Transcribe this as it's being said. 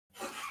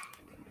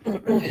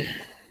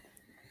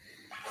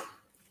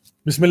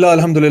بسم اللہ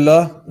الحمد للہ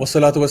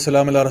والصلاۃ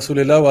والسلام علی رسول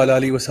اللہ وعلی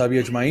آلہ وصحبہ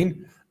اجمعین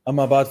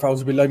اما بعد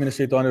فاعوذ باللہ من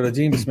الشیطان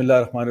الرجیم بسم اللہ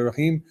الرحمن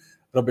الرحیم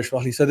رب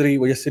اشرح لی صدری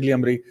ویسر لی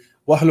امری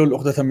واحلل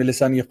عقدۃ من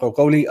لسانی یفقہوا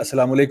قولی.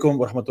 السلام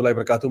علیکم ورحمۃ اللہ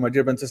وبرکاتہ my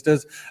dear brothers and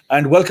sisters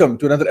and welcome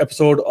to another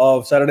episode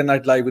of Saturday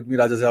Night Live with me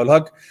راجہ ضیاء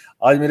الحق.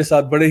 آج میرے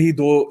ساتھ بڑے ہی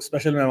دو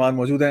اسپیشل مہمان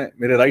موجود ہیں.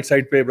 میرے رائٹ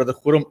سائڈ پہ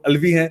بردر خرم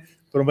الوی ہیں.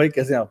 خرم بھائی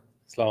کیسے ہیں آپ؟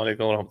 السلام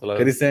علیکم ورحمۃ اللہ.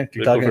 خیریت سے ہیں؟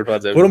 ٹھیک ٹھاک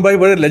ہیں؟ خرم بھائی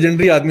بڑے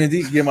لیجنڈری آدمی ہیں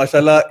جی. یہ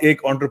ماشاءاللہ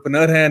ایک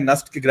انٹرپرینور ہیں,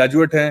 نسٹ کے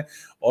گریجویٹ ہیں,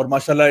 اور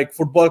ماشاءاللہ ایک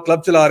فٹ بال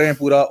کلب چلا رہے ہیں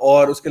پورا,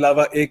 اور اس کے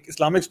علاوہ ایک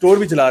اسلامک اسٹور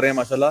بھی چلا رہے ہیں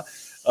ماشاءاللہ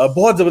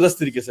بہت زبردست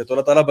طریقے سے. تو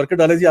اللہ تعالیٰ برکت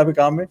ڈالے جی آپ کے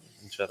کام میں.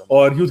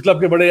 اور یوتھ کلب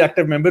کے بڑے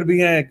ایکٹیو ممبر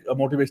بھی ہیں,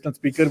 موٹیویشنل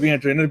اسپیکر بھی ہیں,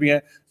 ٹرینر بھی ہیں.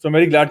 سو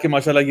میری گلیڈ کہ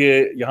ماشاءاللہ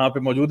یہ یہاں پہ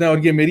موجود ہیں, اور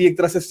یہ میری ایک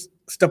طرح سے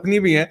اسٹپنی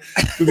بھی ہیں,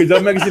 کیونکہ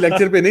جب میں کسی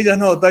لیکچر پہ نہیں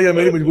جانا ہوتا یا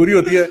میری مجبوری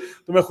ہوتی ہے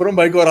تو میں خرم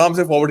بھائی کو آرام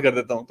سے فارورڈ کر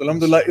دیتا ہوں. تو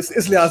الحمدللہ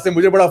اس لحاظ سے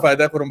مجھے بڑا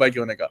فائدہ ہے خرم بھائی کے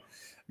ہونے کا.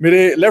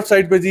 میرے لیفٹ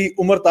سائڈ پہ جی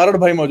عمر تارڑ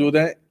بھائی موجود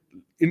ہیں.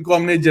 ان کو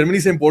ہم نے جرمنی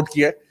سے امپورٹ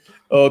کیا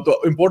ہے. تو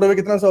امپورٹ ہوئے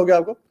کتنا سا ہو گیا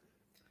آپ کو؟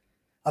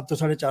 اب تو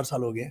 4.5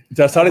 سال ہو گئے.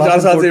 4.5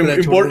 سال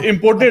سے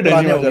امپورٹیڈ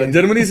ہے,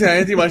 جرمنی سے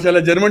آئے تھے ماشاءاللہ,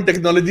 جرمن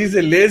ٹیکنالوجی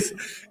سے لیس.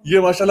 یہ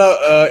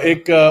ماشاءاللہ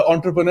ایک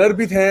انٹرپرینور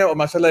بھی تھے اور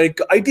ماشاءاللہ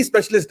ایک آئی ٹی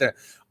اسپیشلسٹ ہیں.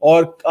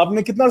 اور آپ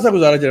نے کتنا عرصہ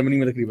گزارا جرمنی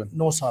میں؟ تقریباً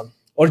 9 سال.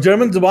 اور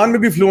جرمن زبان میں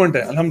بھی فلوئنٹ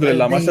ہے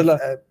الحمدللہ ماشاءاللہ.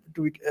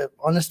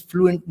 آنیسٹ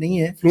فلوئنٹ نہیں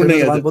ہے,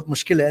 زبان بہت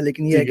مشکل ہے,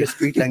 لیکن یہ ہے کہ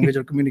اسپیچ لینگویج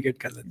اور کمیونیکیٹ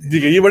کر لیتے ہیں.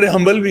 ٹھیک ہے, یہ بڑے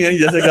ہمبل بھی ہیں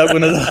جیسے کہ آپ کو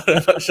نظر آ رہا ہے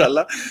ماشاءاللہ.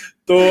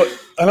 تو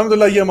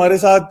الحمدللہ یہ ہمارے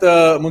ساتھ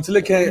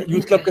منسلک ہیں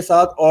یوتھ کلب کے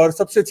ساتھ. اور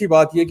سب سے اچھی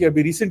بات یہ کہ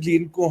ابھی ریسنٹلی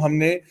ان کو ہم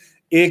نے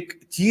ایک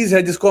چیز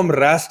ہے جس کو ہم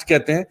ریسٹ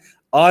کہتے ہیں,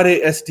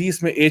 RAST,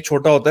 اس میں اے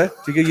چھوٹا ہوتا ہے,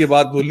 ٹھیک ہے, یہ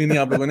بات بھولنی نہیں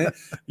آپ لوگوں نے.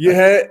 یہ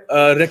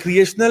ہے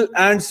ریکریشنل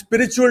اینڈ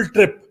اسپرچل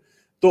ٹرپ.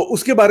 تو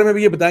اس کے بارے میں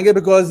بھی یہ بتائیں گے,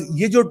 بیکاز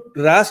یہ جو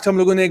ریسٹ ہم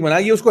لوگوں نے ایک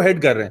بنایا یہ اس کو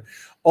ہیڈ کر رہے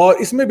ہیں. اور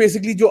اس میں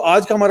بیسکلی جو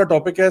آج کا ہمارا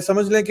ٹاپک ہے,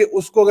 سمجھ لیں کہ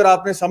اس کو اگر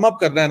آپ نے سم اپ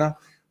کرنا ہے نا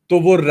تو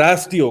وہ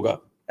ریسٹ ہی ہوگا.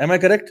 Am I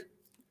correct?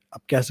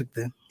 آپ کہہ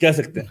سکتے ہیں,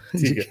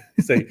 ٹھیک ہے,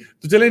 صحیح.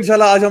 تو چلیں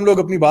انشاءاللہ آج ہم لوگ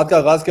اپنی بات کا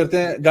آغاز کرتے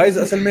ہیں. گائز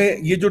اصل میں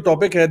یہ جو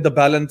ٹاپک ہے دا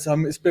بیلنس,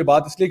 ہم اس پہ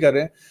بات اس لیے کر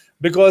رہے ہیں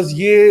بیکاز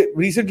یہ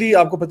ریسنٹلی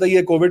آپ کو پتہ ہی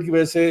ہے کووڈ کی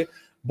وجہ سے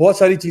بہت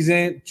ساری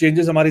چیزیں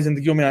چینجز ہماری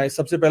زندگیوں میں آئے.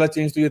 سب سے پہلا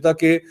چینج تو یہ تھا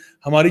کہ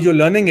ہماری جو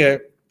لرننگ ہے,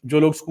 جو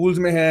لوگ اسکولز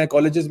میں ہیں,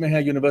 کالجز میں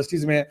ہیں,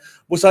 یونیورسٹیز میں ہیں,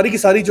 وہ ساری کی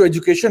ساری جو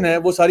ایجوکیشن ہے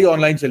وہ ساری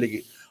آن لائن چلے گی.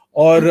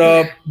 اور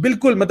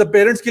بالکل مطلب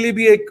پیرنٹس کے لیے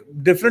بھی ایک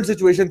ڈفرینٹ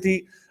سچویشن تھی.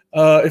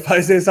 if I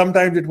say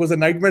sometimes it was a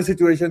nightmare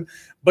situation.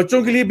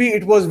 بچوں کے لیے بھی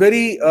it was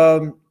very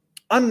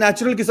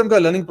unnatural قسم کا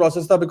لرننگ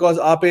پروسیس تھا, بیکاز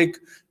آپ ایک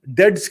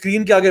ڈیڈ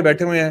اسکرین کے آگے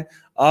بیٹھے ہوئے ہیں,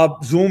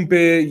 آپ زوم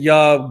پہ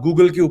یا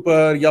گوگل کے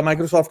اوپر یا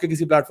مائکروسافٹ کے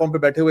کسی پلیٹ فارم پہ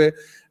بیٹھے ہوئے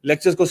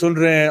لیکچرز کو سن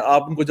رہے ہیں,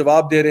 آپ ان کو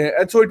جواب دے رہے ہیں.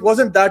 And so it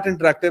wasn't that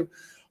interactive.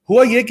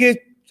 ہوا یہ کہ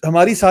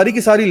ہماری ساری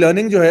کی ساری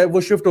لرننگ جو ہے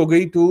وہ شفٹ ہو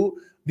گئی to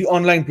the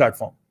online plate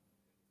form.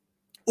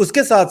 اس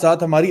کے ساتھ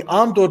ساتھ ہماری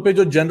عام طور پہ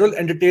جو جنرل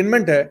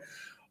انٹرٹینمنٹ ہے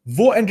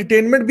وہ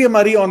انٹرٹینمنٹ بھی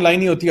ہماری آن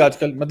لائن ہی ہوتی ہے آج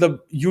کل. مطلب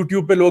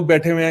یوٹیوب پہ لوگ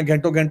بیٹھے ہوئے ہیں,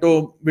 گھنٹوں گھنٹوں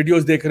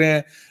ویڈیوز دیکھ رہے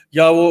ہیں,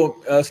 یا وہ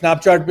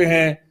اسنیپ چیٹ پہ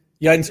ہیں,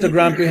 یا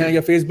انسٹاگرام پہ ہیں,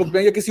 یا فیس بک پہ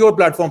ہیں, یا کسی اور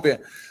پلیٹ فارم پہ ہیں.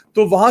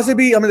 تو وہاں سے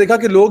بھی ہم نے دیکھا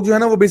کہ لوگ جو ہے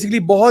نا وہ بیسکلی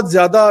بہت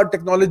زیادہ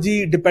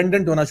ٹیکنالوجی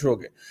ڈپینڈنٹ ہونا شروع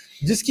ہو گئے,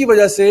 جس کی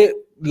وجہ سے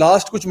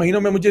لاسٹ کچھ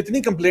مہینوں میں مجھے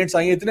اتنی کمپلینٹس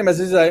آئی ہیں, اتنے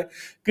میسیجز آئے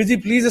کہ جی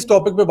پلیز اس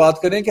ٹاپک پہ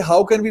بات کریں کہ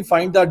how can we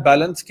find that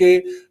balance, کہ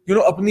یو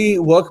نو اپنی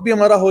ورک بھی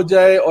ہمارا ہو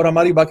جائے اور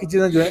ہماری باقی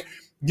چیزیں جو ہیں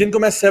جن کو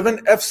میں 7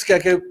 F's کہہ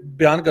کے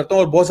بیان کرتا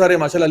ہوں, اور بہت سارے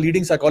ماشاءاللہ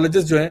لیڈنگ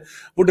سائیکالوجسٹ جو ہیں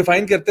وہ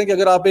ڈیفائن کرتے ہیں کہ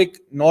اگر آپ ایک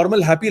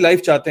نارمل ہیپی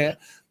لائف چاہتے ہیں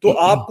تو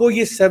آپ کو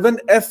یہ 7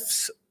 F's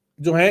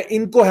جو ہیں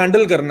ان کو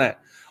ہینڈل کرنا ہے,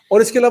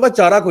 اور اس کے علاوہ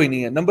چارہ کوئی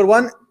نہیں ہے. Number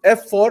 1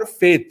 F for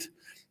faith.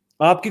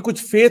 آپ کی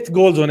کچھ فیتھ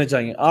گولز ہونے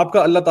چاہیے. آپ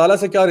کا اللہ تعالیٰ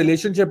سے کیا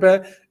ریلیشن شپ ہے,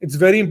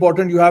 it's very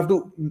important. You have to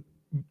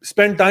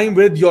spend time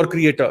with your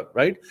creator,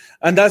 right?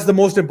 And that's the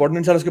most important.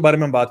 انشاءاللہ اس کے بارے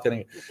میں ہم بات کریں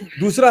گے.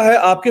 دوسرا ہے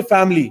آپ کے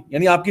فیملی,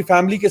 یعنی آپ کی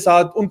فیملی کے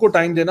ساتھ ان کو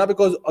ٹائم دینا,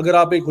 بیکاز اگر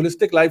آپ ایک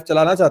ہولسٹک لائف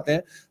چلانا چاہتے ہیں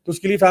تو اس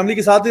کے لیے فیملی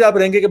کے ساتھ ہی آپ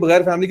رہیں گے, کہ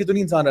بغیر فیملی کے تو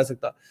نہیں انسان رہ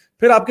سکتا.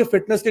 پھر آپ کے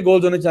فٹنس کے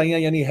گولز ہونے چاہیے,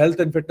 یعنی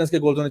ہیلتھ اینڈ فٹنس کے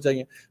گولز ہونے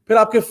چاہیے. پھر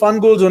آپ کے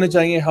فن گولز ہونے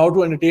چاہیے, how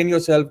to entertain your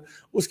self.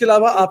 اس کے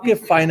علاوہ آپ کے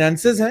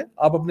فائنینسز ہیں,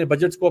 آپ اپنے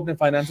بجٹس کو, اپنے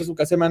فائنینسز کو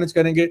کیسے مینج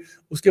کریں گے,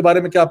 اس کے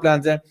بارے میں کیا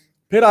پلانز ہیں.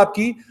 پھر آپ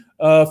کی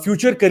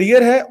فیوچر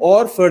کریئر ہے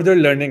اور فردر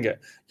لرننگ ہے,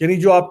 یعنی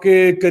جو آپ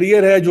کے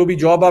کریئر ہے, جو بھی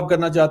جاب آپ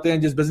کرنا چاہتے ہیں,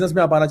 جس بزنس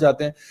میں آپ آنا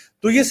چاہتے ہیں.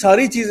 تو یہ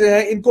ساری چیزیں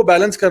ہیں, ان کو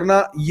بیلنس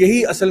کرنا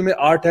یہی اصل میں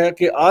آرٹ ہے,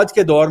 کہ آج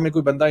کے دور میں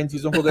کوئی بندہ ان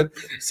چیزوں کو اگر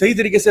صحیح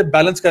طریقے سے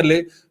بیلنس کر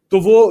لے تو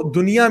وہ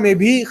دنیا میں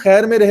بھی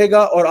خیر میں رہے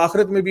گا اور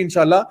آخرت میں بھی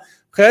انشاءاللہ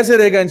خیر سے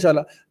رہے گا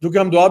انشاءاللہ. جو کہ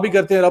ہم دعا بھی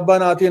کرتے ہیں,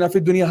 ربنا آتنا فی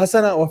الدنیا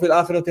حسنہ وفی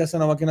الآخرۃ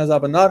حسنہ وقنا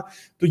عذاب النار.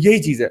 تو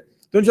یہی چیز ہے.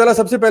 تو انشاءاللہ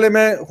سب سے پہلے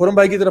میں خرم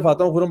بھائی کی طرف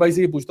آتا ہوں. خرم بھائی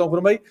سے یہ پوچھتا ہوں,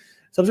 خرم بھائی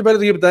سب سے پہلے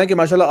تو یہ بتائیں کہ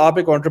ماشاءاللہ آپ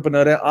ایک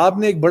انٹرپرینور ہیں, آپ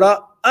نے ایک بڑا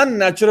ان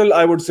natural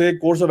I would say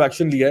course of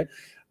action لیا ہے.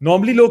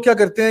 نارملی لوگ کیا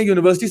کرتے ہیں,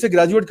 یونیورسٹی سے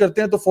گریجویٹ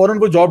کرتے ہیں تو فوراً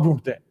وہ جاب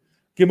ڈھونڈتے ہیں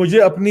کہ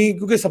مجھے اپنی,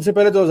 کیونکہ سب سے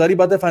پہلے تو ظاہری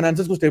بات ہے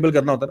فائنینسز کو اسٹیبل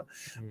کرنا ہوتا ہے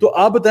نا. تو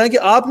آپ بتائیں کہ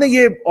آپ نے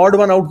یہ آڈ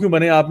ون آؤٹ کیوں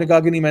بنے, آپ نے کہا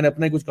کہ نہیں میں نے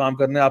اپنا ہی کچھ کام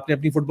کرنا ہے, آپ نے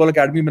اپنی فٹ بال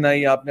اکیڈمی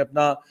بنائی, آپ نے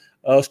اپنا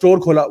اسٹور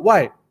کھولا,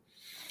 وائی؟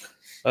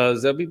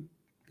 ابھی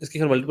اس کی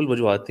خیر ملٹیپل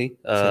وجوہات تھیں.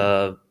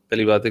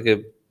 پہلی بات ہے کہ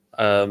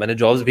میں نے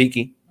جابس بھی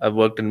کی, I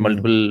worked in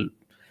multiple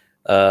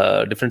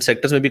different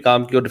sectors میں بھی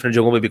کام کیا اور ڈفرینٹ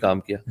جگہوں پہ بھی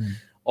کام کیا.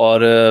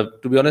 اور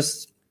ٹو بی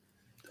آنیسٹ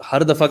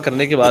ہر دفعہ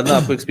کرنے کے بعد نا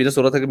آپ کو ایکسپیرینس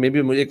ہو رہا تھا کہ مے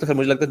بی ایک دفعہ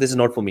مجھے لگتا ہے دس از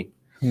ناٹ فار می.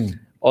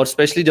 اور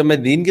اسپیشلی جب میں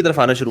دین کی طرف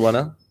آنا شروع ہوا نا,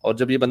 اور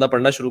جب یہ بندہ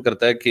پڑھنا شروع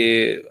کرتا ہے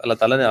کہ اللہ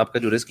تعالیٰ نے آپ کا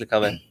جو رزق لکھا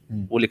ہوا ہے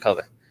وہ لکھا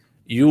ہوا ہے,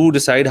 you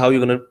decide how you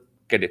gonna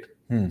get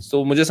it.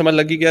 سو مجھے سمجھ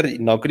لگی کہ یار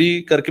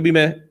نوکری کر کے بھی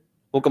میں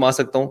وہ کما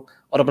سکتا ہوں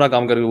اور اپنا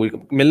کام کر کے وہی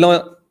ملنا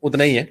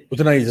اتنا ہی ہے.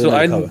 سو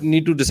آئی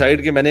نیڈ ٹو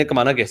ڈیسائڈ کہ میں نے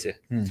کمانا کیسے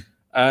ہے.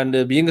 And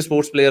being a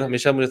sports player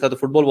ہمیشہ مجھے تھا, تو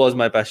fit ball was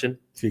my passion.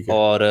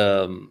 اور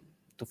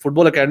تو fit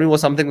ball academy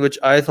was something which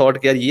I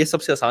thought کہ یار یہ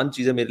سب سے آسان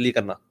چیز ہے میرے لیے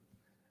کرنا,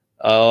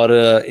 اور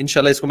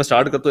انشاءاللہ اس کو میں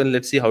اسٹارٹ کرتا ہوں,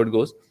 let's see how it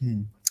goes.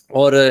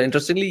 اور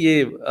انٹرسٹنگلی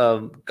یہ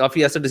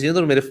کافی ایسا ڈیسیجن تھا,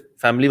 اور میرے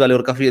فیملی والے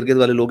اور کافی ارد گرد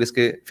والے لوگ اس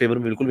کے فیور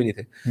میں بالکل بھی نہیں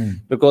تھے,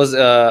 because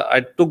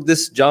I took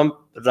this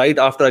jump right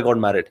after I got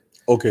married.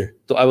 Okay,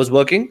 تو آئی واز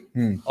ورکنگ,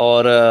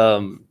 اور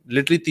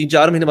لٹرلی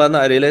 3-4 مہینے بعد نا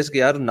آئی ریئلائز کہ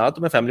یار نہ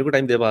تو میں فیملی کو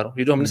ٹائم دے پا رہا ہوں.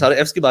 یہ جو ہم نے سارے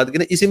ایپس کی بات کی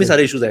نا, اسی میں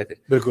سارے ایشوز آئے تھے.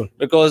 بالکل,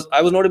 because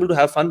I was not able to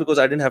have fun, because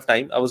I didn't have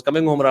time. I was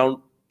coming home around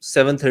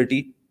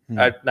 7:30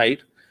 at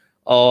night,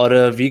 اور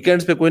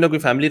ویکینڈس پہ کوئی نہ کوئی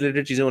فیملی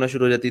ریلیٹڈ چیزیں ہونا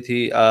شروع ہو جاتی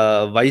تھی.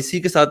 وائی سی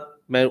کے ساتھ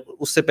میں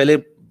اس سے پہلے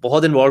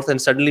بہت انوالو تھا,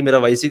 اینڈ سڈنلی میرا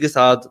وائی سی کے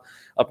ساتھ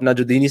اپنا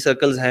جو دینی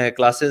سرکلز ہیں,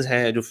 کلاسز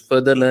ہیں, جو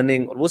فردر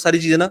لرننگ اور وہ ساری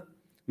چیزیں نا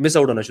مس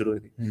آؤٹ ہونا شروع ہوئی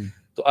تھی.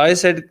 تو I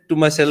said to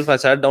myself, I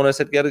sat down, I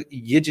said کہ یار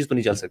یہ چیز تو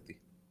نہیں چل سکتی.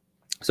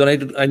 So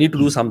I need to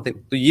do something.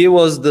 تو یہ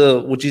واز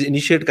وہ چیز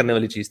انیشیٹ کرنے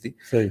والی چیز تھی.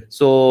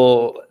 So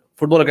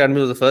football academy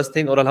was the first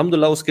thing, اور الحمد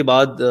للہ اس کے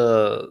بعد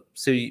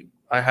سے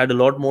I had a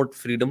lot more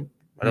freedom,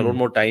 a lot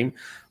more time.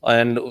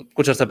 And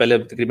کچھ عرصہ پہلے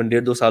تقریباً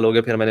 1.5-2 سال ہو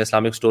گئے, پھر میں نے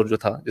اسلامک اسٹور جو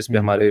تھا, جس پہ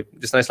ہمارے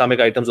جس طرح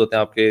اسلامک آئٹمز ہوتے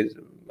ہیں آپ کے,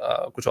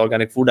 کچھ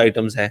آرگینک فوڈ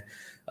آئٹمز ہیں,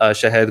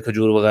 شہد,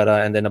 کھجور وغیرہ,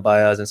 اینڈ دین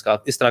ابایاز,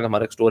 اس طرح کا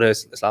ہمارا ایک اسٹور ہے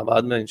اسلام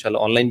آباد میں. انشاءاللہ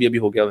آن لائن بھی ابھی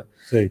ہو گیا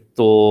ہے,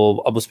 تو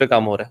اب اس پہ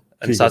کام ہو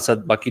رہا ہے, ساتھ ساتھ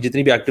باقی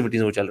جتنی بھی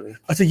ایکٹیویٹیز ہیں وہ چل رہی ہیں.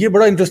 اچھا, یہ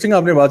بڑا انٹرسٹنگ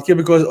آپ نے بات کی,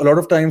 بیکاز لاٹ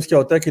آف ٹائمس کیا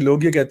ہوتا ہے کہ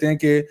لوگ یہ کہتے ہیں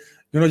کہ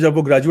جب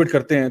وہ گریجویٹ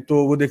کرتے ہیں تو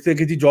وہ دیکھتے ہیں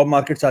کہ جی جاب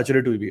مارکیٹ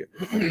سیچوریٹ ہوئی ہوئی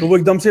ہے, تو وہ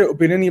ایک دم سے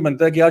اوپینین یہ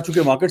بنتا ہے کہ یار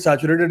چونکہ مارکیٹ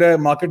سیچوریٹڈ ہے,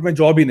 مارکیٹ میں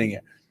جاب ہی نہیں ہے,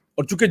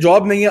 اور چونکہ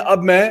جاب نہیں ہے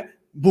اب میں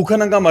بھوکا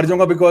ننگا مر جاؤں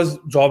گا بیکاز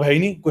جاب ہے ہی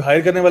نہیں, کوئی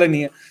ہائر کرنے والا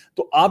نہیں ہے.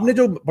 تو آپ نے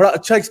جو بڑا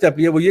اچھا ایک اسٹیپ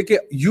لیا وہ یہ کہ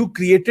you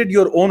created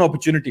your own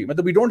opportunity.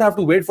 مطلب we don't have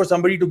to wait for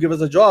somebody to give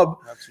us a job,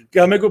 کہ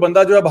ہمیں کوئی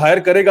بندہ جو اب ہائر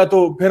کرے گا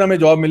تو پھر ہمیں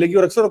جاب ملے گی.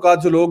 اور اکثر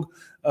اوقات جو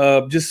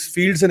لوگ جس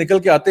فیلڈ سے نکل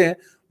کے آتے ہیں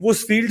وہ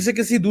اس فیلڈ سے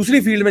کسی دوسری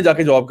فیلڈ میں جا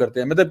کے جاب کرتے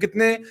ہیں. مطلب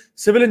کتنے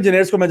سول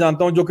انجینئرس کو میں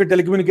جانتا ہوں جو کہ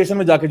ٹیلی کمیونیکیشن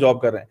میں جا کے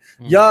جاب کر رہے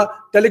ہیں, یا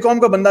ٹیلی کام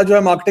کا بندہ جو ہے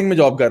مارکیٹنگ میں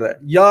جاب کر رہا ہے,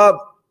 یا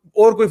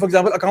اور کوئی فار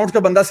ایگزامپل اکاؤنٹس کا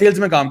بندہ سیلز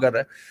میں کام کر رہا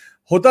ہے.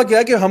 ہوتا کیا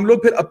ہے کہ ہم لوگ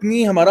پھر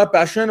اپنی, ہمارا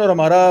پیشن اور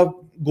ہمارا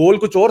گول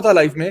کچھ اور تھا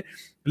لائف میں,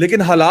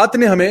 لیکن حالات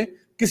نے ہمیں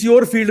کسی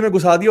اور فیلڈ میں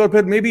گھسا دیا, اور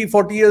پھر may be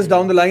 40 years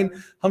down the line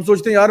ہم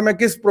سوچتے ہیں یار میں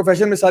کس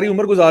پروفیشن میں ساری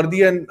عمر گزار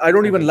دی ہے, and I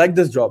don't even like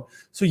this job.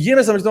 سو یہ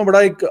میں سمجھتا ہوں بڑا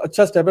ایک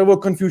اچھا اسٹیپ ہے. وہ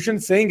کنفیوژن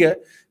سیئنگ ہے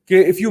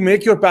کہ if you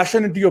make your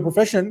passion into your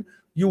profession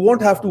you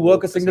won't have to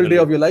work a single day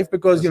of your life,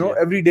 because you know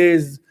every day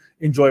is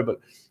enjoyable.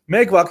 میں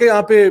ایک واقعہ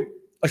یہاں پہ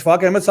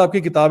اشفاق احمد صاحب کی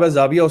کتاب ہے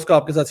زاویہ, اس کا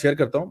آپ کے ساتھ شیئر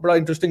کرتا ہوں. بڑا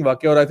انٹرسٹنگ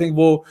واقعہ, اور آئی تھنک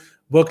وہ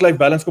ورک لائف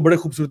بیلنس کو بڑے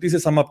خوبصورتی سے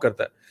سم اپ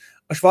کرتا ہے.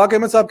 اشفاق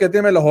احمد صاحب کہتے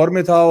ہیں میں لاہور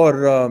میں تھا, اور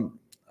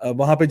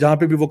وہاں پہ جہاں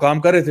پہ بھی وہ کام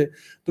کر رہے تھے,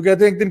 تو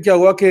کہتے ہیں ایک دن کیا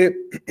ہوا کہ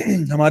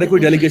ہمارے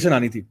کوئی ڈیلیگیشن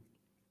آنی تھی,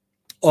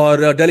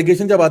 اور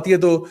ڈیلیگیشن جب آتی ہے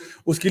تو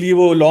اس کے لیے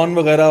وہ لان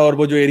وغیرہ اور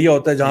وہ جو ایریا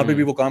ہوتا ہے جہاں پہ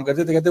بھی وہ کام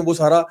کرتے تھے, کہتے ہیں وہ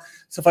سارا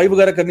صفائی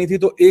وغیرہ کرنی تھی,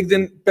 تو ایک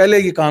دن پہلے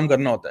یہ کام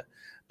کرنا ہوتا ہے.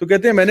 تو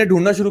کہتے ہیں میں نے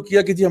ڈھونڈنا شروع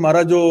کیا کہ جی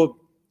ہمارا جو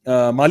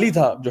مالی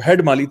تھا, جو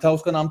ہیڈ مالی تھا,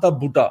 اس کا نام تھا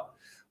بوٹا.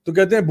 تو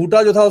کہتے ہیں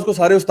بوٹا جو تھا اس کو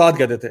سارے استاد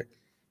کہتے تھے.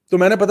 تو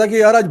میں نے پتا کہ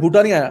یار آج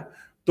بوٹا نہیں آیا,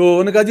 تو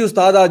انہوں نے کہا جی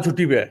استاد آج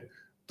چھٹی پہ ہے.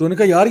 تو انہوں نے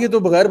کہا یار یہ تو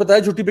بغیر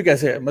بتائے چھٹی پہ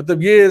کیسے ہے,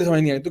 مطلب یہ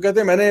سمجھ نہیں آئی. تو کہتے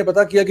ہیں میں نے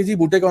پتا کیا کہ جی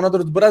بوٹے کا ہونا تو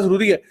بڑا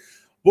ضروری ہے.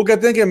 وہ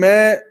کہتے ہیں کہ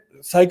میں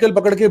سائیکل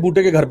پکڑ کے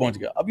بوٹے کے گھر پہنچ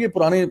گیا. اب یہ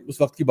پرانے اس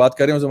وقت کی بات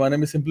کر رہے ہیں, اس زمانے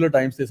میں سمپلر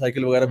ٹائمس تھے,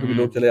 سائیکل وغیرہ پہ بھی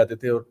لوگ چلے جاتے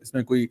تھے, اور اس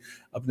میں کوئی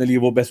اپنے لیے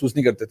وہ محسوس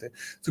نہیں کرتے تھے.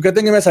 تو کہتے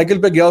ہیں کہ میں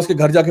سائیکل پہ گیا, اس کے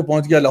گھر جا کے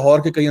پہنچ گیا, لاہور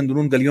کے کئی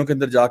اندرون گلیوں کے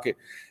اندر جا کے.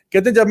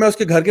 کہتے ہیں جب میں اس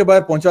کے گھر کے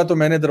باہر پہنچا تو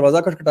میں نے دروازہ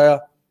کھٹکھٹایا,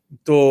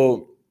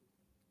 تو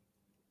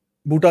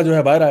بوٹا جو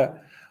ہے باہر آیا.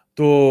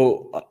 تو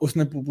اس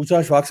نے پوچھا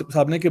اشفاق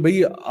صاحب نے کہ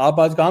بھائی آپ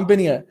آج کام پہ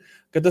نہیں آئے.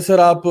 کہتے سر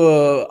آپ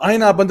آئے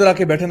نا, آپ اندر آ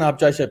کے بیٹھے نا, آپ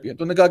چائے شائے پیے.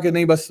 تو انہوں نے کہا کہ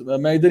نہیں بس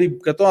میں ادھر ہی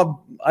کہتا ہوں,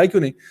 آپ آئے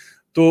کیوں نہیں.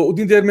 تو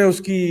اتنی دیر میں اس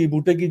کی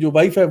بوٹے کی جو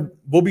وائف ہے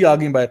وہ بھی آ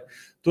گئی باہر.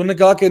 تو انہوں نے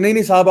کہا کہ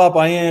نہیں صاحب آپ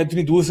آئے ہیں,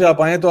 اتنی دور سے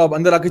آپ آئے ہیں, تو آپ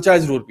اندر آ کے چائے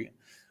ضرور پئیں.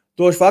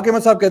 تو اشفاق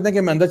احمد صاحب کہتے ہیں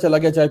کہ میں اندر چلا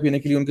گیا چائے پینے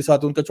کے لیے ان کے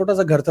ساتھ. ان کا چھوٹا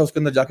سا گھر تھا, اس کے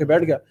اندر جا کے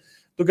بیٹھ گیا.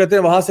 تو کہتے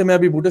ہیں وہاں سے میں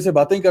ابھی بوٹے سے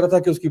باتیں ہی کر رہا تھا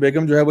کہ اس کی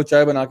بیگم جو ہے وہ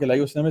چائے بنا کے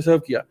لائی, اس نے ہمیں سرو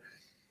کیا.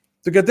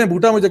 تو کہتے ہیں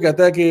بوٹا مجھے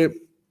کہتا ہے کہ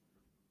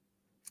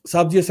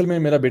صاحب جی اصل میں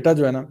میرا بیٹا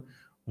جو ہے نا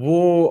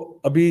وہ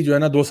ابھی جو ہے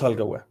نا 2 سال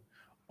کا ہوا ہے,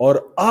 اور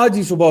آج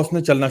ہی صبح اس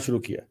نے چلنا شروع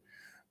کیا.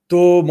 تو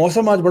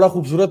موسم آج بڑا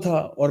خوبصورت تھا,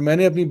 اور میں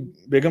نے اپنی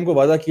بیگم کو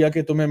وعدہ کیا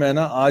کہ تمہیں میں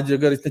نا آج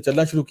اگر اس نے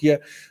چلنا شروع کیا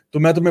تو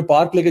میں تمہیں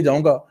پارک لے کے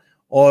جاؤں گا,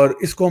 اور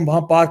اس کو ہم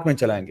وہاں پارک میں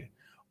چلائیں گے.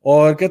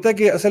 اور کہتا ہے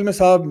کہ اصل میں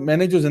صاحب میں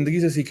نے جو زندگی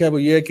سے سیکھا ہے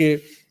وہ یہ ہے کہ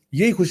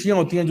یہی خوشیاں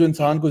ہوتی ہیں جو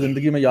انسان کو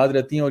زندگی میں یاد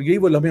رہتی ہیں, اور یہی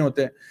وہ لمحے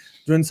ہوتے ہیں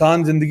جو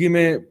انسان زندگی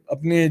میں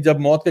اپنے جب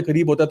موت کے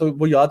قریب ہوتا ہے تو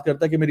وہ یاد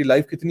کرتا ہے کہ میری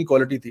لائف کتنی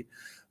کوالٹی تھی.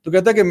 تو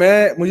کہتا ہے کہ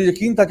مجھے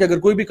یقین تھا کہ اگر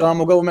کوئی بھی کام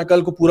ہوگا وہ میں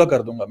کل کو پورا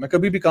کر دوں گا, میں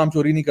کبھی بھی کام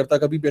چوری نہیں کرتا,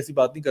 کبھی بھی ایسی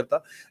بات نہیں کرتا,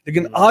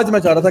 لیکن آج میں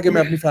چاہ رہا تھا کہ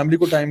میں اپنی فیملی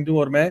کو ٹائم دوں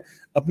اور میں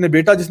اپنے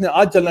بیٹا جس نے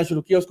آج چلنا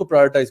شروع کیا اس کو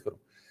پرائرٹائز کروں.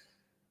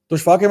 تو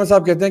شفاق احمد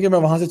صاحب کہتے ہیں کہ میں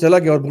وہاں سے چلا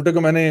گیا اور بھوٹے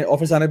کو میں نے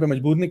آفس آنے پہ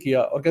مجبور نہیں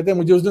کیا, اور کہتے ہیں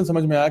مجھے اس دن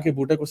سمجھ میں آیا کہ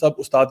بھوٹے کو سب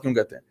استاد کیوں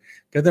کہتے ہیں.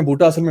 کہتے ہیں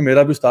بھوٹا اصل میں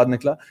میرا بھی استاد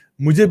نکلا.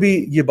 مجھے بھی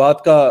یہ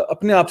بات کا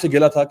اپنے آپ سے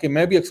گلا تھا کہ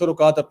میں بھی اکثر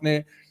اوقات اپنے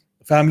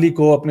فیملی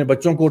کو, اپنے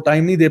بچوں کو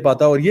ٹائم نہیں دے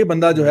پاتا, اور یہ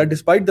بندہ جو ہے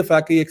ڈسپائٹ دا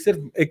فیکٹ کہ یہ صرف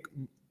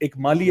ایک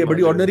مالی ہے,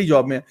 بڑی آرڈنری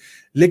جاب میں ہے,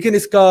 لیکن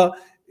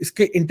اس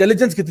کے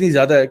انٹیلیجنس کتنی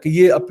زیادہ ہے کہ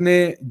یہ اپنے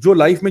جو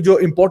لائف میں جو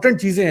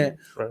امپورٹنٹ چیزیں ہیں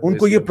ان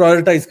کو یہ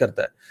پرائرٹائز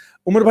کرتا ہے.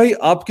 عمر بھائی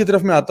آپ کی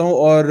طرف میں آتا ہوں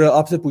اور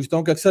آپ سے پوچھتا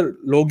ہوں کہ اکثر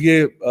لوگ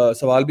یہ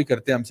سوال بھی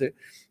کرتے ہیں ہم سے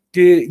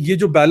کہ یہ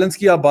جو بیلنس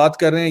کی آپ بات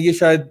کر رہے ہیں یہ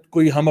شاید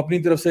ہم اپنی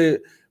طرف سے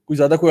کوئی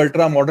زیادہ کوئی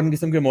الٹرا ماڈرن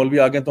قسم کے مولوی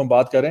آ گئے تو ہم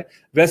بات کر رہے ہیں.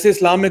 ویسے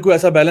اسلام میں کوئی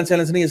ایسا بیلنس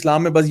نہیں.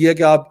 اسلام میں بس یہ ہے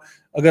کہ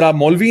اگر آپ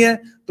مولوی ہیں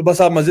تو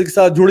بس آپ مسجد کے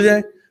ساتھ جڑ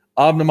جائیں,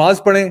 آپ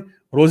نماز پڑھیں,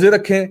 روزے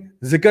رکھیں,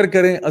 ذکر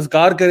کریں,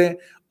 اذکار کریں,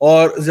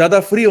 اور زیادہ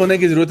فری ہونے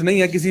کی ضرورت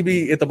نہیں ہے کسی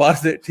بھی اعتبار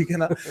سے, ٹھیک ہے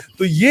نا.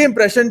 تو یہ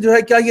امپریشن جو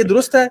ہے کیا یہ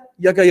درست ہے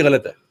یا کیا یہ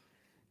غلط ہے؟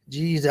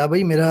 جی ضیاء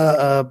بھائی,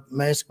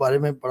 میں اس بارے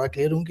میں بڑا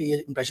کلیئر ہوں کہ یہ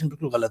امپریشن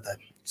بالکل غلط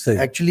ہے.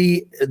 ایکچولی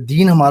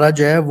دین ہمارا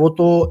جو ہے وہ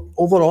تو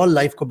اوور آل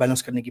لائف کو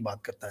بیلنس کرنے کی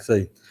بات کرتا ہے.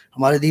 صحیح.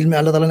 ہمارے دین میں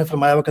اللہ تعالیٰ نے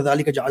فرمایا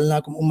وَكَذَلِكَ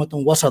جَعَلْنَاكُمْ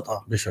أُمَّةً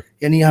وَسَطًا,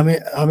 یعنی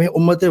ہمیں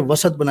امت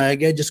وسط بنایا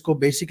گیا جس کو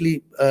بیسکلی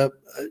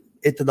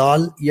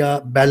اعتدال یا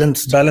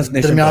بیلنس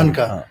درمیان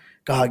کا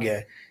کہا گیا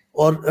ہے.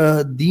 اور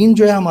دین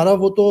جو ہے ہمارا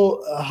وہ تو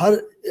ہر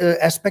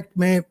ایسپیکٹ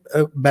میں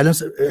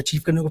بیلنس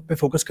اچیو کرنے پہ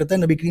فوکس کرتا ہے.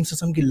 نبی کریم صلی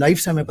اللہ علیہ وسلم کی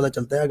لائف سے ہمیں پتہ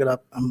چلتا ہے, اگر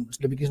ہم نبی کریم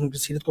صلی اللہ علیہ وسلم کی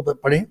سیرت کو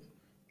پڑھیں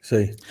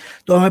صحیح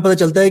تو ہمیں پتہ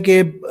چلتا ہے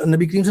کہ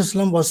نبی کریم صلی اللہ علیہ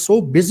وسلم واز سو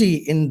بزی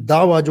ان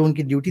دعویٰ, جو ان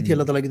کی ڈیوٹی تھی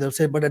اللہ تعالیٰ کی طرف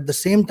سے, but at the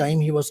same time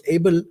he was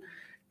able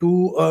to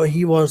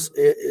he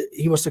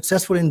was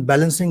successful in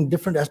balancing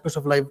different aspects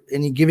of life,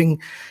 and giving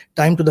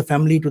time to the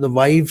family, to the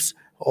wives,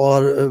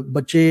 اور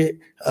بچے,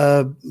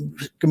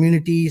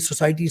 کمیونٹی,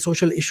 سوسائٹی,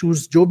 سوشل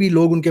ایشوز جو بھی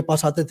لوگ ان کے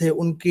پاس آتے تھے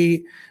ان کی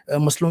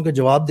مسئلوں کے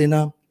جواب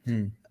دینا.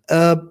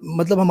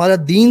 مطلب ہمارا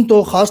دین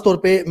تو خاص طور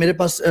پہ میرے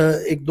پاس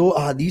ایک دو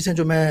احادیث ہیں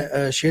جو میں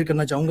شیئر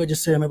کرنا چاہوں گا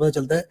جس سے ہمیں پتہ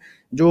چلتا ہے,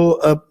 جو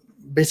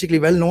بیسکلی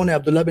ویل نون ہے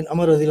عبداللہ بن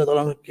عمر رضی اللہ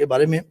تعالیٰ عنہ کے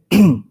بارے میں,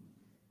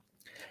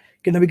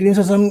 کہ نبی کریم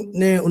صلی اللہ علیہ وسلم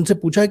نے ان سے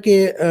پوچھا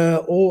کہ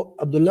او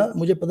عبداللہ,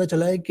 مجھے پتہ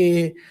چلا ہے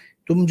کہ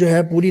تم جو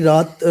ہے پوری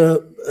رات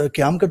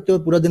قیام کرتے ہو,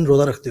 پورا دن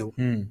روزہ رکھتے ہو,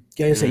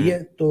 کیا یہ صحیح ہے؟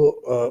 تو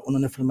انہوں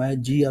نے فرمایا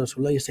جی یا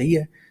رسول اللہ یہ صحیح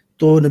ہے.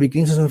 تو نبی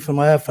کریم صلی اللہ علیہ وسلم نے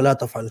فرمایا فلا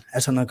تفعل,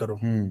 ایسا نہ کرو,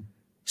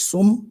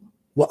 سم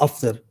و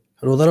افطر,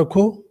 روزہ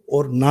رکھو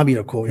اور نہ بھی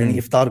رکھو, یعنی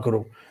افطار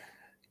کرو,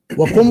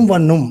 وقم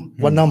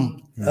ونم,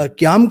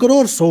 قیام کرو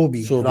اور سو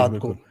بھی رات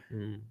کو,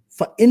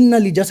 فإن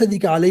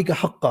لجسدک علیک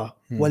حقا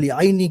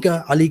ولعینک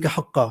علیک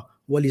حقا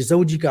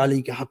وَلِزَوْجِكَ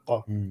عَلَيْكَ حَقًّا,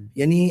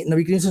 یعنی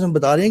نبی کریم صلی اللہ علیہ وسلم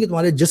بتا رہے ہیں کہ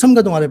تمہارے جسم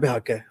کا تمہارے پہ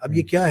حق ہے. اب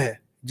یہ کیا ہے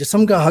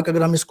جسم کا حق؟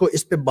 اگر ہم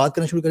اس پہ بات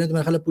کرنا شروع کریں تو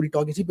میرا خیال ہے پوری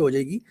ٹاک اسی پہ ہو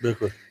جائے گی.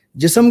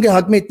 جسم کے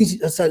حق میں اتنی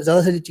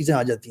زیادہ ساری چیزیں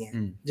آ جاتی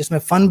ہیں, جس میں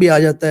فن بھی آ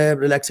جاتا ہے,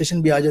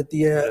 ریلیکسیشن بھی آ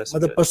جاتی ہے,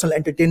 مطلب پرسنل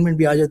انٹرٹینمنٹ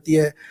بھی آ جاتی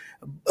ہے,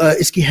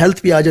 اس کی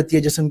ہیلتھ بھی آ جاتی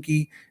ہے جسم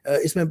کی,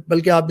 اس میں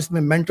بلکہ آپ اس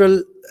میں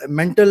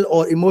مینٹل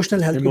اور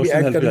ایموشنل ہیلتھ کو بھی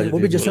ایڈ کر رہے ہیں, وہ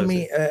بھی جسم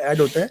میں ایڈ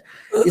ہوتا ہے.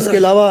 اس کے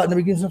علاوہ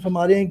نبی کریم صلی اللہ علیہ وسلم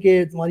فرما رہے ہیں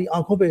کہ تمہاری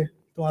آنکھوں پہ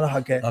تمہارا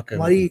حق ہے,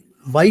 تمہاری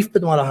وائف پہ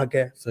تمہارا حق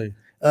ہے,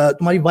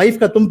 تمہاری وائف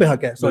کا تم پہ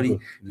حق ہے. سوری,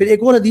 پھر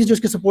ایک اور حدیث جو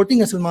اس کے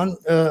سپورٹنگ ہے سلمان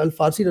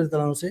الفارسی رضی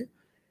اللہ عنہ سے,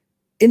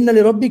 ان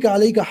لربک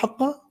علیک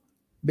حقا,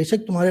 بے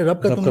شک تمہارے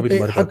رب کا تم پہ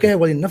حق ہے,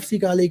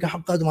 ولنفسک علیک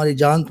حقا, تمہاری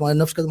جان تمہارے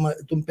نفس کا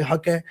تم پہ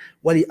حق ہے,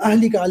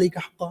 ولاہلک علیک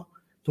حقا,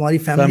 تمہاری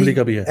فیملی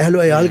کا بھی ہے, اہل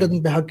و عیال کا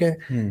تم پہ حق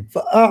ہے.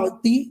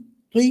 فاعطی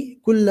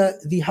کل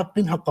ذی حق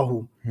حقہ,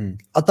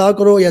 عطا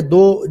کرو یا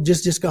دو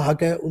جس کا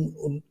حق ہے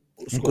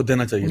اس کو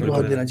دینا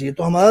چاہیے.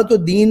 تو ہمارا تو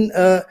دین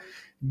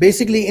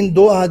بیسکلی ان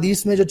دو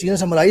احادیث میں جو چیزیں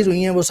سمرائز ہوئی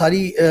ہیں وہ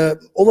ساری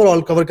اوور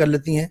آل کور کر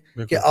لیتی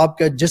ہیں کہ آپ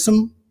کا جسم,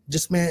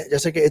 جس میں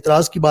جیسے کہ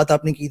اعتراض کی بات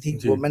آپ نے کی تھی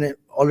وہ میں نے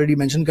آلریڈی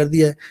مینشن کر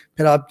دیا ہے,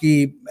 پھر آپ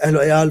کی اہل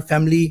و عیال,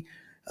 فیملی,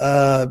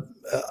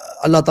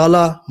 اللہ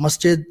تعالیٰ,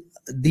 مسجد,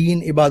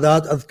 دین,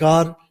 عبادات,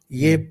 اذکار,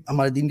 یہ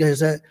ہمارے دین کا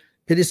حصہ ہے.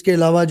 پھر اس کے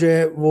علاوہ جو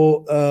ہے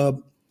وہ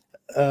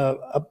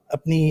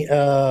اپنی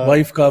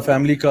وائف کا,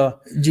 فیملی کا,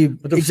 جی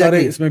مطلب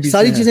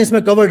ساری چیزیں اس میں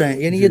کورڈ ہیں.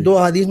 یعنی یہ دو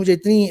حدیث مجھے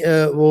اتنی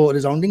وہ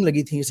ریزاؤنڈنگ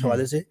لگی تھی اس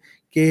حوالے سے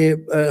کہ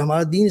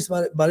ہمارا دین اس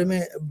بارے میں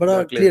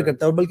بڑا کلیئر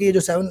کرتا ہے. اور بلکہ یہ جو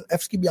 7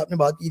 F's کی بھی آپ نے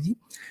بات کی تھی,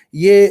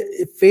 یہ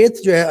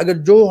فیتھ جو ہے, اگر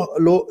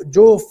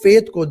جو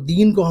فیتھ کو,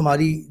 دین کو,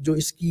 ہماری جو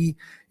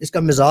اس کا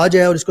مزاج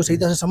ہے اور اس کو صحیح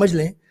طرح سے سمجھ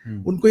لیں,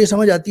 ان کو یہ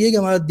سمجھ آتی ہے کہ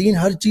ہمارا دین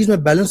ہر چیز میں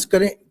بیلنس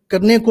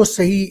کرنے کو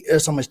صحیح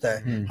سمجھتا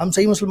ہے. ہم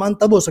صحیح مسلمان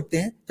تب ہو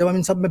سکتے ہیں جب ہم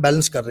ان سب میں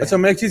بیلنس کر رہے ہیں. اچھا,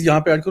 میں ایک چیز یہاں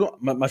پہ ایڈ کروں,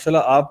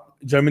 ماشاءاللہ آپ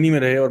جرمنی میں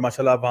رہے اور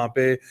ماشاءاللہ آپ وہاں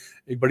پہ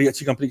ایک بڑی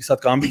اچھی کمپنی کے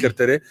ساتھ کام بھی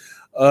کرتے رہے,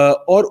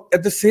 اور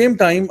ایٹ دا سیم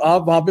ٹائم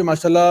آپ وہاں پہ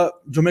ماشاءاللہ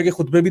جمعے کے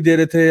خطبے بھی دے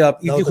رہے تھے, آپ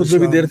عید کے خطبے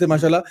بھی دے رہے تھے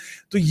ماشاءاللہ.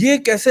 تو یہ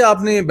کیسے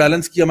آپ نے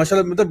بیلنس کیا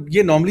ماشاءاللہ؟ مطلب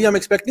یہ نارملی ہم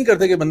ایکسپیکٹ نہیں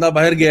کرتے کہ بندہ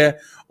باہر گیا ہے,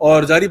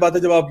 اور ظاہری بات ہے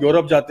جب آپ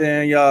یورپ جاتے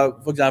ہیں یا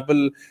فار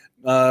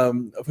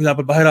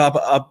ایگزامپل باہر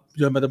آپ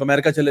جو مطلب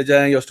امریکہ چلے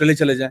جائیں یا آسٹریلیا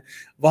چلے جائیں,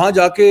 وہاں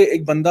جا کے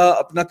ایک بندہ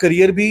اپنا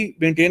کریئر بھی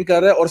مینٹین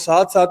کر رہا ہے اور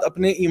ساتھ ساتھ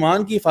اپنے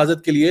ایمان کی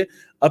حفاظت کے لیے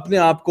اپنے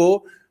آپ کو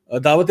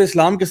دعوت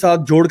اسلام کے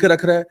ساتھ جوڑ کے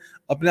رکھ رہا ہے,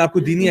 اپنے آپ کو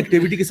دینی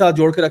ایکٹیویٹی کے ساتھ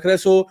جوڑ کے رکھ رہا ہے.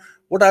 سو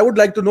what I would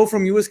like to know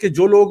from you is کہ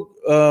جو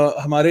لوگ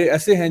ہمارے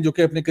ایسے ہیں جو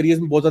کہ اپنے کریئر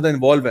میں بہت زیادہ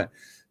انوالو ہیں,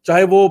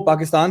 چاہے وہ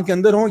پاکستان کے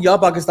اندر ہوں یا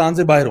پاکستان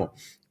سے باہر ہوں,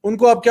 ان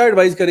کو آپ کیا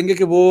ایڈوائز کریں گے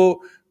کہ وہ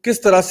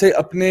کس طرح سے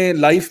اپنے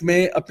لائف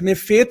میں اپنے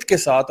فیتھ کے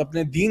ساتھ,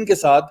 اپنے دین کے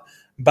ساتھ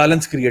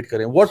بیلنس کریٹ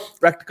کریں؟ What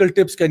practical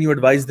tips can you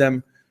advise them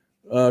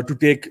to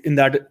take in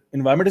that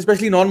environment,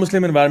 especially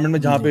non-Muslim environment میں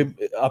جہاں پہ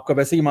آپ کا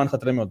ویسے ایمان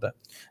خطرے میں ہوتا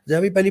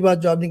ہے؟ جی پہلی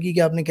بات جو آپ نے کی کہ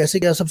آپ نے کیسے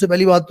کیا, سب سے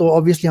پہلی بات تو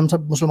obviously ہم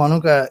سب مسلمانوں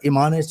کا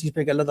ایمان ہے اس چیز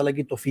پہ کہ اللہ تعالیٰ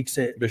کی توفیق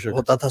سے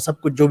ہوتا تھا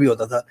سب کچھ جو بھی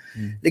ہوتا تھا.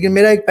 لیکن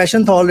میرا ایک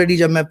پیشن تھا آلریڈی,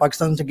 جب میں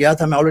پاکستان سے گیا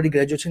تھا میں آلریڈی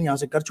گریجویشن یہاں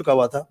سے کر چکا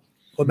ہوا تھا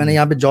اور میں نے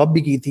یہاں پہ جاب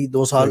بھی کی تھی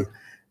 2 سال,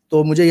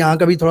 تو مجھے یہاں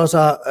کا بھی تھوڑا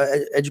سا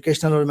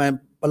ایجوکیشنل, اور میں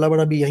پلا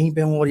بڑا بھی یہیں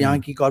پہ ہوں اور یہاں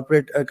کی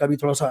کارپوریٹ کا بھی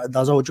تھوڑا سا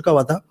اندازہ ہو چکا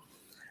ہوا تھا.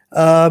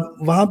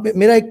 وہاں پہ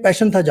میرا ایک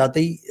پیشن تھا جاتے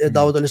ہی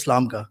دعوت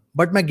الاسلام کا,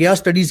 بٹ میں گیا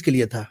اسٹڈیز کے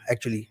لیے تھا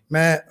ایکچولی.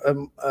 میں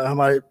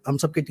ہم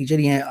سب کے ٹیچر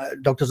ہی ہیں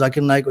ڈاکٹر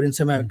ذاکر نائک, اور ان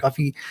سے میں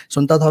کافی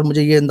سنتا تھا اور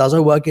مجھے یہ اندازہ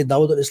ہوا کہ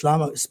دعوت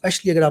الاسلام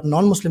اسپیشلی اگر آپ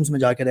نان مسلمس میں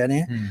جا کے رہ رہے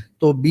ہیں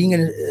تو بینگ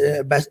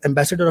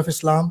ایمبیسڈر آف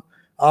اسلام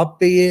آپ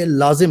پہ یہ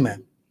لازم ہے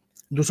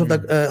دوسروں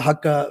تک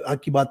حق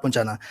کی بات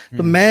پہنچانا.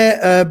 تو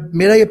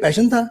میرا یہ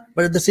پیشن تھا,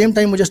 but at the same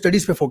time مجھے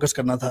اسٹڈیز پہ فوکس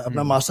کرنا تھا,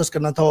 اپنا ماسٹرس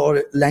کرنا تھا, اور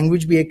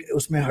لینگویج بھی ایک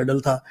اس میں ہرڈل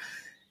تھا.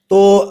 تو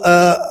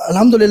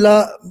الحمدللہ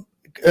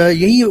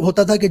یہی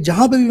ہوتا تھا کہ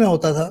جہاں پہ بھی میں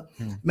ہوتا تھا,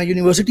 میں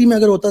یونیورسٹی میں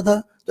اگر ہوتا تھا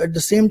تو ایٹ دا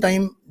سیم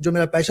ٹائم جو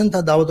میرا پیشن تھا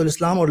دعوت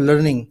الاسلام اور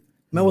لرننگ,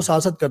 میں وہ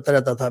ساتھ ساتھ کرتا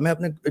رہتا تھا. میں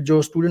اپنے جو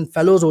اسٹوڈنٹ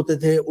فیلوز ہوتے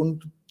تھے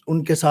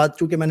ان کے ساتھ,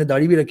 چونکہ میں نے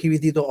داڑھی بھی رکھی ہوئی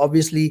تھی تو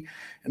آبویسلی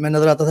میں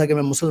نظر آتا تھا کہ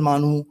میں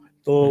مسلمان ہوں,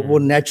 تو وہ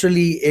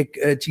نیچرلی ایک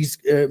چیز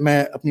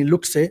میں اپنی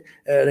لک سے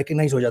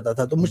ریکگنائز ہو جاتا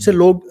تھا. تو مجھ سے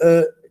لوگ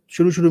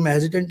شروع میں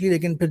ہیزیٹنٹلی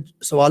لیکن پھر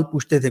سوال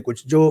پوچھتے تھے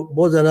کچھ, جو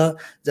بہت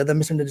زیادہ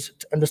مس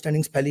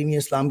انڈرسٹینڈنگس پھیلی ہوئی ہیں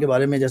اسلام کے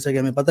بارے میں جیسا کہ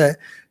ہمیں پتہ ہے.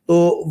 تو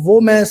وہ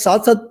میں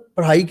ساتھ ساتھ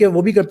پڑھائی کے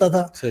وہ بھی کرتا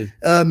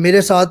تھا.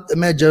 میرے ساتھ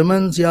میں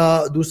جرمنز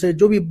یا دوسرے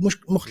جو بھی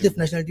مختلف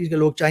نیشنلٹیز کے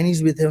لوگ,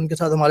 چائنیز بھی تھے, ان کے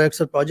ساتھ ہمارے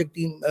اکثر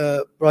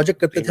پروجیکٹ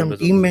کرتے تھے ہم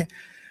ٹیم میں,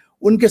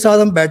 ان کے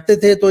ساتھ ہم بیٹھتے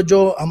تھے. تو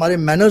جو ہمارے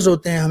مینرز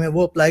ہوتے ہیں ہمیں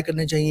وہ اپلائی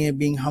کرنے چاہیے,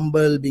 بینگ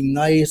ہمبل, بینگ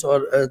نائس,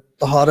 اور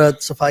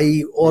طہارت,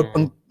 صفائی, اور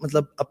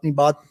مطلب اپنی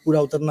بات پورا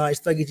اترنا,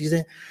 اس طرح کی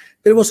چیزیں.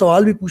 پھر وہ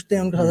سوال بھی پوچھتے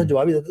ہیں, ان کے ساتھ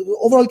جواب بھی دیتے ہیں.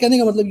 اوور آل کہنے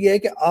کا مطلب یہ ہے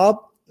کہ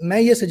میں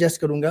یہ سجیسٹ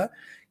کروں گا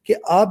کہ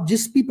آپ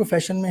جس بھی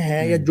پروفیشن میں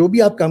ہیں یا جو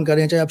بھی آپ کام کر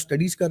رہے ہیں, چاہے آپ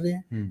اسٹڈیز کر رہے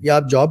ہیں یا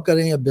آپ جاب کر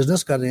رہے ہیں یا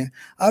بزنس کر رہے ہیں,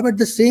 آپ ایٹ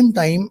دا سیم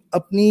ٹائم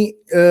اپنی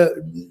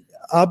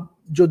آپ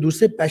جو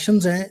دوسرے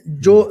پیشنز ہیں,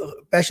 جو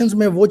پیشنز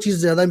میں وہ چیز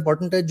زیادہ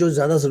امپورٹنٹ ہے جو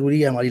زیادہ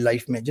ضروری ہے ہماری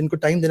لائف میں, جن کو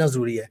ٹائم دینا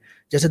ضروری ہے.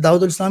 جیسے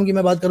دعوت الاسلام کی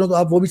میں بات کروں تو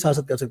آپ وہ بھی ساتھ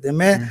کر سکتے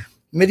ہیں.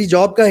 میری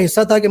جاب کا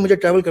حصہ تھا کہ مجھے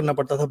ٹریول کرنا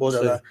پڑتا تھا بہت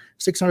زیادہ,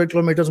 600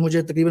 کلومیٹرز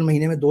مجھے تقریباً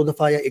مہینے میں 2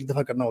 دفعہ یا 1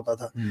 دفعہ کرنا ہوتا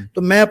تھا.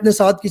 تو میں اپنے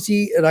ساتھ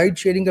کسی رائڈ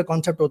شیئرنگ کا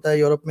کانسیپٹ ہوتا ہے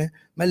یورپ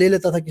میں لے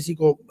لیتا تھا کسی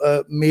کو,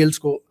 میلز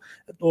کو.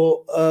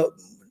 تو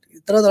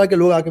طرح طرح کے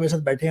لوگ آ کے میرے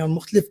ساتھ بیٹھے ہیں اور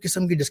مختلف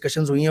قسم کی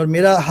ڈسکشنز ہوئی ہیں, اور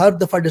میرا ہر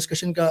دفعہ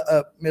ڈسکشن کا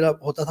میرا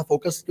ہوتا تھا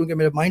فوکس, کیونکہ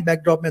میرے مائنڈ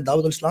بیک ڈراپ میں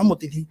دعوت الاسلام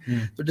ہوتی تھی.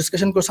 تو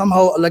ڈسکشن کو سم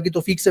ہاؤ اللہ کی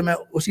توفیق سے میں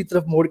اسی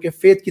طرف موڑ کے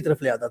فیتھ کی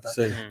طرف لے آتا تھا.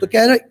 تو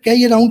کہہ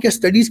یہ رہا ہوں کہ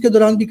اسٹڈیز کے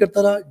دوران بھی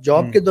کرتا رہا,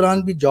 جاب کے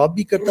دوران بھی جاب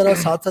بھی کرتا رہا,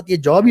 ساتھ ساتھ یہ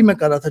جاب ہی میں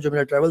کر رہا تھا جو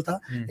میرا ٹریول تھا.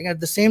 لیکن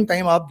ایٹ دا سیم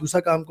ٹائم آپ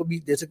دوسرا کام کو بھی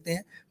دے سکتے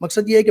ہیں.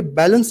 مقصد یہ ہے کہ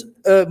بیلنس,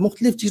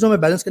 مختلف چیزوں میں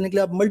بیلنس کرنے کے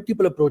لیے آپ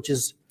ملٹیپل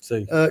اپروچز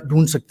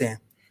ڈھونڈ سکتے ہیں.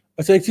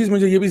 اچھا, ایک چیز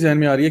مجھے یہ بھی ذہن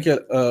میں آ رہی ہے کہ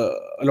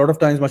لاٹ آف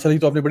ٹائمز ماشاءاللہ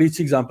تو آپ نے بڑی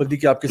اچھی ایگزامپل دی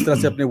کہ آپ کس طرح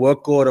سے اپنے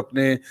ورک کو اور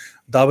اپنے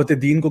دعوت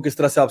دین کو کس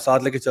طرح سے آپ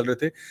ساتھ لے کے چل رہے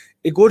تھے.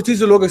 ایک اور چیز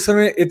جو لوگ اکثر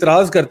میں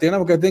اعتراض کرتے ہیں نا,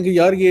 وہ کہتے ہیں کہ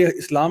یار یہ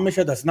اسلام میں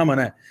شاید ہنسنا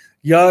منع ہے,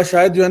 یا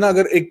شاید جو ہے نا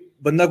اگر ایک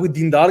بندہ کوئی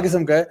دیندار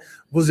قسم کا ہے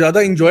وہ زیادہ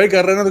انجوائے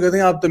کر رہا ہے نا, تو کہتے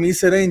ہیں آپ تمیز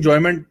سے رہیں,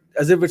 enjoyment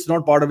as if it's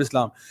not part of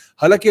اسلام.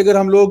 حالانکہ اگر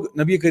ہم لوگ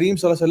نبی کریم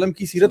صلی اللہ علیہ وسلم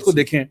کی سیرت کو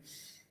دیکھیں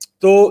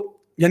تو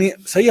یعنی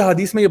صحیح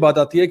حدیث میں یہ بات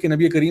آتی ہے کہ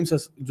نبی کریم جو ہے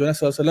صلی اللہ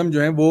علیہ وسلم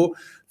جو ہیں وہ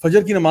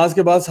فجر کی نماز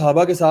کے بعد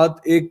صحابہ کے ساتھ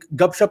ایک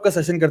گپ شپ کا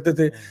سیشن کرتے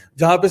تھے,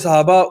 جہاں پہ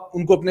صحابہ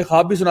ان کو اپنے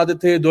خواب بھی سناتے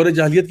تھے, دور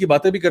جاہلیت کی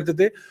باتیں بھی کرتے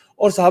تھے,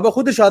 اور صحابہ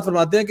خود ارشاد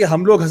فرماتے ہیں کہ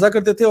ہم لوگ ہنسا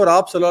کرتے تھے اور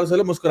آپ صلی اللہ علیہ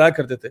وسلم مسکرایا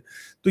کرتے تھے.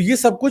 تو یہ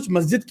سب کچھ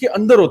مسجد کے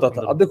اندر ہوتا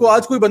تھا. اب دیکھو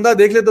آج کوئی بندہ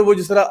دیکھ لے تو وہ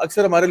جس طرح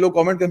اکثر ہمارے لوگ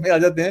کامنٹ کرنے آ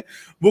جاتے ہیں,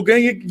 وہ کہیں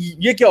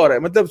یہ کیا ہو رہا ہے,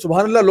 مطلب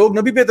سبحان اللہ لوگ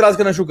نبی پہ اعتراض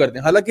کرنا شروع کرتے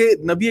ہیں. حالانکہ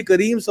نبی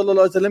کریم صلی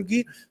اللہ علیہ وسلم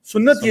کی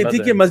سنت یہ تھی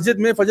کہ مسجد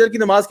میں فجر کی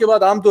نماز کے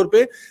بعد عام طور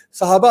پہ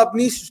صحابہ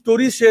اپنی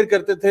سٹوریز شیئر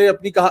کرتے تھے,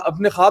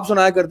 اپنے خواب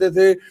سنایا کرتے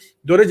تھے,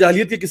 دور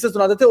جاہلیت کے قصے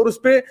سناتے تھے اور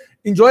اس پہ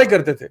انجوائے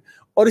کرتے تھے.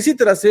 اور اسی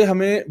طرح سے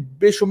ہمیں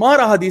بے شمار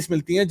احادیث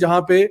ملتی ہیں جہاں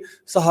پہ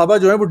صحابہ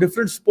جو ہے وہ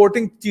ڈفرینٹ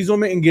سپورٹنگ چیزوں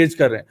میں انگیج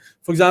کر رہے ہیں.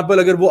 فار ایگزامپل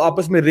اگر وہ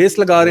آپس میں ریس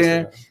لگا رہے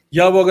ہیں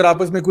یا وہ اگر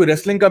آپس میں کوئی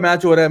ریسلنگ کا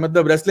میچ ہو رہا ہے,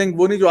 مطلب ریسلنگ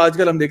وہ نہیں جو آج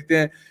کل ہم دیکھتے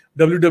ہیں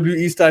WWE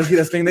اسٹائل کی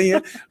ریسلنگ نہیں ہے,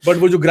 بٹ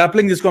وہ جو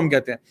گریپلنگ جس کو ہم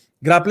کہتے ہیں,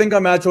 گریپلنگ کا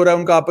میچ ہو رہا ہے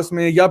ان کا آپس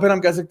میں, یا پھر ہم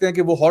کہہ سکتے ہیں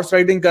کہ وہ ہارس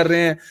رائڈنگ کر رہے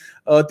ہیں,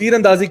 تیر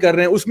اندازی کر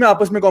رہے ہیں, اس میں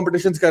آپس میں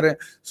کمپٹیشنز کر رہے ہیں.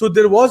 سو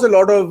there was a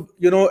lot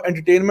of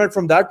entertainment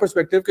from that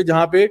perspective کہ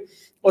جہاں پہ,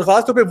 اور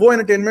خاص طور پہ وہ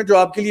انٹرٹینمنٹ جو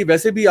آپ کے لیے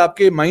ویسے بھی آپ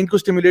کے مائنڈ کو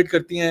اسٹیمولیٹ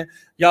کرتی ہیں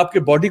یا آپ کے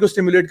باڈی کو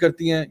اسٹیمولیٹ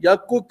کرتی ہیں یا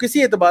کو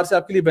کسی اعتبار سے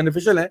آپ کے لیے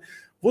بینیفیشل ہیں,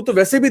 وہ تو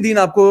ویسے بھی دین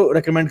آپ کو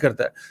ریکمینڈ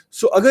کرتا ہے.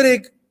 سو اگر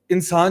ایک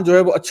انسان جو ہے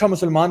وہ اچھا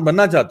مسلمان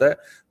بننا چاہتا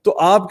ہے تو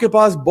آپ کے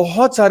پاس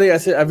بہت سارے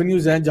ایسے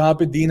ایونیوز ہیں جہاں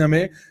پہ دین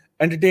ہمیں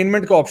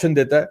انٹرٹینمنٹ کا آپشن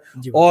دیتا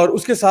ہے, اور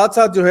اس کے ساتھ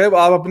ساتھ جو ہے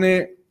آپ اپنے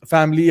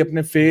فیملی,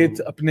 اپنے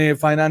فیتھ, اپنے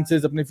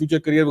فائنانسز, اپنے فیوچر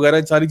کریئر وغیرہ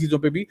ان ساری چیزوں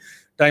پہ بھی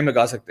ٹائم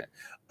لگا سکتے ہیں.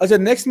 اچھا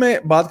نیکسٹ میں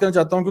بات کرنا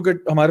چاہتا ہوں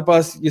کیونکہ ہمارے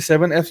پاس یہ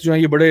 7 F's جو ہیں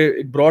یہ بڑے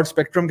ایک براڈ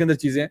اسپیکٹرم کے اندر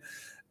چیزیں ہیں.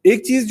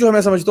 ایک چیز جو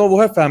میں سمجھتا ہوں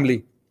وہ ہے فیملی,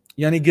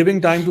 یعنی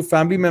giving time to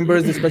family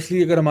members,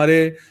 especially اگر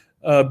ہمارے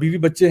بیوی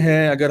بچے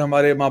ہیں, اگر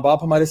ہمارے ماں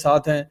باپ ہمارے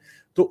ساتھ ہیں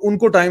تو ان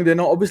کو ٹائم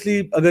دینا.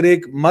 اوبیسلی اگر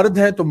ایک مرد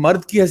ہے تو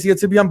مرد کی حیثیت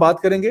سے بھی ہم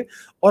بات کریں گے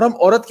اور ہم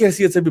عورت کی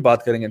حیثیت سے بھی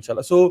بات کریں گے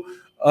انشاءاللہ. سو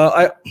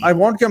آئی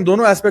وانٹ کہ ہم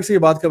دونوں ایسپیکٹ سے یہ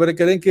بات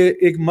کریں کہ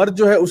ایک مرد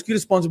جو ہے اس کی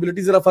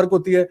رسپانسبلٹی ذرا فرق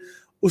ہوتی ہے,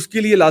 اس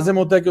کے لیے لازم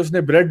ہوتا ہے کہ اس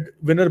نے بریڈ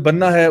ونر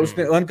بننا ہے, اس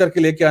نے ارن کر کے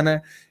لے کے آنا ہے.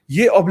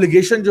 یہ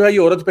obligation جو ہے یہ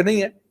عورت پہ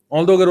نہیں ہے,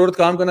 although اگر عورت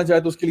کام کرنا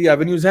چاہے تو اس کے لیے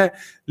ایونیوز ہیں,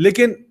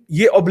 لیکن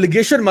یہ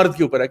obligation مرد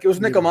کے اوپر ہے کہ اس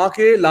نے کما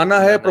کے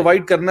لانا ہے,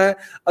 پرووائڈ کرنا ہے,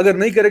 اگر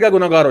نہیں کرے گا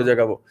گناہگار ہو جائے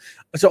گا وہ.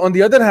 اچھا on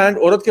the other hand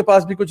عورت کے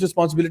پاس بھی کچھ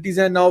رسپانسبلٹیز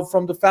ہیں. Now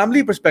from the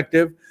family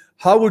perspective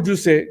how would you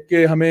say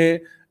کہ ہمیں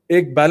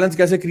ایک بیلنس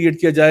کیسے کریٹ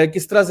کیا جائے,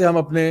 کس طرح سے ہم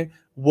اپنے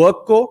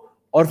ورک کو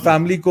اور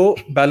فیملی کو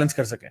بیلنس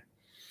کر سکیں؟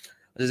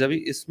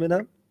 ابھی اس میں نا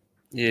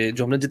یہ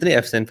جو ہم نے جتنے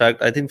ایفس ہیں,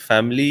 in fact I think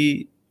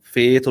family,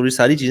 faith اور یہ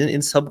ساری چیزیں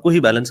ان سب کو ہی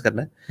بیلنس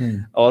کرنا ہے.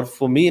 اور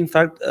فار می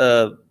انفیکٹ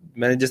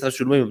میں نے جس طرح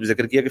شروع میں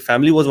ذکر کیا کہ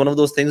family was one of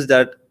those things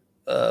that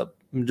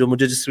جو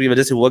مجھے جس کی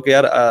وجہ سے ہوا کہ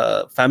یار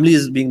فیملی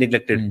از بینگ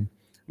نیگلیکٹڈ.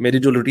 میری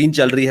جو روٹین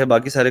چل رہی ہے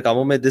باقی سارے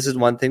کاموں میں, دس از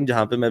ون تھنگ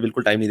جہاں پہ میں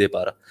بالکل ٹائم نہیں دے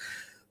پا رہا.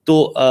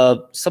 تو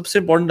سب سے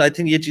امپورٹنٹ آئی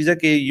تھنک یہ چیز ہے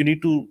کہ you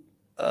need to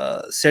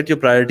set your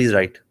priorities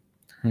right.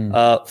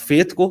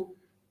 Faith کو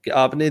کہ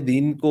آپ نے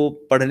دین کو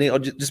پڑھنے, اور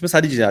جس میں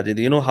ساری چیزیں آ جاتی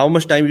ہیں, you know how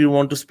much time you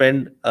want to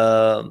spend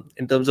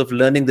in terms of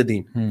learning the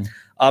دین.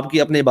 آپ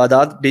کی اپنے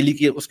عبادات ڈیلی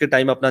کی اس کے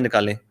ٹائم اپنا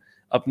نکالیں,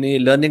 اپنی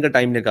لرننگ کا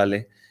ٹائم نکالیں.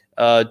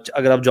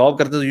 اگر آپ جاب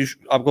کرتے ہیں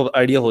تو آپ کو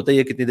آئیڈیا ہوتا ہی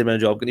ہے کتنی دیر میں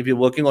جاب کرنی.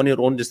 ورکنگ آن یور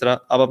اون, جس طرح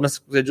آپ اپنا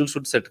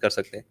اسکیڈول سیٹ کر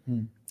سکتے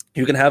ہیں.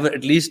 You can have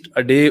at least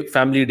a day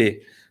family day.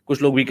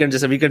 کچھ لوگ ویکینڈ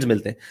جیسے ویکینڈز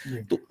ملتے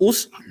ہیں, تو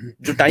اس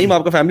جو ٹائم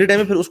آپ کا فیملی ٹائم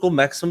ہے پھر اس کو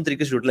میکسیمم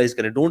طریقے سے یوٹیلائز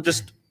کریں. ڈونٹ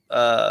جسٹ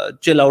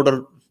چل آؤٹ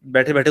اور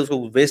بیٹھے بیٹھے اس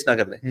کو ویسٹ نہ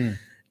کر دیں.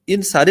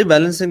 ان سارے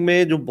بیلنسنگ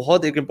میں جو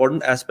بہت ایک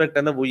امپورٹنٹ ایسپیکٹ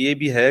ہے نا, وہ یہ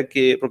بھی ہے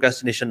کہ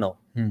پروکریسٹینیشن نہ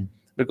ہو.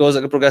 بیکاز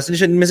اگر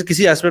پروکریسٹینیشن میں سے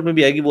کسی ایسپیکٹ میں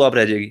بھی آئے گی وہ آپ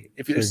رہ جائے گی.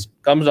 If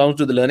it comes down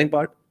to the learning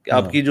part, کہ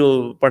آپ کی جو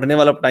پڑھنے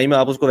والا ٹائم ہے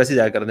آپ اس کو ویسے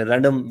ضائع کر دیں,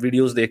 رینڈم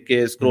ویڈیوز دیکھ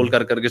کے اسکرول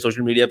کر کے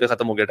سوشل میڈیا پہ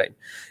ختم ہو گیا ٹائم.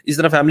 اس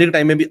طرح فیملی کے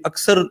ٹائم میں بھی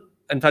اکثر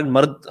انفیکٹ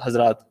مرد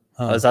حضرات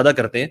زیادہ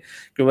کرتے ہیں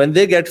کہ when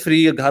they get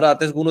free, گھر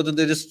آتے ہیں سکون ہوتے ہیں,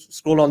 they just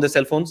scroll on their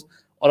cell phones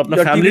اور اپنا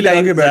فیملی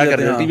ٹائم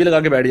ٹی وی لگا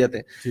کے بیٹھ جاتے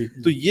ہیں.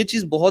 تو یہ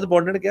چیز بہت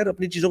امپورٹنٹ ہے کہ یار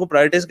اپنی چیزوں کو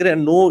پرائرٹائز کریں,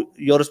 نو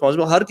یور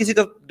رسپانسبل. ہر کسی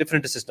کا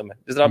ڈفرینٹ سسٹم ہے.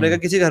 جس طرح آپ نے کہا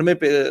کسی گھر میں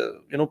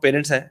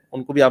پیرنٹس ہیں,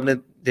 ان کو بھی آپ نے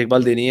دیکھ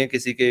بھال دینی ہے,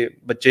 کسی کے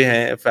بچے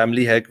ہیں,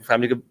 فیملی ہے,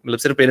 فیملی کے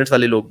مطلب صرف پیرنٹس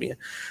والے لوگ بھی ہیں.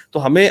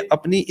 تو ہمیں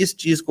اپنی اس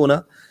چیز کو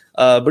نا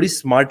بڑی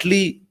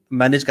اسمارٹلی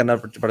مینیج کرنا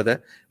پڑتا ہے.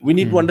 وی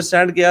نیڈ ٹو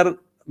انڈرسٹینڈ کہ یار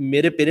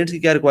میرے پیرنٹس کی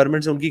کیا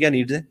ریکوائرمنٹس ہیں, ان کی کیا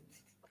نیڈس ہیں,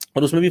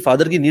 اور اس میں بھی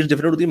فادر کی نیڈس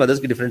ڈفرینٹ ہوتی ہے, مدرس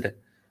کی ڈفرینٹ ہے.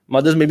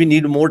 مدرس میں بھی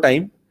نیڈ مور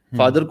ٹائم.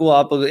 فادر کو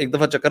آپ ایک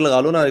دفعہ چکر لگا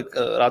لو نا,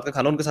 رات کا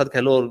کھانا ان کے ساتھ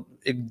کھیلو اور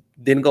ایک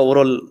دن کا اوور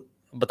آل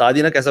بتا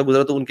دینا کیسا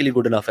گزرا, تو ان کے لیے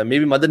گڈ انف ہے. مے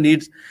بی مدر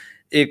نیڈس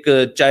ایک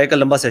چائے کا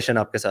لمبا سیشن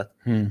آپ کے ساتھ.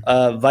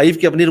 وائف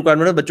کی اپنی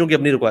ریکوائرمنٹ ہے, بچوں کی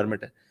اپنی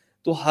ریکوائرمنٹ ہے.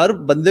 تو ہر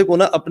بندے کو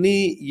نا اپنی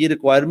یہ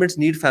ریکوائرمنٹس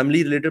نیڈ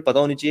فیملی ریلیٹڈ پتا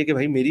ہونی چاہیے کہ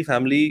بھائی میری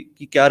فیملی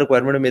کی کیا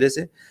ریکوائرمنٹ ہے میرے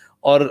سے.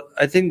 اور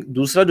آئی تھنک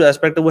دوسرا جو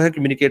ایسپیکٹ ہے وہ ہے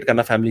کمیونیکیٹ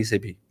کرنا فیملی سے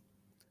بھی.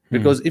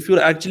 Because if you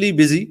are actually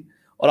busy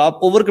اور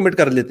آپ اوور کمٹ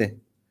کر لیتے ہیں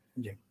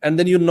and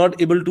then you're not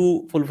able to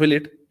fulfill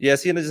it. یہ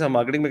ایسی ہے نا جیسے ہم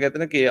مارکیٹنگ میں کہتے ہیں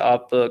نا کہ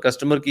آپ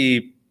کسٹمر کی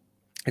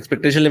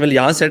ایکسپیکٹیشن لیول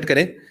یہاں سیٹ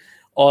کریں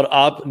اور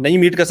آپ نہیں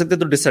میٹ کر سکتے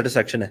تو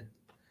ڈسسیٹسفیکشن ہے.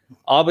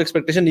 آپ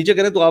ایکسپیکٹیشن نیچے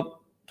کریں تو آپ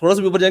تھوڑا سا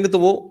بھی اوپر جائیں گے تو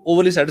وہ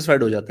اوورلی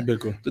سیٹسفائڈ ہو جاتا ہے.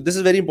 بالکل. تو دس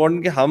از ویری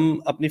امپورٹنٹ کہ ہم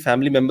اپنی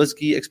فیملی ممبرس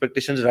کی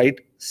ایکسپیکٹیشن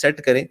رائٹ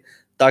سیٹ کریں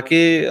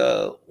تاکہ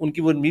ان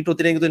کی وہ میٹ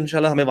ہوتی رہیں گی, تو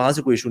انشاءاللہ ہمیں وہاں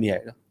سے کوئی ایشو نہیں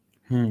آئے گا.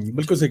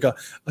 بالکل صحیح کہا.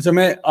 اچھا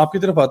میں آپ کی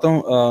طرف آتا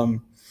ہوں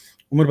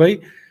عمر بھائی.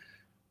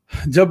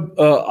 جب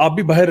آپ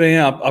بھی باہر رہے ہیں,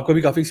 آپ کا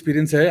بھی کافی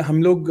ایکسپیرینس ہے.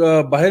 ہم لوگ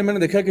باہر میں نے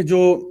دیکھا کہ جو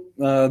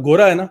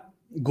گورا ہے نا,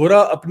 گورا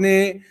اپنے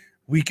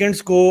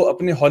ویکینڈس کو,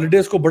 اپنے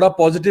ہالیڈیز کو بڑا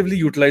پازیٹیولی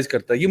یوٹیلائز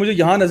کرتا ہے. یہ مجھے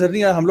یہاں نظر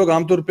نہیں آیا. ہم لوگ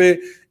عام طور پہ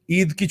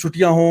عید کی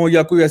چھٹیاں ہوں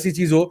یا کوئی ایسی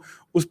چیز ہو,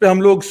 اس پہ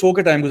ہم لوگ سو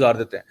کے ٹائم گزار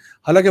دیتے ہیں.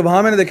 حالانکہ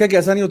وہاں میں نے دیکھا کہ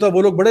ایسا نہیں ہوتا,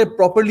 وہ لوگ بڑے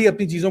پراپرلی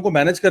اپنی چیزوں کو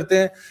مینج کرتے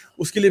ہیں,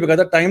 اس کے لیے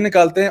باقاعدہ ٹائم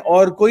نکالتے ہیں,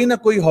 اور کوئی نہ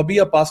کوئی ہابی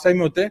یا پاس ٹائم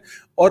میں ہوتے ہیں.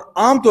 اور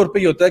عام طور پہ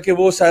یہ ہوتا ہے کہ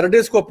وہ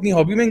سیٹرڈیز کو اپنی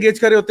ہابی میں انگیج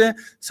کرے ہوتے ہیں,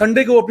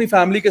 سنڈے کو وہ اپنی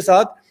فیملی کے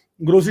ساتھ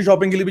گروسری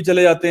شاپنگ کے لیے بھی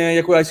چلے جاتے ہیں,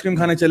 یا کوئی آئس کریم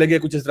کھانے چلے گئے,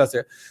 کچھ اس طرح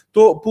سے.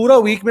 تو پورا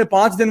ویک میں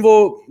 5 دن وہ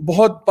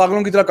بہت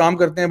پاگلوں کی طرح کام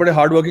کرتے ہیں, بڑے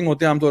ہارڈ ورکنگ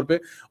ہوتے ہیں عام طور پہ.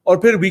 اور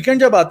پھر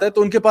ویکینڈ جب آتا ہے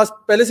تو ان کے پاس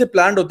پہلے سے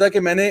پلانڈ ہوتا ہے کہ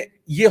میں نے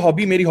یہ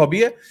ہابی میری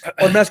ہابی ہے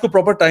اور میں اس کو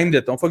پراپر ٹائم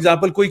دیتا ہوں. فار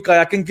ایگزامپل کوئی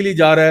کایاکنگ کے لیے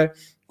جا رہا ہے,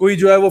 کوئی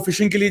جو ہے وہ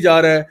فشنگ کے لیے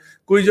جا رہا ہے,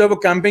 کوئی جو ہے وہ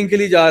کیمپنگ کے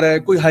لیے جا رہا ہے,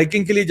 کوئی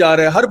ہائکنگ کے لیے جا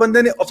رہا ہے. ہر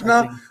بندے نے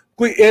اپنا,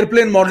 کوئی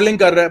ایئرپلین ماڈلنگ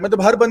کر رہا ہے,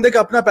 مطلب ہر بندے کا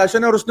اپنا پیشن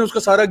ہے, اور اس نے اس کا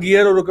سارا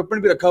گیئر اور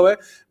اکوپمنٹ بھی رکھا ہوا ہے,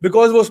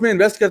 بیکاز وہ اس میں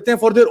انویسٹ کرتے ہیں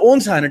فار دیئر اون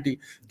سینٹی,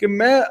 کہ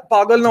میں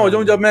پاگل نہ ہو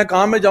جاؤں جب میں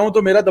کام میں جاؤں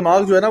تو میرا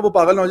دماغ جو ہے نا وہ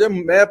پاگل نہ ہو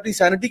جائے, میں اپنی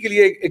سینٹی کے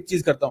لیے ایک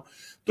چیز کرتا ہوں.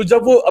 تو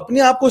جب وہ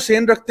اپنے آپ کو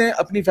سین رکھتے ہیں,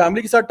 اپنی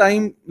فیملی کے ساتھ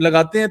ٹائم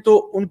لگاتے ہیں,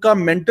 تو ان کا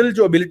مینٹل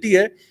جو ابیلٹی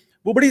ہے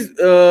وہ بڑی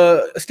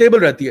اسٹیبل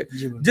رہتی ہے,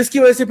 جس کی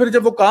وجہ سے پھر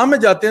جب وہ کام میں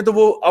جاتے ہیں تو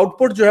وہ آؤٹ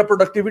پٹ جو ہے,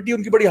 پروڈکٹیوٹی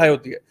ان کی بڑی ہائی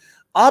ہوتی ہے.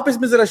 آپ اس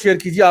میں ذرا شیئر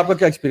کیجیے, آپ کا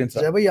کیا ایکسپیرینس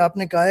ہے؟ بھائی آپ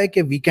نے کہا ہے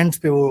کہ ویکینڈز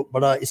پہ وہ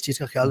بڑا اس چیز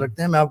کا خیال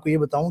رکھتے ہیں. میں آپ کو یہ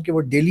بتاؤں کہ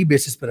وہ ڈیلی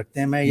بیسس پہ رکھتے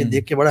ہیں. میں یہ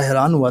دیکھ کے بڑا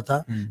حیران ہوا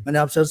تھا. میں نے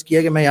آپ سے عرض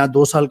کیا کہ میں یہاں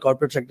 2 سال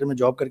کارپوریٹ سیکٹر میں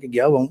جاب کر کے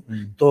گیا ہوا ہوں,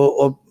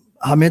 تو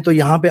ہمیں تو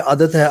یہاں پہ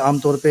عادت ہے عام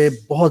طور پہ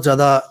بہت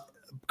زیادہ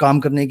کام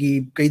کرنے کی.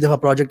 کئی دفعہ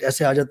پروجیکٹ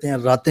ایسے آ جاتے ہیں,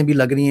 راتیں بھی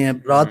لگ رہی ہیں,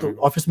 رات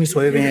آفس میں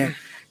سوئے ہوئے ہیں,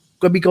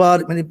 کبھی کبھار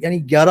یعنی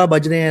 11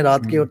 بج رہے ہیں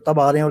رات کے اور تب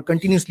آ رہے ہیں, اور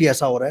کنٹینیوسلی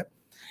ایسا ہو رہا ہے.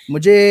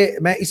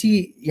 میں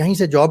یہیں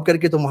سے جاب کر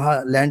کے تو وہاں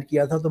لینڈ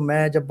کیا تھا, تو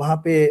میں جب وہاں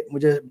پہ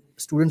مجھے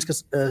اسٹوڈنٹس کے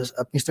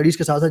اپنی اسٹڈیز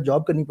کے ساتھ ساتھ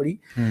جاب کرنی پڑی,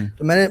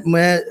 تو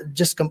میں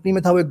جس کمپنی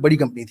میں تھا وہ ایک بڑی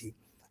کمپنی تھی,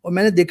 اور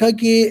میں نے دیکھا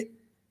کہ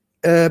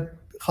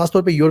خاص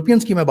طور پہ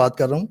یورپینس کی میں بات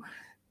کر رہا ہوں,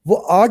 وہ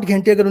 8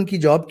 گھنٹے اگر ان کی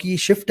جاب کی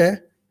شفٹ ہے,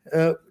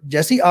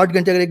 جیسے ہی 8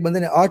 گھنٹے اگر ایک بندے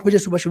نے 8 بجے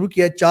صبح شروع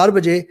کیا ہے, 4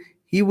 بجے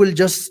he will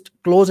just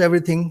close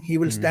everything, he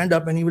will stand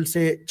up and he will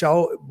say ciao,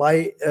 bye,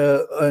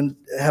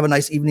 have a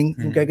nice evening,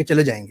 کہہ کے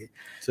چلے جائیں گے.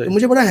 تو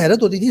مجھے بڑا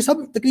حیرت ہوتی تھی,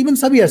 تقریباً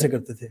سبھی ایسے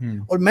کرتے تھے,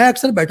 اور میں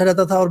اکثر بیٹھا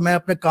رہتا تھا, اور میں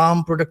اپنے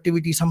کام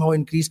پروڈکٹیوٹی سم ہاؤ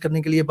انکریز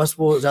کرنے کے لیے بس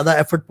وہ زیادہ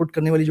ایفرٹ پٹ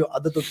کرنے والی جو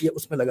عادت ہوتی ہے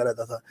اس میں لگا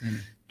رہتا تھا.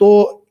 تو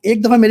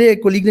ایک دفعہ میرے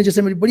ایک کولیگ نے,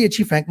 جیسے میری بڑی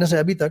اچھی فرینکنس ہے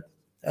ابھی تک,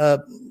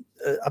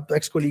 اب تو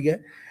ایکس کولیگ ہے,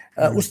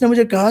 اس نے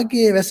مجھے کہا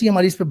کہ ویسے ہی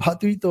ہماری اس پہ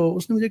بات ہوئی, تو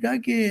اس نے مجھے کہا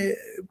کہ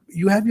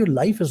you have your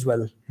life as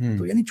well,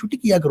 تو یعنی چھٹی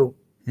کیا کرو,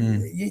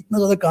 یہ اتنا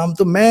زیادہ کام.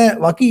 تو میں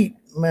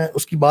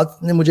اس کی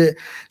بات نے مجھے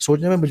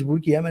سوچنے میں مجبور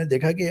کیا. میں نے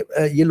دیکھا کہ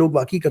یہ لوگ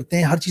واقعی کرتے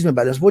ہیں ہر چیز میں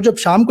بیلنس. وہ جب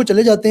شام کو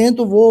چلے جاتے ہیں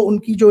تو وہ ان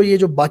کی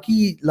جو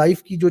باقی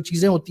لائف کی جو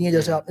چیزیں ہوتی ہیں,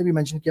 جیسے آپ نے بھی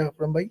مینشن کیا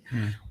خرم بھائی,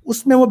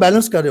 اس میں وہ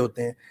بیلنس کر رہے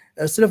ہوتے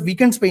ہیں, صرف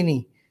ویکینڈس پہ ہی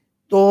نہیں.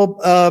 تو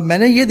میں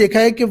نے یہ دیکھا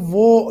ہے کہ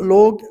وہ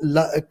لوگ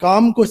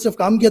کام کو صرف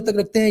کام کی حد تک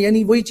رکھتے ہیں,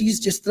 یعنی وہی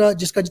چیز جس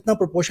کا جتنا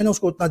پروپورشن ہے اس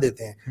کو اتنا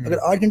دیتے ہیں. اگر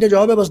 8 گھنٹے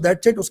جاب ہے بس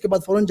دیٹس اٹ, اس کے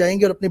بعد فوراً جائیں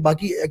گے اور اپنی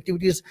باقی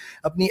ایکٹیویٹیز,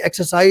 اپنی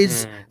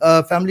ایکسرسائز,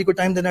 فیملی کو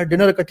ٹائم دینا,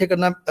 ڈنر اکٹھے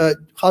کرنا.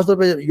 خاص طور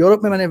پہ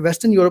یورپ میں نے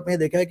ویسٹرن یورپ میں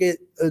دیکھا ہے کہ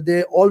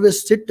they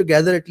always sit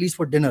together at least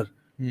for dinner,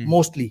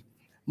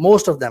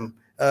 most of them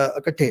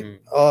اکٹھے.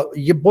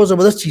 یہ بہت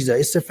زبردست چیز ہے,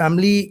 اس سے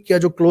فیملی کا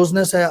جو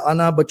کلوزنس ہے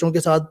آنا بچوں کے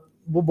ساتھ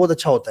وہ بہت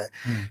اچھا ہوتا ہے.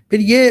 پھر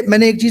یہ میں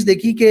نے ایک چیز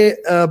دیکھی کہ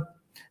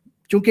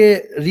چونکہ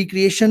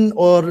ریکریشن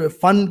اور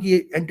فن کی,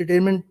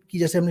 انٹرٹینمنٹ کی,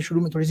 جیسے ہم نے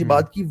شروع میں تھوڑی سی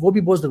بات کی, وہ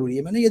بھی بہت ضروری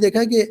ہے. میں نے یہ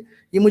دیکھا کہ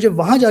یہ مجھے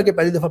وہاں جا کے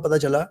پہلی دفعہ پتہ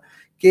چلا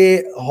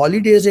کہ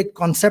ہالیڈیز ایک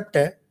کانسیپٹ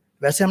ہے.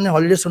 ویسے ہم نے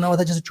ہالیڈے سنا ہوا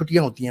تھا جیسے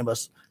چھٹیاں ہوتی ہیں,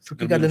 بس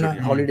چھٹی کر لینا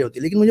ہالیڈے ہوتی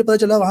ہے, لیکن مجھے پتہ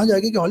چلا وہاں جا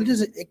کے کہ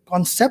ہالیڈیز ایک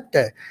کانسیپٹ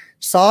ہے.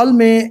 سال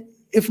میں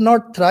if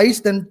not thrice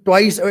then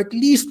twice or at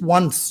least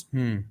once,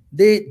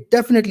 they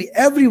definitely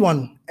every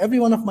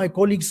one of my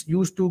colleagues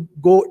used to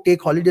go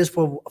take holidays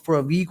for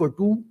a week or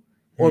 2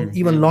 or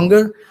even longer,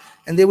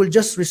 and they will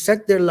just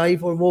reset their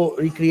life, اور وہ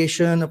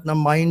recreation, اپنا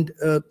mind,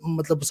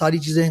 مطلب ساری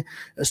چیزیں,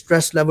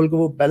 stress level کو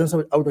وہ balance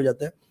out ہو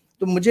جاتا ہے.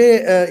 تو مجھے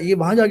یہ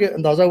وہاں جا کے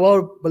اندازہ ہوا, اور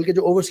بلکہ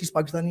جو اوورسیز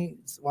پاکستانی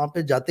وہاں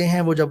پہ جاتے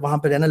ہیں, وہ جب وہاں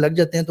پہ رہنے لگ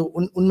جاتے ہیں تو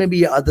ان میں بھی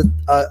یہ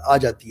عادت آ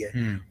جاتی ہے,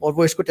 اور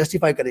وہ اس کو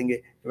ٹیسٹیفائی کریں گے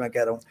جو میں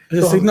کہہ رہا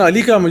ہوں. سیدنا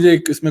علی کا مجھے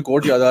ایک اس میں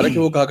کوٹ یاد آ رہا ہے کہ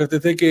وہ کہا کرتے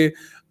تھے کہ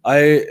I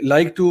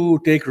like to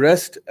take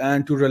rest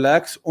and to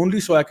relax only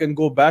so I can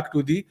go back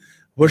to the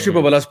worship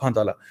of Allah subhanahu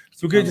wa ta'ala.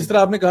 کیونکہ جس طرح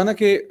آپ نے کہا نا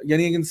کہ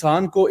یعنی ایک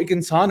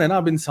انسان ہے نا,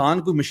 اب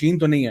انسان کوئی مشین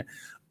تو نہیں ہے,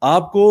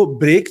 آپ کو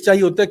بریک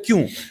چاہیے ہوتا ہے.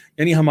 کیوں؟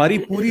 یعنی ہماری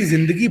پوری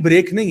زندگی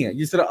بریک نہیں ہے.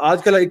 جس طرح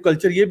آج کل ایک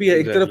کلچر یہ بھی ہے,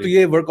 ایک طرف تو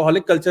یہ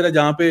ورکہولک کلچر ہے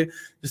جہاں پہ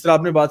جس طرح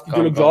آپ نے بات کی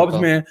جو لوگ جابز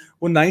میں ہیں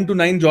وہ 9 to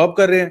 9 جاب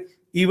کر رہے ہیں,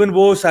 ایون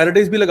وہ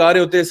سیٹرڈیز بھی لگا رہے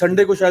ہوتے ہیں,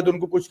 سنڈے کو شاید ان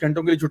کو کچھ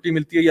گھنٹوں کے لیے چھٹی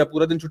ملتی ہے یا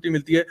پورا دن چھٹی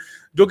ملتی ہے,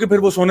 جو کہ پھر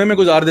وہ سونے میں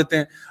گزار دیتے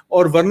ہیں.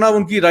 اور ورنہ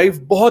ان کی لائف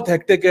بہت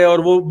ہیکٹک ہے, اور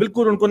وہ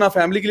بالکل ان کو نہ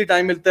فیملی کے لیے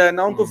ٹائم ملتا ہے,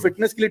 نہ ان کو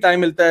فٹنس کے لیے ٹائم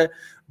ملتا ہے.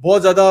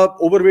 بہت زیادہ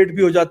اوور ویٹ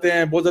بھی ہو جاتے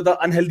ہیں, بہت زیادہ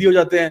انہیلدی ہو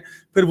جاتے ہیں.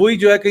 پھر وہی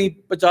جو ہے کہیں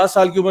 50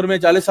 سال کی عمر میں,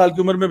 40 سال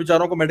کی عمر میں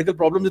بیچاروں کو میڈیکل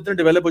پرابلمز اتنے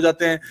ڈیولپ ہو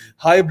جاتے ہیں,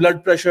 ہائی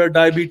بلڈ پریشر,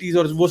 ڈائبٹیز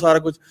اور وہ سارا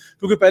کچھ,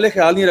 کیونکہ پہلے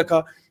خیال نہیں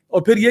رکھا.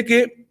 اور پھر یہ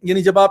کہ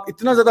یعنی جب آپ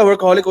اتنا زیادہ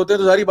ورکہولک ہوتے ہیں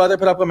تو ظاہری بات ہے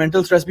پھر آپ کا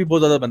مینٹل سٹریس بھی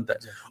بہت زیادہ بنتا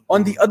ہے.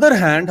 آن دی ادر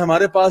ہینڈ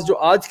ہمارے پاس جو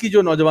آج کی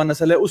جو نوجوان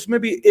نسل ہے اس میں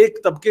بھی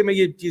ایک طبقے میں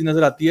یہ چیز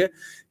نظر آتی ہے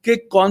کہ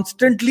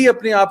کانسٹنٹلی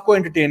اپنے آپ کو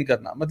انٹرٹین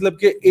کرنا, مطلب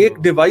کہ ایک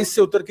ڈیوائس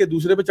سے اتر کے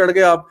دوسرے پہ چڑھ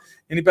گئے آپ,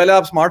 یعنی پہلے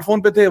آپ اسمارٹ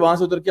فون پہ تھے, وہاں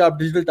سے اتر کے آپ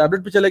ڈیجیٹل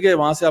ٹیبلٹ پہ چلے گئے,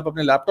 وہاں سے آپ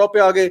اپنے لیپ ٹاپ پہ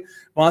آ گئے,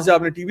 وہاں سے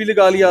آپ نے ٹی وی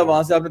لگا لیا,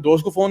 وہاں سے آپ نے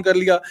دوست کو فون کر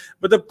لیا,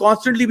 مطلب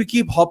constantly we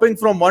keep hopping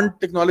from one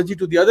technology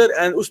to the other,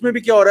 and اس میں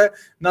بھی کیا ہو رہا ہے,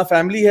 نہ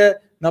فیملی ہے,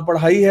 نہ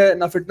پڑھائی ہے,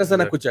 نہ فٹنس ہے,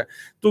 نہ کچھ ہے.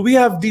 تو we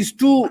have these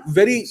two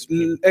very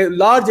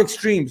large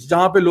extremes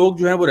جہاں پہ لوگ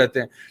جو ہیں وہ رہتے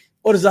ہیں.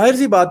 اور ظاہر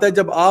سی بات ہے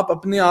جب آپ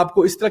اپنے آپ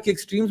کو اس طرح کے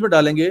ایکسٹریمز میں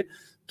ڈالیں گے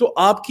تو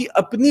آپ کی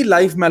اپنی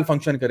لائف میل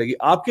فنکشن کرے گی.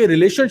 آپ کے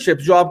ریلیشن شپ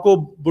جو آپ کو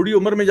بڑی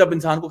عمر میں جب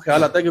انسان کو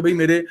خیال آتا ہے کہ بھائی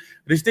میرے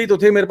رشتے ہی تو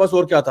تھے, میرے پاس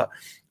اور کیا تھا,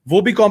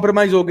 وہ بھی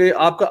کمپرومائز ہو گئے,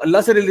 آپ کا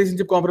اللہ سے ریلیشن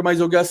شپ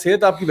کمپرومائز ہو گیا,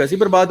 صحت آپ کی ویسی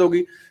برباد ہو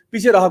گئی,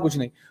 پیچھے رہا کچھ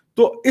نہیں.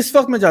 تو اس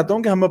وقت میں چاہتا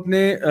ہوں کہ ہم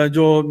اپنے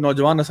جو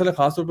نوجوان نسل ہے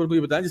خاص طور پر کو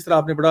یہ بتائیں, جس طرح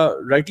آپ نے بڑا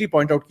رائٹلی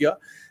پوائنٹ آؤٹ کیا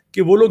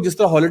کہ وہ لوگ جس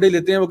طرح ہالیڈے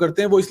لیتے ہیں وہ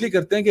کرتے ہیں, وہ اس لیے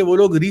کرتے ہیں کہ وہ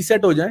لوگ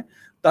ریسیٹ ہو جائیں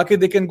تاکہ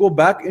they can go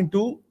back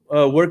into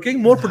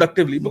working more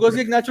productively, because یہ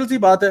ایک نیچرل سی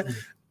بات ہے.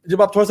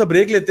 جب آپ تھوڑا سا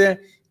بریک لیتے ہیں,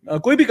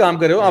 کوئی بھی کام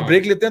کرے ہو, آپ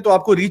بریک لیتے ہیں تو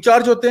آپ کو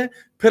ریچارج ہوتے ہیں,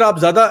 پھر آپ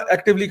زیادہ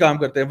ایکٹیولی کام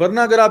کرتے ہیں. ورنہ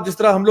اگر آپ جس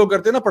طرح ہم لوگ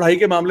کرتے ہیں نا پڑھائی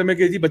کے معاملے میں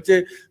کہ جی بچے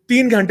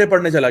 3 گھنٹے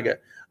پڑھنے چلا گیا,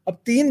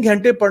 اب 3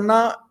 گھنٹے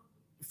پڑھنا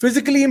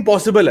فزیکلی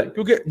امپاسبل ہے,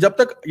 کیونکہ جب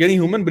تک یعنی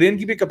ہیومن برین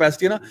کی بھی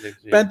کیپیسٹی ہے نا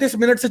 35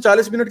 منٹ سے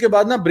 40 منٹ کے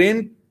بعد نا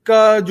برین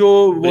کا جو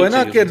وہ ہے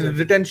نا کہ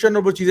ریٹینشن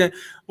اور وہ چیزیں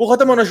وہ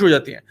ختم ہونا شروع ہو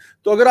جاتی ہیں.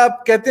 تو اگر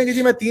آپ کہتے ہیں کہ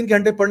جی میں 3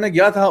 گھنٹے پڑھنے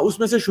گیا تھا, اس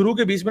میں سے شروع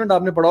کے 20 منٹ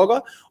آپ نے پڑھا ہوگا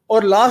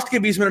اور لاسٹ کے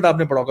 20 منٹ آپ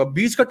نے پڑھا ہوگا,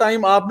 بیچ کا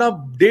ٹائم آپ نا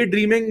ڈے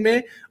ڈریمنگ میں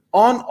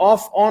آن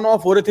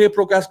آف ہو رہے تھے,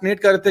 پروکراسٹینیٹ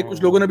کر رہے تھے.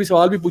 کچھ لوگوں نے بھی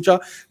سوال بھی پوچھا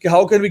کہ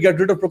how can we get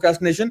rid of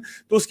procrastination,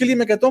 تو اس کے لیے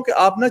میں کہتا ہوں کہ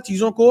آپ نا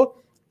چیزوں کو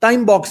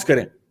ٹائم باکس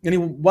کریں. یعنی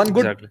one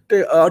good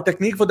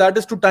technique for that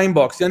is to time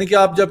box, یعنی کہ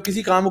آپ جب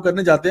کسی کام کو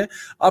کرنے جاتے ہیں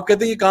آپ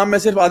کہتے ہیں یہ کام میں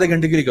صرف آدھے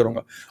گھنٹے کے لیے کروں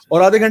گا,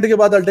 اور آدھے گھنٹے کے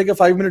بعد I'll take a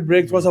 5 minute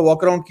break, تھوڑا سا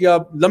واک اراؤنڈ کیا.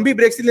 لمبی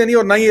بریک سے لینی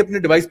اور نہ ہی اپنے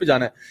ڈیوائس پہ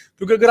جانا ہے,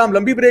 کیونکہ اگر ہم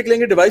لمبی بریک لیں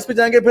گے ڈیوائس پہ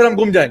جائیں گے پھر ہم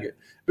گم جائیں گے,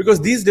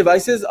 because these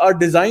devices are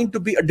designed to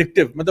be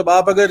addictive. مطلب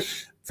آپ اگر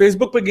فیس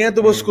بک پہ گئے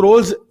تو وہ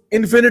اسکرولز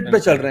انفینٹ پہ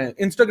چل رہے ہیں,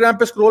 انسٹاگرام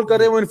پہ اسکرول کر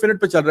رہے ہیں وہ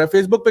انفینٹ پہ چل رہا ہے,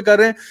 فیس بک پہ کر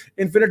رہے ہیں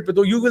انفینٹ پہ,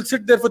 تو you will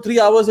sit there for 3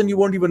 hours and you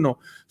won't even know.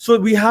 So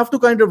we have to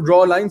kind of draw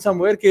a line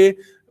somewhere کہ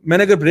میں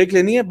نے اگر بریک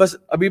لینی ہے بس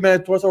ابھی میں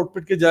تھوڑا سا اٹھ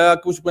پٹ کے جایا,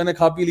 کچھ میں نے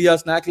کھا پی لیا,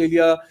 اسنیک لے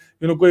لیا,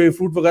 کوئی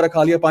فروٹ وغیرہ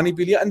کھا لیا, پانی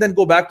پی لیا, and then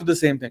go back to the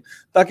same thing,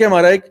 تاکہ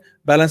ہمارا ایک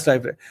بیلنس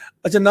لائف رہے.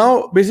 اچھا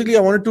now basically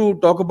I want to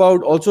talk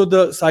about also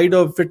the side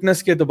of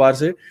fitness کے اعتبار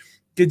سے,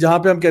 کہ جہاں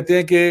پہ ہم کہتے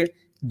ہیں کہ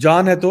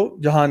جان ہے تو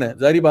جہان ہے.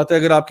 ظاہری بات ہے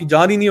اگر آپ کی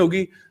جان ہی نہیں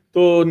ہوگی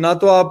تو نہ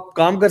تو آپ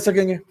کام کر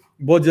سکیں گے,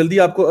 بہت جلدی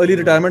آپ کو ارلی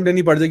ریٹائرمنٹ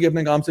لینی پڑ جائے گی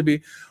اپنے کام سے بھی,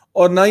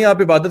 اور نہ ہی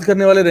آپ عبادت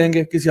کرنے والے رہیں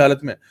گے کسی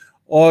حالت میں,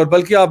 اور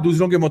بلکہ آپ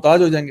دوسروں کے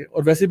محتاج ہو جائیں گے.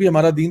 اور ویسے بھی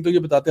ہمارا دین تو یہ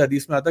بتاتے ہیں,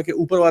 حدیث میں آتا ہے کہ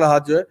اوپر والا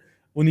ہاتھ جو ہے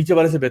وہ نیچے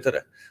والے سے بہتر ہے.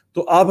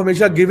 تو آپ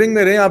ہمیشہ گیونگ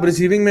میں رہیں, آپ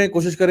ریسیونگ میں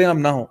کوشش کریں آپ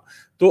نہ ہوں.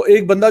 تو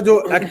ایک بندہ جو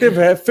ایکٹیو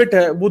ہے, فٹ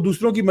ہے, وہ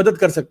دوسروں کی مدد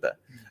کر سکتا ہے,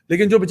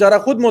 لیکن جو بیچارہ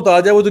خود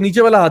محتاج ہے وہ تو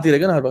نیچے والا ہاتھ ہی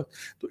رہے گا نا ہر وقت.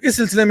 تو اس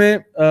سلسلے میں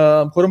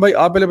خرم بھائی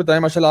آپ پہلے بتائیں,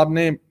 ماشاء اللہ آپ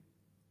نے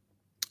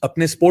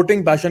اپنے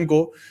اسپورٹنگ پیشن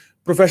کو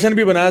پروفیشن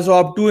بھی بنایا, سو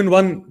آپ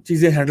 2-in-1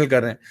 چیزیں ہینڈل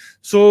کر رہے ہیں.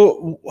 So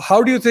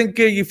how do you think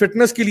کہ یہ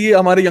فٹنس کے لیے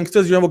ہمارے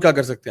ینگسٹرز جو ہیں وہ کیا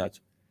کر سکتے ہیں آج؟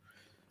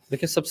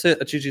 دیکھیں سب سے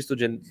اچھی چیز تو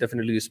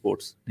ڈیفینیٹلی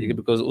اسپورٹس, ٹھیک ہے,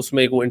 بیکاز اس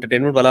میں ایک وہ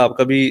انٹرٹینمنٹ والا آپ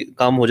کا بھی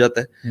کام ہو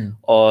جاتا ہے,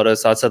 اور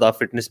ساتھ ساتھ آپ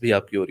فٹنس بھی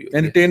آپ کی ہو رہی ہے,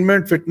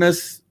 انٹرٹینمنٹ,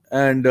 فٹنس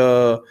اینڈ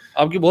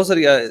آپ کی بہت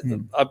ساری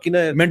آپ کی نا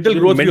مینٹل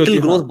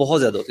گروتھ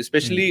بہت زیادہ ہوتی ہے,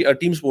 اسپیشلی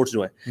ٹیم اسپورٹس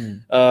جو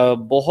ہیں.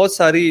 بہت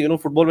ساری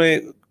فٹ بال میں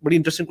بڑی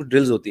انٹرسٹنگ کچھ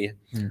ڈرلز ہوتی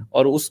ہیں,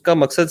 اور اس کا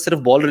مقصد صرف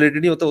بال ریلیٹڈ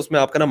نہیں ہوتا, اس میں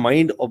آپ کا نا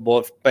مائنڈ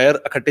اور پیر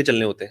اکٹھے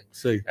چلنے ہوتے ہیں.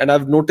 And I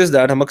have notice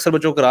that ہم اکثر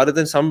بچوں کو کرا دیتے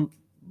ہیں, سم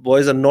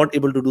boys are not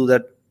able to do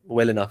that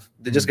well enough,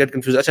 they just get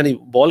confused. اچھا نہیں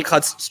بال کھا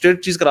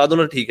اسٹریٹ چیز کرا دو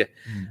نا ٹھیک ہے,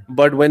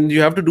 but when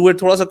you have to do it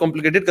تھوڑا سا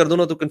complicated کر دو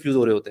نا تو کنفیوز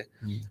ہو رہے ہوتے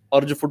ہیں.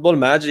 اور جو فٹ بال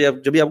میچ یا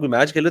جب بھی آپ کوئی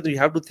میچ کھیلے تو you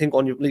have to think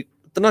on your,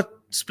 اتنا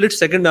اسپلٹ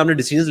سیکنڈ میں آپ نے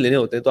ڈیسیژنز لینے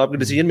ہوتے ہیں, تو آپ کی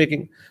ڈیسیژن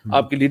میکنگ,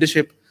 آپ کی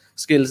لیڈرشپ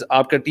اسکلز,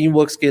 آپ کا ٹیم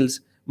ورک اسکلز,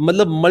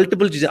 مطلب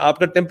ملٹیپل چیزیں, آپ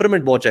کا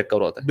ٹیمپرمنٹ بہت چیک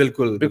کر ہوتا ہے.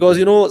 بالکل, because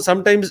you know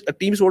some times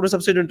team sport میں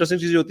سب سے جو انٹرسٹنگ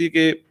چیز ہوتی ہے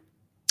کہ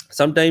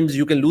some times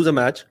you can lose a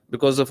match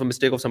because of a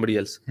mistake of somebody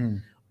else,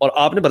 اور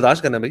آپ نے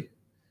برداشت کرنا ہے بھائی,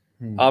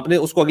 آپ نے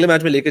اس کو اگلے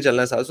میچ میں لے کے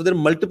چلنا ہے ساتھ. سو there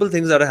multiple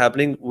things are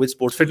happening with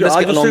sports fitness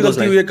کے along those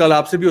lines. کل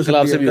آپ سے بھی ہو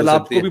سکتی ہے, کل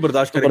آپ کو بھی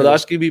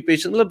برداشت کی بھی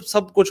پیشنس, مطلب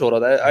سب کچھ ہو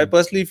رہا ہے. آئی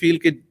پرسنلی فیل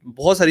کہ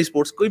بہت ساری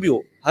اسپورٹس کوئی بھی ہو,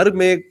 ہر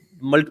میں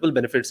ملٹیپل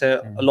بینیفٹس ہیں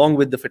along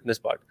with the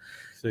fitness part.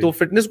 تو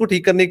فٹنس کو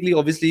ٹھیک کرنے کے لیے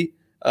obviously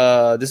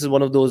this is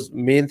one of those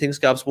main things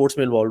کہ آپ اسپورٹس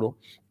میں انوالوڈ ہو.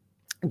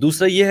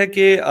 دوسرا یہ ہے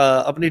کہ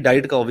اپنی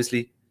ڈائٹ کا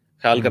obviously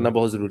خیال کرنا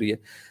بہت ضروری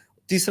ہے.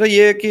 تیسرا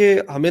یہ ہے کہ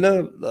ہمیں نا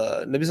نبی صلی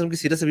اللہ علیہ وسلم کی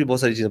سیرت سے بھی بہت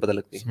ساری چیزیں پتہ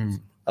لگتی ہیں.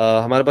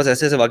 ہمارے پاس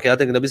ایسے ایسے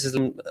واقعات ہیں کہ نبی صلی اللہ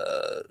علیہ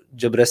وسلم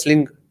جب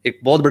ریسلنگ, ایک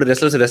بہت بڑے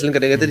ریسلر سے ریسلنگ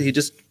کرنے گئے تھے, ہی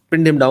جسٹ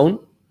پنڈ ہم down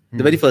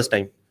the very first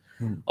time.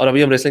 اور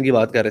ابھی ہم ریسلنگ کی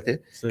بات کر رہے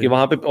تھے کہ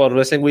وہاں پہ, اور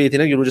ریسلنگ وہ یہ تھی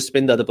نا کہ you just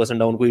pin the other person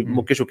down, کوئی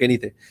مکے شکے نہیں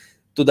تھے.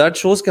 تو دیٹ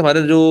شوز کہ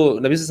ہمارے جو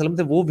نبی صلی اللہ علیہ وسلم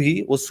تھے وہ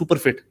بھی وہ سپر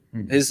فٹ,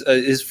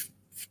 his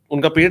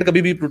ان کا پیٹ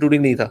کبھی بھی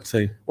پروٹروڈنگ نہیں تھا,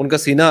 ان کا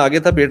سینہ آگے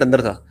تھا, پیٹ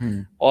اندر تھا.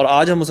 اور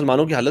آج ہم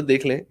مسلمانوں کی حالت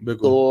دیکھ لیں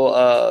تو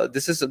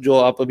دس از جو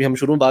آپ ابھی ہم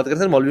شروع میں بات کرتے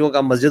ہیں مولویوں کا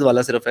کام مسجد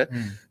والا صرف ہے,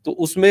 تو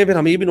اس میں پھر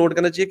ہمیں یہ بھی نوٹ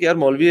کرنا چاہیے کہ یار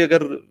مولوی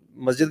اگر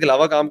مسجد کے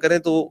علاوہ کام کریں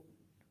تو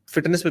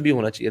فٹنس پہ بھی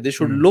ہونا چاہیے. They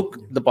should look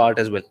the part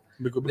as well,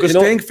 because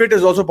staying fit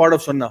is also part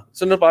of sunnah.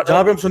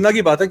 جہاں پہ ہم سنہ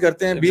کی باتیں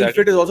کرتے ہیں, being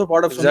fit is also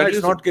part of sunnah.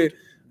 It's not کہ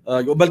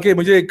بلکہ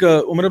مجھے ایک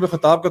عمر بن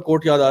خطاب کا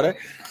کوٹ یاد آ رہا ہے.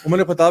 عمر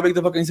بن خطاب ایک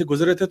دفعہ کہیں سے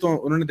گزرے تھے تو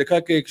انہوں نے دیکھا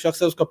کہ ایک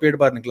شخص ہے اس کا پیٹ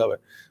باہر نکلا ہوا ہے,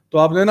 تو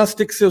آپ نے نا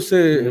اسٹک سے اس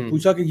سے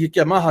پوچھا کہ یہ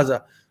کیا ما ہاذا,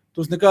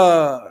 تو اس نے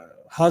کہا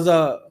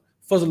ہاذا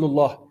فضل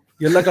اللہ,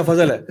 یہ اللہ کا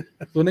فضل ہے.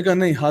 تو انہوں نے کہا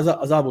نہیں ہاذا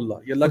عذاب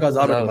اللہ, یہ اللہ کا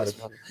عذاب ہے تمہارے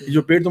پاس,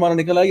 جو پیٹ تمہارا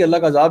نکل آیا یہ اللہ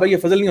کا عذاب ہے, یہ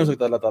فضل نہیں ہو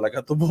سکتا اللہ تعالیٰ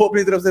کا. تو وہ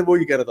اپنی طرف سے وہ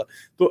یہ کہہ رہا تھا.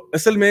 تو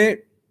اصل میں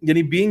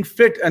یعنی being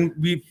fit and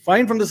we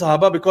find from the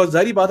صحابہ, because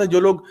ظاہری بات ہے جو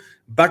لوگ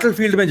بیٹل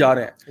فیلڈ میں جا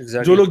رہے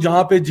ہیں, جو لوگ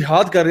جہاں پہ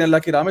جہاد کر رہے ہیں اللہ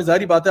کی راہ میں,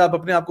 ظاہری بات ہے آپ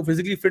اپنے آپ کو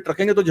فزیکلی فٹ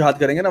رکھیں گے تو جہاد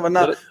کریں گے نا, ورنہ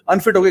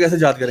انفٹ ہو کے کیسے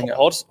جہاد کریں گے.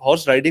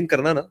 ہارس رائڈنگ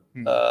کرنا نا,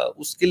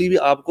 اس کے لیے بھی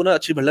آپ کو نا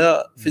اچھی بھلا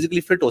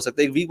فزیکلی فٹ ہو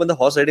سکتا ہے. ایک ویک بندہ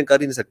ہارس رائڈنگ کر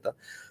ہی نہیں سکتا.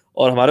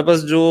 اور ہمارے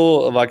پاس جو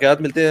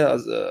واقعات ملتے ہیں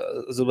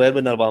زبیر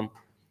بن عوام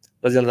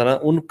رضی اللہ عنہ,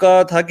 ان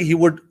کا تھا کہ ہی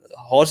وڈ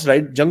ہارس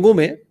رائڈ, جنگوں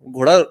میں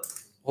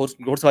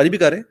گھوڑ سواری بھی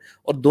کریں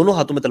اور دونوں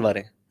ہاتھوں میں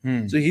تلواریں.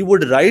 So he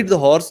would ride the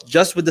horse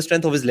just with the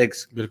strength of his legs.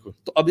 بالکل.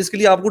 تو اب اس کے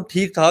لیے آپ کو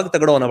ٹھیک ٹھاک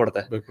تگڑا ہونا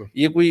پڑتا ہے.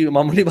 یہ کوئی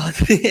معمولی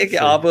بات نہیں ہے کہ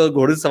آپ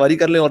گھوڑے سے سواری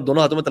کر لیں اور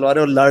دونوں ہاتھوں میں تلواریں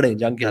اور لڑیں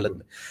جنگ کی حالت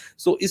میں.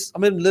 سو اس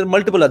ہمیں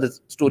ملٹیپل ادر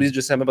اسٹوریز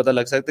جس سے ہمیں پتہ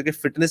لگ سکتا ہے کہ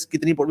فٹنس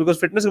کتنی امپورٹنٹ, بیکاز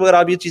فٹنس کے بغیر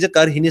آپ یہ چیزیں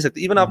کر ہی نہیں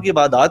سکتے. ایون آپ کی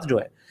عبادات جو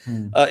ہے,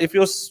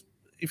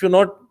 if you're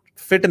not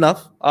فٹ انف,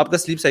 آپ کا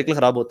سلیپ سائیکل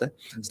خراب ہوتا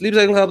ہے. سلیپ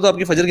سائیکل خراب تو آپ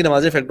کی فجر کی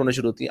نمازیں افیکٹ ہونے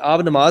شروع ہوتی ہیں, آپ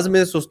نماز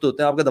میں سست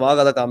ہوتے ہیں, آپ کا دماغ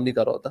آدھا کام نہیں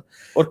کر رہا ہوتا.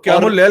 اور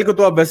قیام اللیل کو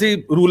تو آپ ویسے ہی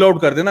رول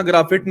آؤٹ کر دینا, اگر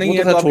آپ فٹ نہیں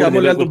ہیں تو آپ قیام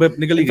اللیل تو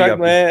نکل ہی گیا.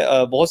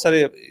 میں بہت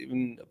سارے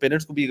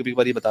پیرنٹس کو بھی کبھی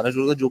بار یہ بتانا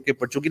شروع ہوتا ہے جو کہ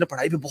بچوں کی نا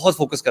پڑھائی پہ بہت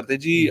فوکس کرتے ہیں.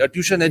 جی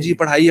ٹیوشن ہے, جی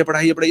پڑھائی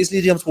ہے, اس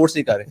لیے جی ہم اسپورٹس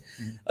نہیں کر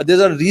رہے.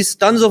 There are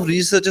tons of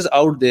researches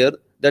out there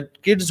that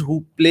kids who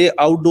play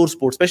outdoor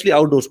sports, especially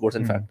outdoor sports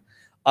in fact,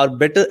 are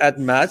better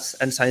at maths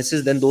and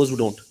sciences than those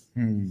who don't.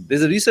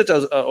 There's a research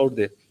out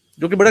there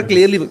جو کہ بڑا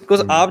clearly,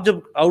 because آپ جب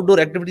out ڈور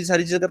activity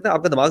ساری چیزیں کرتے ہیں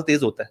آپ کا دماغ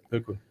تیز ہوتا ہے.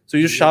 So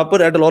you sharper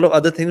at a lot of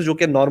other things جو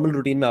کہ نارمل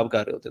روٹین میں آپ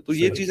کر رہے ہوتے ہیں. تو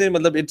یہ چیزیں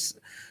مطلب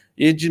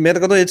یہ چیز میں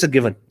کہتا ہوں اٹس اے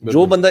گیون.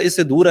 جو بندہ اس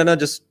سے دور ہے نا,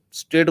 جسٹ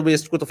اسٹریٹ اوے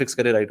اس کو تو فکس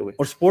کرے رائٹ اوے.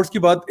 اور اسپورٹس کی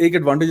بات ایک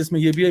ایڈوانٹیج اس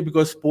میں یہ بھی ہے,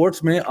 بیکاز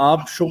اسپورٹس میں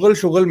آپ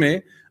شغل میں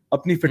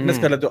اپنی فٹنس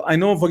کر لیتے ہو. آئی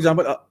نو for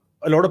example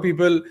a lot of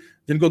people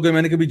جن کو اگر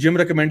میں نے کبھی جم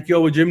ریکمینڈ کیا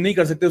وہ جم نہیں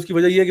کر سکتے, اس کی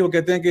وجہ یہ ہے کہ وہ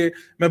کہتے ہیں کہ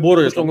میں بور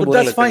ہو جاتا ہوں.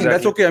 That's fine,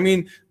 that's okay. I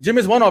mean gym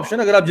is one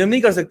option. اگر آپ جم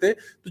نہیں کر سکتے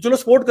تو چلو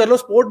اسپورٹ کر لو.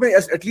 اسپورٹ میں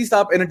ایٹ لیسٹ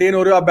آپ انٹرٹین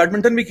ہو رہے ہو, آپ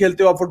بیڈمنٹن بھی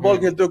کھیلتے ہو, آپ فٹ بال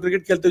کھیلتے ہو,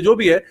 کرکٹ کھیلتے ہو, جو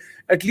بھی ہے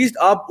ایٹ لیسٹ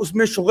آپ اس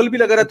میں شغل بھی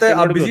لگا رہتا ہے,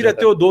 آپ بزی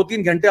رہتے ہو.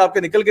 2-3 گھنٹے آپ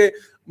کے نکل گئے,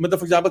 مطلب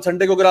فار ایگزامپل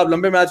سنڈے کو اگر آپ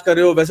لمبے میچ کر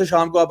رہے ہو, ویسے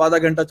شام کو آپ آدھا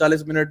گھنٹہ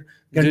 40 منٹ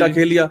گھنٹہ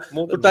کھیل لیا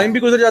تو ٹائم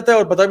بھی گزر جاتا ہے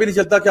اور پتہ بھی نہیں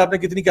چلتا کہ آپ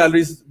نے کتنی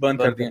کیلوریز برن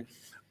کر دی ہیں.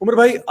 عمر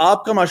بھائی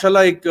آپ کا ماشاءاللہ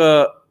ایک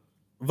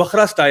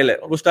وکھرا سٹائل ہے,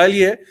 اور وہ سٹائل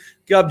یہ ہے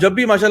کہ آپ جب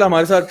بھی ماشاءاللہ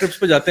ہمارے ساتھ ٹرپس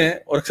پہ جاتے ہیں,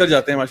 اور اکثر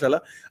جاتے ہیں ماشاءاللہ,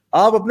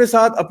 آپ اپنے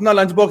ساتھ اپنا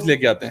لنچ باکس لے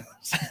کے آتے ہیں,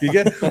 ٹھیک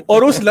ہے,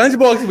 اور اس لنچ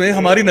باکس میں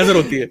ہماری نظر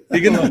ہوتی ہے,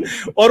 ٹھیک ہے نا,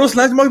 اور اس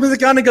لنچ باکس میں سے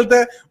کیا نکلتا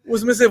ہے,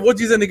 اس میں سے وہ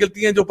چیزیں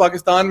نکلتی ہیں جو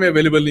پاکستان میں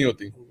اویلیبل نہیں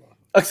ہوتی.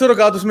 اکثر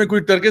اوقات اس میں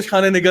کوئی ٹرکش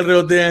کھانے نکل رہے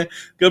ہوتے ہیں,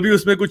 کبھی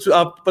اس میں کچھ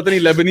آپ پتہ نہیں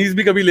لیبنیز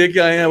بھی کبھی لے کے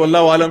آئے ہیں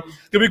واللہ عالم,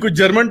 کبھی کچھ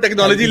جرمن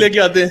ٹیکنالوجی لے کے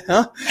آتے ہیں.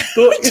 ہاں,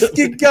 تو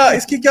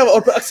اس کی کیا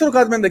اور اکثر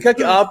اوقات میں نے دیکھا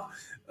کہ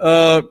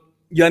آپ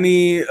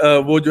یعنی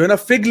وہ جو ہے نا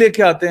فگ لے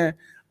کے آتے ہیں,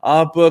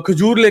 آپ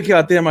کھجور لے کے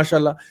آتے ہیں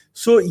ماشاءاللہ.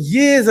 سو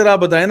یہ ذرا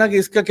بتائیں نا کہ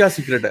اس کا کیا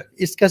سیکرٹ ہے.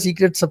 اس کا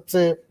سیکرٹ سب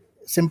سے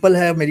سمپل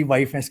ہے, میری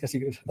وائف ہے اس کا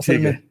سیکرٹ. اصل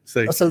میں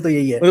اصل تو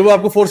یہی ہے, وہ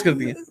آپ کو فورس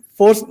کرتی ہیں,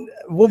 فورس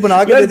وہ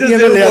بنا کے دیتی ہیں,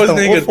 میں لے آتا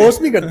ہوں,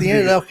 فورس بھی کرتی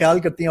ہیں, خیال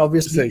کرتی ہیں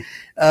obviously.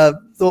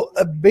 تو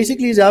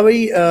بیسکلی جا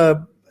بھائی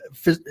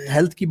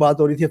ہیلتھ کی بات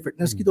ہو رہی تھی,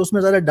 فٹنس کی, تو اس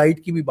میں ذرا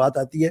ڈائٹ کی بھی بات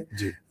آتی ہے.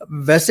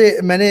 ویسے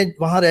میں نے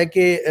وہاں رہ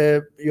کے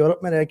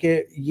یورپ میں رہ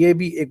کے یہ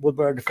بھی ایک بہت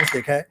بڑا ڈفرینس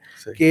دیکھا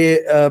ہے کہ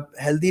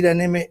ہیلدی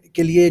رہنے میں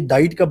کے لیے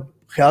ڈائٹ کا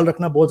خیال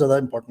رکھنا بہت زیادہ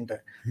امپورٹنٹ ہے.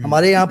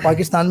 ہمارے یہاں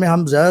پاکستان میں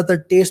ہم زیادہ تر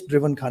ٹیسٹ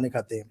ڈریون کھانے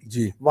کھاتے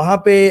ہیں. وہاں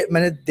پہ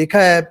میں نے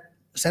دیکھا ہے,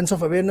 سینس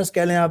آف اویئرنیس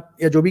کہہ لیں آپ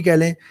یا جو بھی کہہ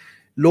لیں,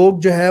 لوگ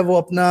جو ہے وہ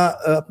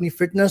اپنی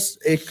فٹنس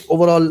ایک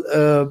اوور آل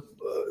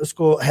اس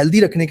کو ہیلدی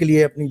رکھنے کے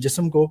لیے اپنی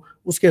جسم کو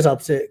اس کے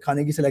حساب سے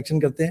کھانے کی سلیکشن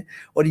کرتے ہیں.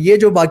 اور یہ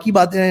جو باقی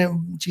باتیں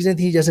چیزیں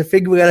تھیں جیسے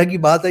فگ وغیرہ کی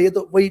بات ہے, یہ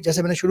تو وہی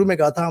جیسے میں نے شروع میں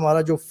کہا تھا,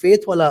 ہمارا جو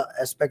فیتھ والا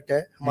اسپیکٹ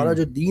ہے, ہمارا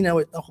جو دین ہے وہ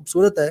اتنا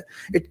خوبصورت ہے,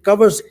 it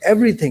covers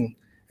every thing.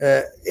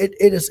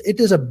 It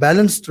is a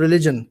balanced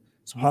religion,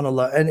 سبحان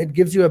اللہ, and it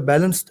gives you a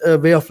balanced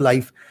way of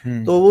life.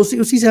 تو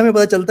اسی سے ہمیں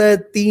پتہ چلتا ہے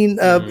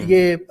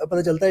یہ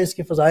پتہ چلتا ہے اس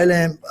کے فضائل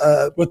ہیں.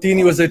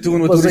 والتین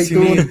والزیتون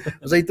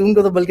زیتون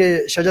کو تو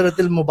بلکہ شجرۃ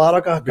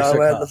المبارکہ کہا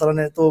ہوا ہے اللہ تعالیٰ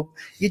نے. تو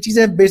یہ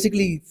چیزیں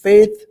بیسکلی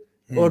فیتھ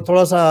اور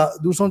تھوڑا سا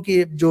دوسروں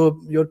کی جو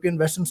یورپین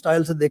ویسٹرن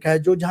اسٹائل سے دیکھا ہے,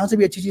 جو جہاں سے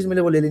بھی اچھی چیز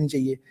ملے وہ لے لینی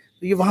چاہیے,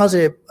 تو یہ وہاں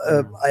سے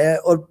آیا ہے.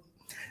 اور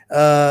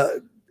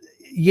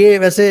یہ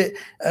ویسے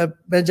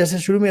میں جیسے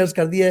شروع میں عرض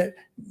کر دیا ہے,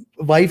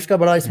 وائفس کا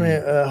بڑا اس میں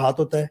ہاتھ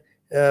ہوتا ہے.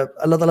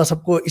 اللہ تعالیٰ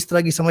سب کو اس طرح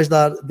کی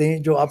سمجھدار دیں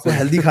جو آپ کو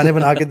ہیلدی کھانے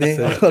بنا کے دیں,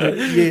 اور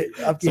یہ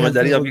آپ کی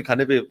سمجھداری آپ کے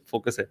کھانے پہ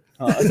فوکس ہے.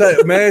 اچھا,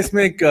 میں اس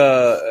میں ایک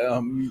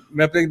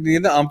میں اپنے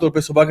نا عام طور پہ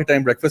صبح کے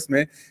ٹائم بریکفاسٹ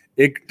میں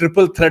ایک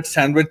ٹرپل تھریڈ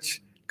سینڈوچ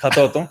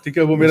کھاتا ہوتا ہوں, ٹھیک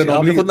ہے, وہ میرا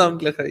نارملی خود نام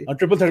لکھا ہے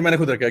ٹرپل تھریڈ میں نے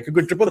خود رکھا ہے,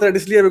 کیونکہ ٹرپل تھریڈ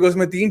اس لیے بیکاز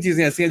میں 3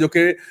 چیزیں ایسی ہیں جو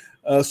کہ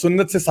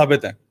سنت سے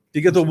ثابت ہیں,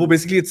 ٹھیک ہے. تو وہ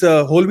basically it's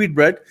whole wheat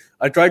bread,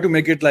 I try to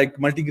make it like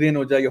multi grain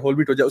ہو جائے یا ہول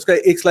ویٹ ہو جائے, اس کا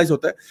ایک سلائس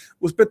ہوتا ہے,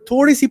 اس پہ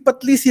تھوڑی سی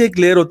پتلی سی ایک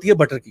لیئر ہوتی ہے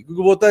بٹر کی,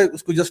 کیونکہ وہ ہوتا ہے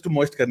اس کو جسٹ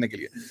موئسٹ کرنے کے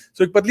لیے.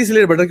 سو ایک پتلی سی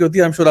لیئر بٹر کی ہوتی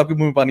ہے, I'm sure آپ کے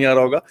منہ میں پانی آ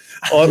رہا ہوگا,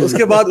 اور اس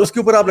کے بعد اس کے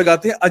اوپر آپ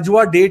لگاتے ہیں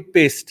اجوا ڈیٹ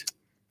پیسٹ.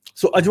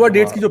 سو اجوا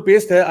ڈیٹس کی جو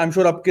پیسٹ ہے, I'm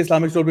sure آپ کے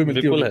اسلامک اسٹور پہ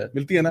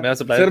ملتی ہے نا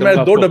سر, میں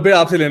 2 ڈبے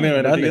آپ سے لینے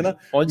ہیں نا,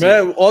 میں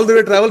آل دی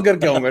وے ٹریول کر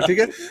کے آؤں گا, ٹھیک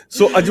ہے.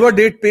 سو اجوا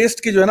ڈیٹ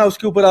پیسٹ کی جو ہے نا اس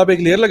کے اوپر آپ ایک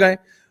لیئر لگائیں,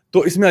 تو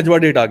اس میں اجوا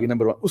ڈیٹ آ گئی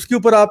نمبر 1. اس کے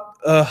اوپر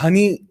آپ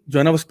ہنی جو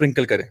ہے نا وہ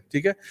اسپرنکل کریں,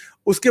 ٹھیک ہے.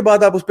 اس کے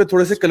بعد آپ اس پہ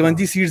تھوڑے سے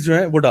کلونجی سیڈز جو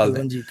ہیں وہ ڈال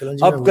دیں.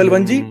 اب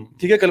کلونجی,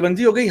 ٹھیک ہے,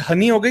 کلونجی ہو گئی,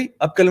 ہنی ہو گئی.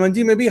 اب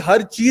کلونجی میں بھی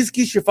ہر چیز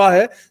کی شفا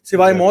ہے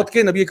سوائے موت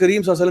کے, نبی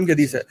کریم صلی اللہ علیہ وسلم کی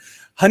حدیث ہے.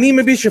 ہنی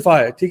میں بھی شفا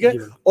ہے, ٹھیک ہے.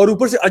 اور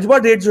اوپر سے اجوا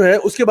ڈیٹ جو ہے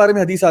اس کے بارے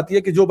میں حدیث آتی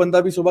ہے کہ جو بندہ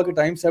بھی صبح کے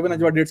ٹائم 7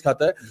 اجوا ڈیٹس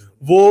کھاتا ہے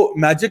وہ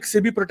میجک سے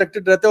بھی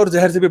پروٹیکٹڈ رہتا ہے اور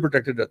زہر سے بھی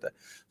پروٹیکٹڈ رہتا ہے.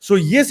 سو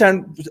یہ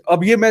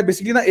اب یہ میں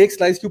بیسکلی نا ایک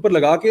سلائس کے اوپر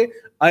لگا کے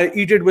آئی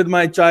ایٹ اٹ ود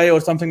مائی چائے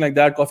اور سم تھنگ لائک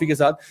دیٹ, کافی کے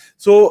ساتھ.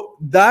 So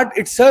that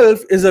it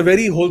self is a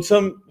very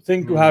wholesome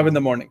thing to have in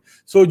the morning.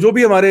 So جو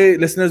بھی ہمارے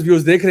listeners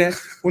views دیکھ رہے ہیں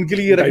ان کے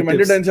لیے یہ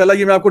recommended ہے انشاءاللہ.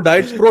 یہ میں آپ کو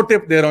ڈائٹ پرو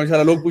ٹپ دے رہا ہوں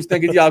انشاءاللہ. لوگ پوچھتے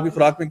ہیں کہ جی آپ کی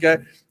خوراک میں کیا ہے.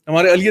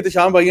 ہمارے علی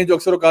احتشام بھائی ہیں جو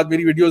اکثر اوقات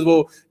میری ویڈیوز,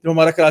 وہ جو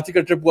ہمارا کراچی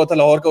کا ٹرپ ہوا تھا,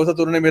 لاہور کا ہوا تھا,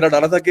 تو انہوں نے میرا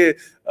ڈالا تھا کہ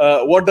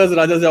what does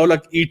Raja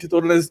Ziaulhaq eat, تو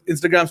انہوں نے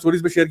انسٹاگرام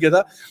اسٹوریز پہ شیئر کیا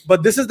تھا.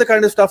 But this is the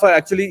kind of stuff I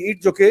actually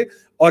eat جو کہ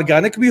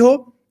آرگینک بھی ہو,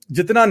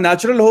 جتنا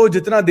نیچرل ہو,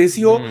 جتنا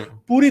دیسی ہو.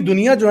 پوری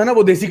دنیا جو ہے نا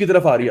وہ دیسی کی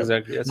طرف آ رہی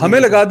ہے. ہمیں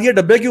لگا دیا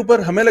ڈبے کے اوپر,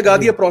 ہمیں لگا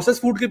دیا پروسیس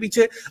فوڈ کے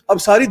پیچھے.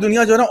 اب ساری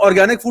دنیا جو ہے نا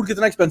آرگینک فوڈ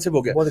کتنا ایکسپینسو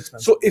ہو گیا.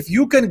 So if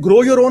you can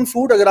grow your own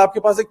food, اگر آپ کے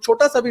پاس ایک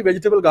چھوٹا سا بھی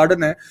ویجیٹیبل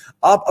گارڈن ہے,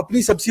 آپ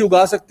اپنی سبزی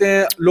اگا سکتے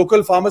ہیں,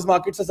 لوکل فارمرز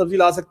مارکیٹ سے سبزی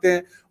لا سکتے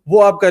ہیں,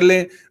 وہ آپ کر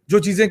لیں. جو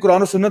چیزیں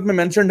قرآن و سنت میں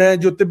مینشنڈ ہیں,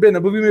 جو طب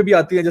نبوی میں بھی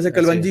آتی ہیں, جیسے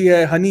کلونجی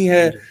ہے, ہنی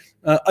ہے,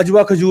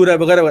 اجوا کھجور ہے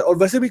وغیرہ. اور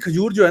ویسے بھی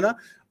کھجور جو ہے نا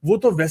وہ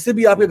تو ویسے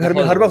بھی آپ کے گھر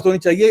میں ہر وقت ہونی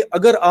چاہیے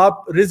اگر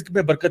آپ رزق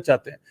میں برکت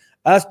چاہتے ہیں.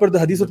 ایز پر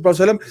دا حدیث صلی اللہ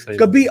علیہ وسلم,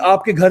 کبھی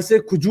آپ کے گھر سے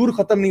کھجور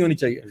ختم نہیں ہونی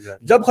چاہیے.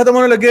 جب ختم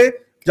ہونے لگے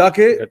جا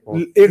کے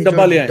ایک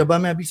ڈبہ لے آئیں. ڈبہ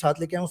میں ابھی ساتھ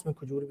لے کے آیا ہوں, اس میں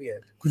کھجور بھی ہے.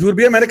 کھجور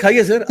بھی ہے, میں نے کھائی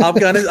ہے سر. آپ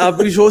کے آنے, آپ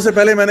کی شو سے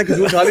پہلے میں نے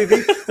کھجور کھا لی تھی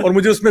اور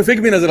مجھے اس میں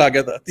فگ بھی نظر آ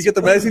گیا تھا, ٹھیک ہے.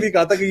 تو میں اسی لیے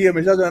کہا تھا کہ یہ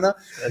ہمیشہ جو ہے نا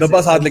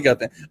ڈبہ ساتھ لے کے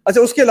آتے ہیں.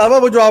 اچھا, اس کے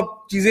علاوہ وہ جو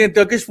آپ چیزیں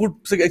ٹرکش فوڈ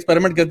سے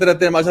ایکسپیریمنٹ کرتے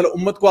رہتے ہیں, ماشاءاللہ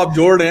امت کو آپ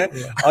جوڑ رہے ہیں,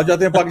 آپ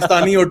چاہتے ہیں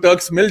پاکستانی اور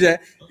ٹرکس مل جائیں,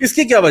 اس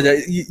کی کیا وجہ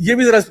ہے؟ یہ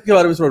بھی ذرا اس کے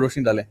بارے میں تھوڑا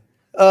روشنی ڈالیں.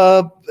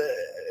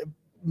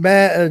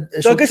 میں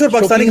ٹرکش اور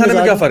پاکستانی کھانے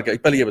میں کیا فرق ہے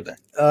پہلے یہ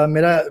بتائیں.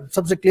 میرا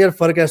سب سے کلیئر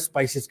فرق ہے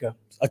اسپائسز کا.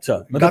 اچھا,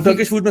 مطلب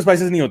ٹرکش فوڈ میں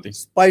اسپائسز نہیں ہوتی؟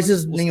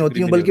 اسپائسز نہیں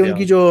ہوتی ہیں, بلکہ ان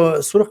کی جو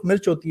سرخ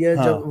مرچ ہوتی ہے,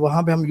 جب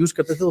وہاں پہ ہم یوز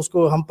کرتے تھے اس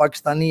کو ہم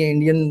پاکستانی یا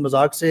انڈین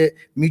مذاق سے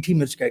میٹھی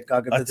مرچ کہا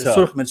کرتے تھے.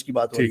 سرخ مرچ کی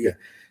بات ہوتی ہے.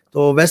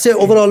 تو ویسے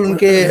اوور آل ان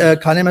کے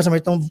کھانے میں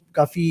سمجھتا ہوں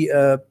کافی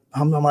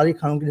ہم ہمارے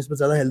کھانوں کی نسبت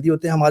زیادہ ہیلدی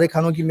ہوتے ہیں. ہمارے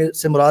کھانوں کی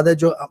سے مراد ہے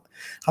جو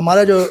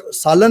ہمارا جو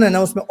سالن ہے نا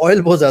اس میں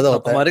آئل بہت زیادہ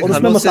ہوتا ہے اور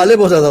اس میں مسالے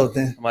بہت زیادہ ہوتے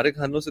ہیں. ہمارے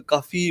کھانوں سے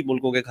کافی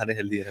ملکوں کے کھانے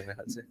ہیلدی ہیں میرے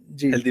خیال سے,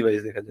 جی ہیلدی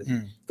وائز دیکھا جائے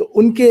تو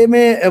ان کے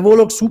میں وہ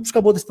لوگ سوپس کا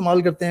بہت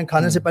استعمال کرتے ہیں.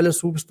 کھانے سے پہلے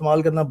سوپ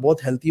استعمال کرنا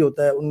بہت ہیلتھی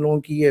ہوتا ہے. ان لوگوں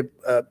کی یہ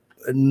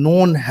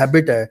نون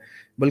ہیبٹ ہے.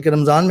 بلکہ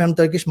رمضان میں ہم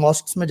ٹرکش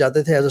ماسکس میں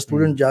جاتے تھے ایز اے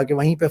اسٹوڈنٹ, جا کے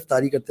وہیں پہ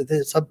افطاری کرتے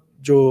تھے. سب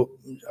جو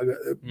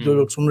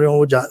لوگ سن رہے ہوں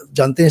وہ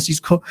جانتے ہیں اس چیز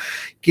کو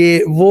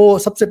کہ وہ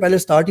سب سے پہلے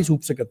اسٹارٹ ہی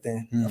سوپ سے کرتے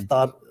ہیں.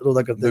 افطار روزہ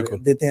کرتے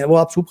دیتے ہیں, وہ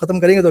آپ سوپ ختم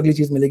کریں گے تو اگلی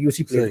چیز ملے گی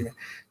اسی پلیٹ میں.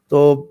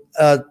 تو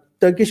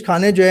ٹرکش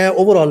کھانے جو ہیں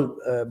اوور آل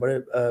بڑے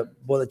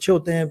بہت اچھے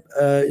ہوتے ہیں.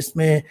 اس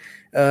میں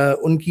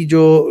ان کی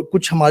جو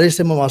کچھ ہمارے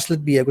سے مماثلت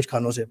بھی ہے کچھ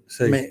کھانوں سے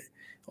میں,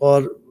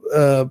 اور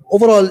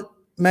اوور آل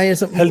میں یہ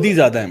سب ہیلدی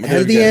زیادہ ہیں,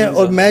 ہیلدی ہیں.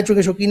 اور میں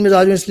چونکہ شوقین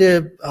مزاج ہوں اس لیے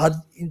ہر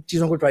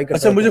چیزوں کو ٹرائی کرتا ہوں.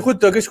 اچھا, مجھے خود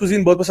ٹرکش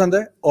کوزین بہت پسند ہے.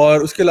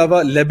 اور اس کے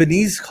علاوہ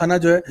لیبنیز کھانا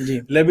جو ہے,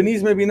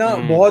 لیبنیز میں بھی نا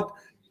بہت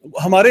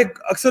ہمارے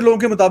اکثر لوگوں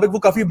کے مطابق وہ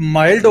کافی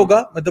مائلڈ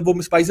ہوگا, مطلب وہ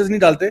اسپائسز نہیں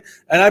ڈالتے,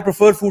 and I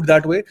prefer food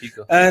that way.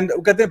 اینڈ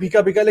وہ کہتے ہیں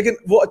پھیکا پھیکا, لیکن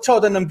وہ اچھا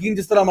ہوتا ہے نمکین.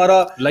 جس طرح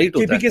ہمارا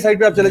کے پی کے سائڈ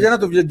پہ آپ چلے جائیں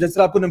نا تو جس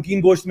طرح آپ کو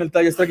نمکین گوشت ملتا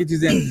ہے, اس طرح کی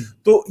چیزیں.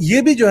 تو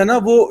یہ بھی جو ہے نا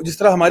وہ جس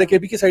طرح ہمارے کے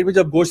پی کے سائڈ پہ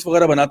جب گوشت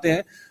وغیرہ بناتے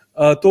ہیں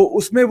تو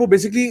اس میں وہ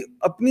بیسکلی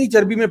اپنی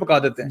چربی میں پکا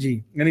دیتے ہیں.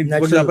 یعنی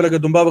اگر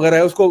دمبا وغیرہ ہے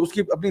اس کو اس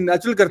کی اپنی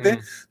نیچرل کرتے ہیں,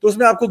 تو اس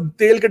میں آپ کو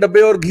تیل کے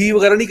ڈبے اور گھی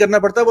وغیرہ نہیں کرنا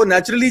پڑتا. وہ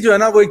نیچرلی جو ہے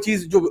نا وہ ایک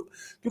چیز جو,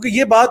 کیونکہ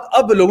یہ بات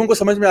اب لوگوں کو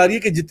سمجھ میں آ رہی ہے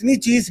کہ جتنی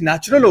چیز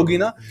نیچرل ہوگی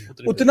نا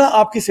اتنا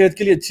آپ کی صحت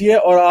کے لیے اچھی ہے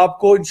اور آپ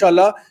کو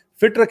انشاءاللہ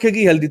فٹ رکھے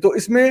گی, ہیلدی. تو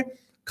اس میں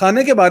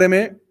کھانے کے بارے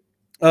میں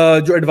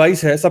جو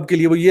ایڈوائس ہے سب کے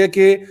لیے وہ یہ ہے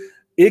کہ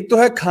ایک تو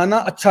ہے کھانا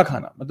اچھا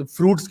کھانا, مطلب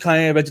فروٹس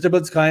کھائیں,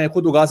 ویجیٹیبلس کھائیں,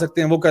 خود اگا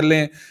سکتے ہیں وہ کر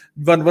لیں,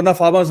 ورنہ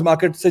فارمرز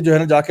مارکیٹ سے جو ہے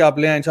نا جا کے آپ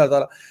لے آئیں انشاءاللہ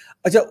تعالیٰ.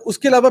 اچھا, اس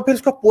کے علاوہ پھر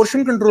اس کا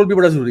پورشن کنٹرول بھی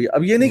بڑا ضروری ہے.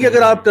 اب یہ نہیں کہ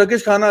اگر آپ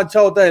ٹرکش کھانا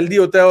اچھا ہوتا ہے, ہیلدی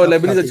ہوتا ہے اور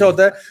لیبنیز اچھا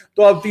ہوتا ہے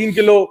تو آپ 3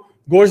 کلو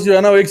گوشت جو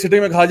ہے نا وہ ایک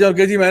سٹنگ میں کھا جائیں اور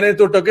کہ جی میں نے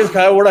تو ٹرکش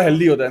کھایا وہ بڑا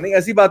ہیلدی ہوتا ہے. نہیں,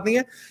 ایسی بات نہیں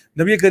ہے.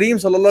 نبی کریم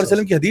صلی اللہ علیہ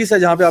وسلم کی حدیث ہے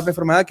جہاں پہ آپ نے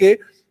فرمایا کہ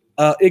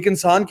ایک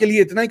انسان کے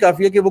لیے اتنا ہی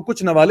کافی ہے کہ وہ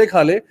کچھ نوالے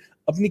کھا لے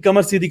اپنی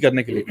کمر سیدھی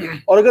کرنے کے لیے.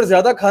 اور اگر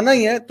زیادہ کھانا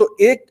ہی ہے تو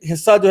ایک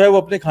حصہ جو ہے وہ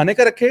اپنے کھانے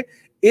کا رکھے,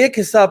 ایک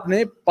حصہ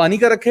اپنے پانی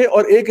کا رکھے,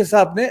 اور ایک حصہ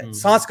اپنے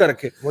سانس کا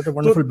رکھے.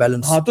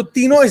 ہاں, تو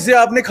تینوں حصے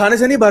آپ نے کھانے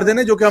سے نہیں بھر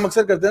دینے, جو کہ ہم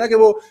اکثر کرتے ہیں نا, کہ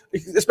وہ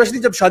اسپیشلی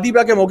جب شادی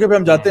بیاہ کے موقع پہ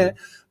ہم جاتے ہیں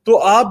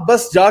تو آپ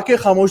بس جا کے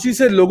خاموشی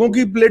سے لوگوں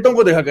کی پلیٹوں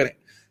کو دیکھا کریں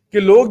کہ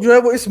لوگ جو ہے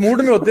وہ اس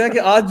موڈ میں ہوتے ہیں کہ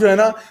آج جو ہے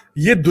نا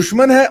یہ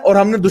دشمن ہے اور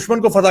ہم نے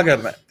دشمن کو فتح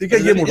کرنا ہے. ٹھیک ہے,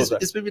 یہ موڈ ہوتا ہے.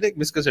 اس میں بھی ایک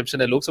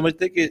مسکنسیپشن ہے, لوگ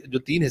سمجھتے ہیں کہ جو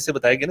 3 حصے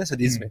بتائے گئے نا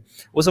حدیث میں,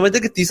 وہ سمجھتے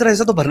ہیں کہ تیسرا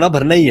حصہ تو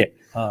بھرنا ہی ہے.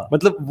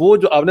 مطلب وہ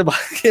جو آپ نے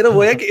بات کی نا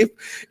وہ ہے کہ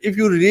if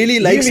you really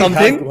like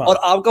something اور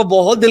آپ کا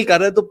بہت دل کر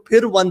رہا ہے تو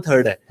پھر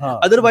 1/3 ہے,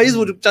 ادروائز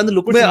وہ چند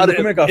لقمے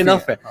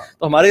انف ہے.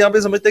 تو ہمارے یہاں پہ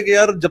سمجھتے ہیں کہ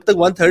یار جب تک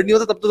 1/3 نہیں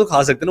ہوتا تب تو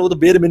کھا سکتے ہیں, وہ تو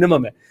بیر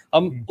منیمم ہے.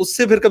 ہم اس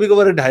سے پھر کبھی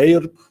کبھار 2.5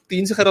 اور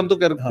 3 سے خیر ہم تو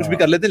کچھ بھی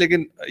کر لیتے ہیں,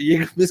 لیکن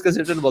یہ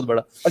مسکنسیپشن بہت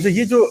بڑا. اچھا,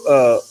 یہ جو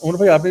عمر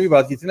بھائی آپ نے بھی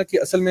بات کی تھی نا کہ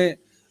اصل میں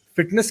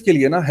فٹنس کے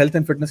لیے نا, ہیلتھ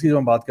اینڈ فٹنس کی جو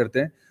ہم بات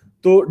کرتے ہیں,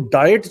 تو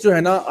ڈائٹ جو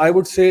ہے نا I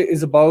would say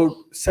is about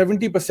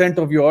 70%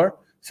 of your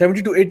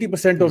 70 to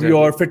 80% of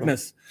your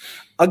fitness.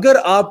 اگر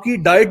آپ کی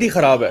ڈائٹ ہی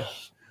خراب ہے,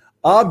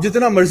 آپ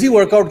جتنا مرضی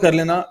ورک آؤٹ کر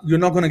لینا, you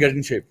not gonna get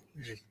in shape.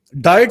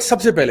 Diet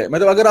سب سے پہلے,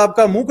 مطلب اگر آپ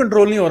کا منہ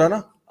کنٹرول نہیں ہو رہا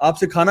نا, آپ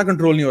سے کھانا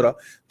کنٹرول نہیں ہو رہا,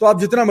 تو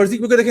آپ جتنا مرضی,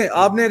 کیونکہ دیکھیں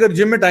آپ نے اگر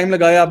جم میں ٹائم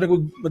لگایا, آپ نے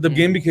کوئی مطلب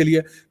گیم بھی کھیلی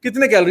ہے,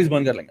 کتنے کیلوریز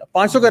برن کر لیں گے؟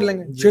 500 کر لیں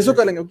گے, 600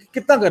 کر لیں گے,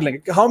 کتنا کر لیں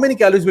گے؟ How many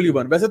calories will you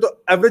burn? ویسے تو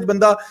ایوریج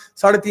بندہ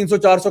 350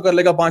 400 کر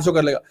لے گا, 500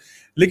 کر لے گا,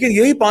 لیکن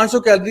یہی 500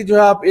 کیلوری جو ہے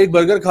آپ ایک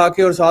برگر کھا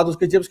کے اور ساتھ اس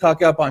کے چپس کھا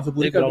کے آپ 500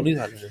 پوری کر لیں.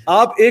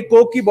 آپ ایک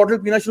کوک کی بوٹل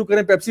پینا شروع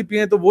کریں, پیپسی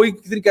پئیں, تو وہی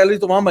کتنی کیلوری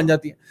تو وہاں بن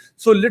جاتی ہیں.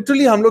 سو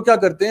لٹرلی ہم لوگ کیا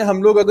کرتے ہیں,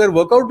 ہم لوگ اگر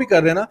ورک آؤٹ بھی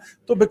کر رہے ہیں نا,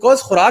 تو بیکاز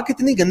خوراک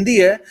اتنی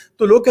گندی ہے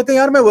تو لوگ کہتے ہیں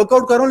یار میں ورک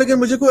آؤٹ کر رہا ہوں لیکن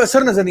مجھے کوئی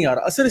اثر نظر نہیں آ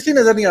رہا. اثر اس لیے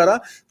نظر نہیں آ رہا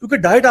کیونکہ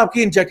ڈائٹ آپ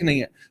کی ان چیک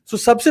نہیں ہے. سو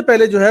سب سے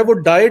پہلے جو ہے وہ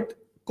ڈائٹ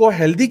کو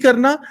ہیلدی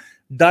کرنا,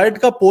 ڈائٹ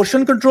کا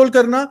پورشن کنٹرول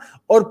کرنا,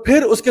 اور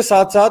پھر اس کے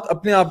ساتھ ساتھ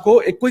اپنے آپ کو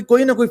ایک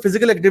کوئی نہ کوئی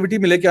فزیکل ایکٹیویٹی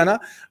میں لے کے آنا.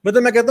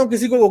 مطلب میں کہتا ہوں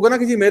کسی کو ہوگا نا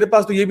کہ جی میرے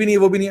پاس تو یہ بھی نہیں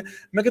ہے وہ بھی نہیں ہے,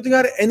 میں کہتا ہوں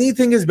یار any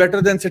thing is better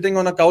than sitting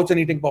on a couch and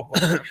eating پاپ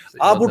کارن.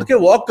 آپ اٹھ کے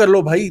واک کر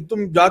لو بھائی,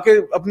 تم جا کے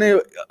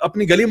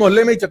اپنی گلی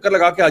محلے میں ہی چکر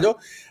لگا کے آ جاؤ.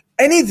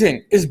 Anything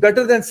is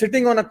better than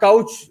sitting on a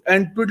couch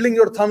and twiddling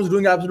your thumbs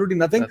doing absolutely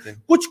nothing.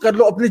 کچھ کر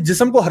لو, اپنے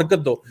جسم کو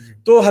حرکت دو,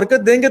 تو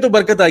حرکت دیں گے تو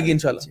برکت آئے گی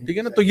انشاءاللہ. ٹھیک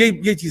ہے نا, تو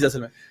یہی چیز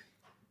اصل میں.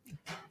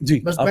 جی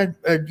بس میں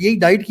یہی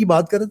ڈائٹ کی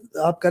بات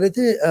آپ کر رہے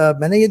تھے.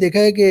 میں نے یہ دیکھا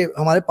ہے کہ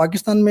ہمارے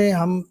پاکستان میں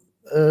ہم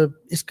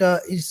اس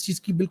چیز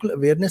کی بالکل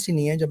اویئرنیس ہی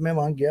نہیں ہے. جب میں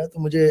وہاں گیا تو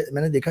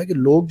میں نے دیکھا کہ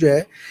لوگ جو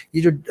ہے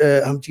یہ جو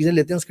ہم چیزیں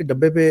لیتے ہیں اس کے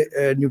ڈبے پہ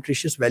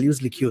نیوٹریشیس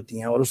ویلیوز لکھی ہوتی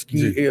ہیں اور اس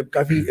کی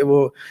کافی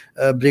وہ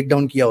بریک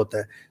ڈاؤن کیا ہوتا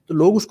ہے. تو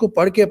لوگ اس کو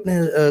پڑھ کے اپنے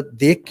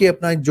دیکھ کے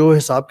اپنا جو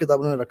حساب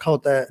کتاب انہوں نے رکھا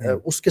ہوتا ہے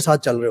اس کے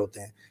ساتھ چل رہے ہوتے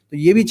ہیں. تو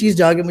یہ بھی چیز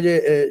جا کے مجھے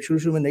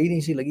شروع میں نئی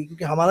سی لگی,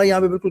 کیونکہ ہمارا یہاں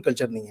پہ بالکل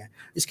کلچر نہیں ہے.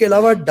 اس کے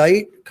علاوہ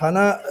ڈائٹ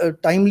کھانا,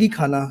 ٹائملی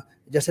کھانا,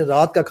 جیسے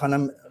رات کا کھانا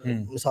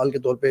مثال کے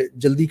طور پہ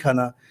جلدی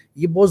کھانا,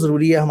 یہ بہت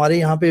ضروری ہے. ہمارے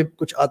یہاں پہ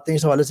کچھ آتے ہیں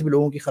اس حوالے سے بھی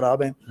لوگوں کی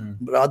خراب ہیں,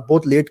 رات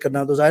بہت لیٹ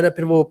کرنا, تو ظاہر ہے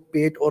پھر وہ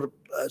پیٹ اور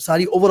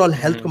ساری اوور آل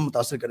ہیلتھ کو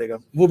متاثر کرے گا.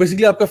 وہ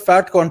بیسیکلی آپ کا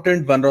فیٹ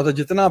کانٹینٹ بن رہا ہوتا ہے,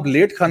 جتنا آپ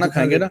لیٹ کھانا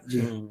کھائیں گے نا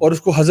اور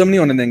اس کو ہضم نہیں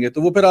ہونے دیں گے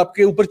تو وہ پھر آپ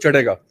کے اوپر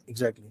چڑھے گا.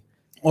 ایگزیکٹلی.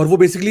 اور وہ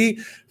بیسیکلی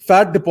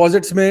فیٹ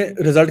ڈپازٹس میں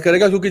ریزلٹ کرے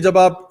گا, کیونکہ جب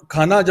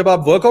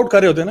آپ ورک آؤٹ کر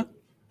رہے ہوتے ہیں نا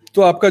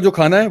تو آپ کا جو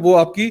کھانا ہے وہ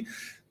آپ کی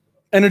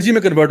انرجی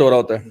میں کنورٹ ہو رہا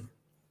ہوتا ہے,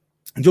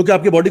 جو کہ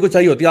آپ کی باڈی کو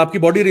چاہیے ہوتی ہے. آپ کی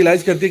باڈی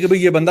ریئلائز کرتی ہے کہ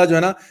بھئی یہ بندہ جو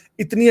ہے نا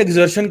اتنی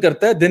ایگزرشن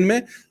کرتا ہے دن میں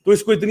تو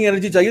اس کو اتنی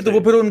انرجی چاہیے, تو وہ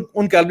پھر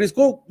ان کیلوریز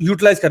کو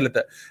یوٹیلائز کر لیتا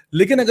ہے.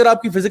 لیکن اگر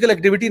آپ کی فزیکل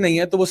ایکٹیویٹی نہیں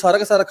ہے تو وہ سارا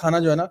کا سارا کھانا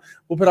جو ہے نا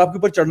وہ پھر آپ کے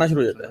اوپر چڑھنا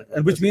شروع ہو جاتا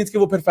ہے, وچ مینس کہ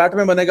وہ پھر فیٹ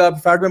میں بنے گا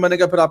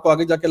پھر آپ کو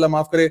آگے جا کے اللہ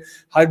معاف کرے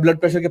ہائی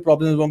بلڈ پریشر کے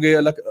پرابلمز ہوں گے,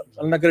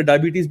 اللہ نہ کرے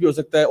ڈائبٹیز بھی ہو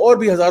سکتا ہے, اور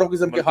بھی ہزاروں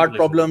قسم کے ہارٹ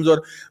پرابلمز اور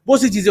بہت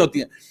سی چیزیں ہوتی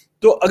ہیں.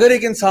 تو اگر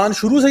ایک انسان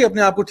شروع سے ہی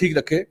اپنے آپ کو ٹھیک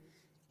رکھے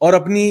اور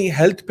اپنی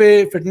ہیلتھ پہ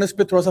فٹنس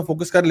پہ تھوڑا سا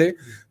فوکس کر لے,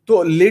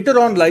 تو لیٹر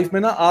آن لائف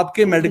میں نا آپ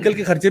کے میڈیکل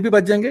کے خرچے بھی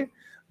بچ جائیں گے,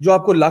 جو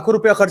آپ کو لاکھوں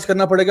روپیہ خرچ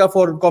کرنا پڑے گا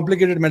فار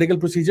کمپلیکیٹڈ میڈیکل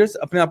پروسیجرز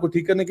اپنے آپ کو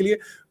ٹھیک کرنے کے لیے,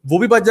 وہ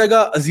بھی بچ جائے گا,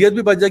 اذیت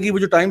بھی بچ جائے گی, وہ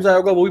جو ٹائم ضائع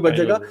ہوگا وہ بھی بچ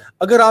جائے گا,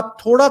 اگر آپ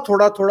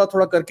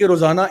تھوڑا کر کے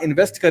روزانہ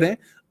انویسٹ کریں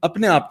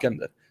اپنے آپ کے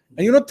اندر.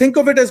 You know think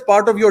of it as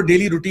part of your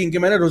daily routine کہ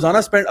میں نے روزانہ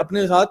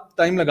اپنے ساتھ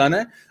ٹائم لگانا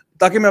ہے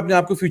تاکہ میں اپنے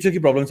آپ کو فیوچر کی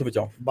پرابلم سے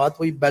بچاؤں. بات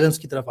وہی بیلنس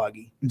کی طرف آ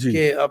گئی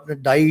کہ اپنے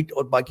ڈائٹ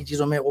اور باقی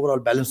چیزوں میں اوور آل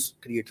بیلنس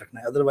کریٹ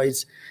رکھنا ہے,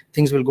 otherwise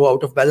things will go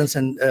out of balance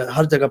and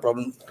ہر جگہ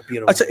پرابلم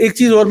اپیئر ہوگی. اچھا, ایک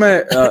چیز اور میں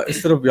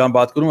اس طرف یہاں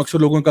بات کروں, اکثر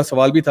لوگوں کا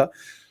سوال بھی تھا,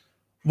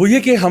 وہ یہ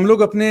کہ ہم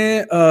لوگ اپنے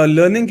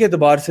لرننگ کے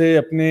اعتبار سے,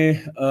 اپنے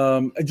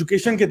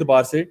ایجوکیشن کے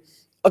اعتبار سے,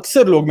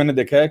 اکثر لوگ میں نے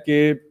دیکھا ہے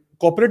کہ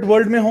کارپوریٹ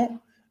ورلڈ میں ہوں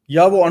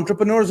یا وہ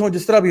انٹرپرینورز ہوں,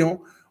 جس طرح بھی ہوں,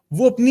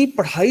 وہ اپنی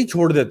پڑھائی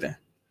چھوڑ دیتے ہیں.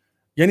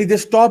 یعنی they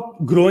stop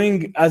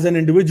growing as an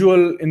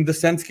individual in the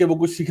sense کہ وہ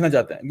کچھ سیکھنا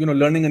چاہتے ہیں, you know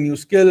learning a new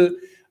skill,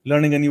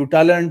 learning a new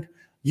talent.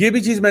 یہ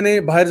بھی چیز میں نے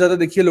باہر زیادہ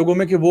دیکھی ہے لوگوں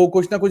میں کہ وہ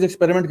کچھ نہ کچھ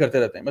ایکسپیریمنٹ کرتے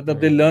رہتے ہیں.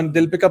 مطلب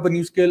دے پک اپ a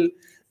new skill,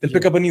 they'll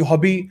pick up a new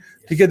hobby,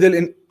 ٹھیک ہے, they'll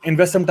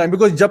invest some time,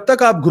 because جب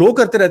تک آپ grow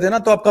کرتے رہتے ہیں نا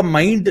تو آپ کا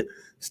mind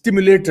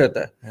stimulate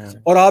رہتا ہے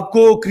اور آپ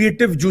کو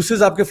creative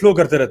juices آپ کے flow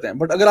کرتے رہتے ہیں.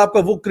 بٹ اگر آپ کا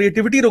وہ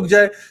creativity رک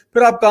جائے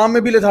پھر آپ کام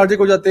میں بھی lethargic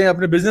ہو جاتے ہیں,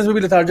 اپنے business میں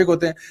بھی lethargic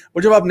ہوتے ہیں.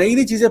 اور جب آپ نئی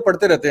نئی چیزیں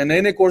پڑھتے رہتے ہیں,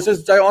 نئے نئے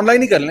کورسز چاہے آن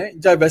لائن ہی کر لیں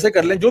چاہے ویسے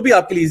کر لیں, جو بھی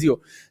آپ کے لیے ایزی ہو,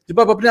 جب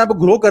آپ اپنے آپ کو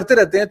گرو کرتے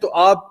رہتے ہیں تو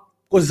آپ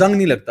کو زنگ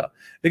نہیں لگتا.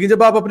 لیکن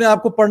جب آپ اپنے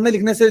آپ کو پڑھنے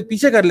لکھنے سے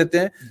پیچھے کر لیتے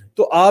ہیں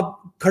تو آپ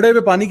کھڑے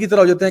ہوئے پانی کی طرح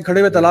ہو جاتے ہیں, کھڑے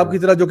ہوئے تالاب کی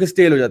طرح جو کہ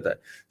اسٹیل ہو جاتا ہے.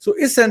 سو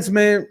اس سینس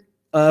میں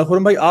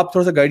خرم بھائی آپ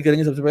تھوڑا سا گائیڈ کریں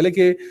گے سب سے پہلے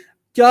کہ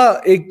کیا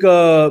ایک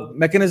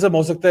میکینزم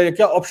ہو سکتا ہے یا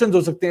کیا آپشنز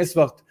ہو سکتے ہیں اس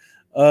وقت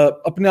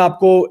اپنے آپ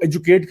کو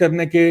ایجوکیٹ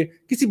کرنے کے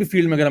کسی بھی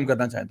فیلڈ میں اگر ہم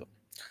کرنا چاہیں تو؟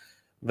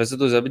 ویسے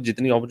تو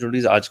جتنی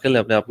اپرچونیٹیز آج کل ہیں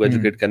اپنے آپ کو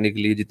ایجوکیٹ کرنے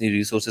کے لیے, جتنی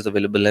ریسورسز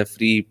اویلیبل ہیں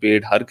فری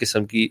پیڈ ہر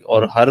قسم کی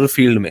اور ہر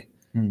فیلڈ میں,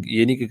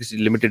 یہ نہیں کہ کسی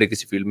لمیٹڈ ہے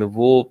کسی فیلڈ میں,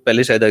 وہ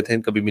پہلے شاید آئی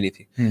تھنک کبھی بھی نہیں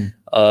تھی.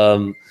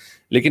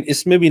 لیکن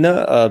اس میں بھی نا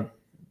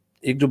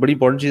ایک جو بڑی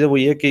امپورٹنٹ چیز ہے وہ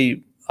یہ ہے کہ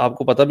آپ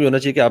کو پتہ بھی ہونا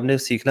چاہیے کہ آپ نے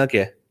سیکھنا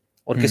کیا ہے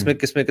اور کس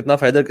میں کتنا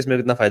فائدہ ہے, کس میں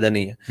کتنا فائدہ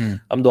نہیں ہے.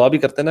 ہم دعا بھی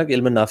کرتے ہیں نا کہ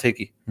علم نافع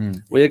کی,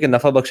 وہ یہ کہ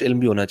نفع بخش علم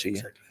بھی ہونا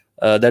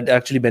چاہیے, دیٹ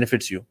ایکچولی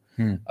بینیفٹس یو.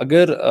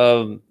 اگر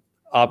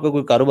آپ کا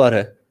کوئی کاروبار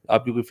ہے,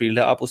 آپ کی کوئی فیلڈ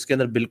ہے, آپ اس کے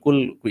اندر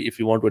بالکل کوئی if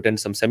you want to attend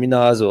some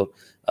seminars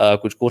اور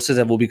کچھ کورسز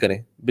ہیں وہ بھی کریں,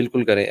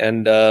 بالکل کریں.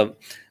 اینڈ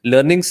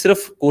لرننگ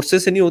صرف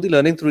کورسز سے نہیں ہوتی,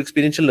 لرننگ تھرو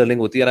ایکسپیرینشیل لرننگ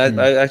ہوتی ہے.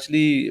 I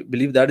actually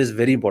believe that is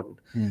very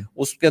important.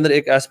 اس کے اندر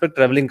ایک ایسپیکٹ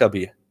ٹریولنگ کا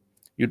بھی ہے.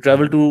 You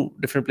travel to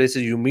different places,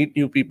 you meet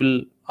new people,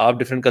 آپ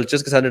ڈفرنٹ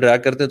کلچرس کے ساتھ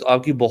انٹریکٹ کرتے ہیں تو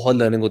آپ کی بہت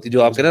لرننگ ہوتی ہے.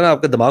 جو آپ کہہ رہے ہیں نا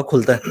آپ کا دماغ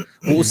کھلتا ہے,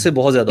 وہ اس سے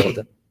بہت زیادہ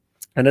ہوتا ہے.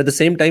 And at the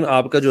same time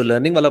آپ کا جو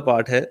لرننگ والا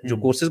پارٹ ہے, جو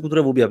کورسز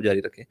کو وہ بھی آپ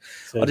جاری رکھیں.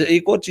 اور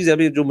ایک اور چیز ہے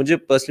ابھی جو مجھے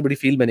پرسنلی بڑی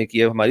فیل میں نے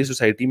کی ہے, ہماری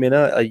سوسائٹی میں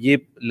نا یہ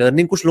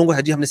لرننگ کچھ لوگوں کو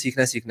ہے جی ہم نے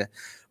سیکھنا ہے,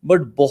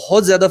 بٹ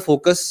بہت زیادہ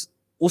فوکس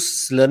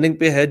اس لرننگ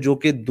پہ ہے جو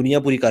کہ دنیا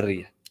پوری کر رہی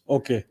ہے.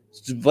 اوکے,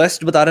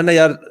 ویسٹ بتا رہے ہیں نا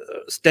یار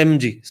اسٹیم,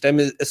 جی اسٹیم,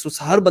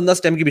 ہر بندہ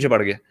اسٹیم کے پیچھے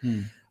پڑ گیا.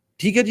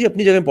 ٹھیک ہے جی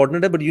اپنی جگہ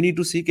امپورٹنٹ ہے, بٹ یو نیڈ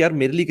ٹو سی کہ یار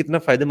میرے لیے کتنا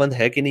فائدہ مند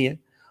ہے کہ نہیں ہے.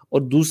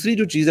 اور دوسری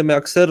جو چیز ہے میں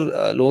اکثر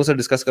لوگوں سے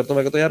ڈسکس کرتا ہوں,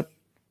 میں کہتا ہوں یار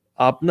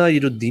آپ نا یہ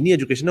جو دینی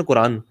ایجوکیشن ہے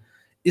قرآن,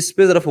 اس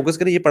پہ ذرا فوکس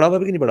کریں. یہ پڑھا ہوا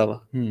بھی کہ نہیں پڑھا ہوا,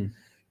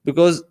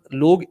 بیکاز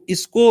لوگ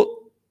اس کو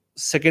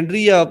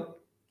سیکنڈری یا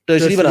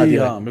ٹرشری بنا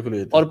دیا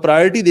اور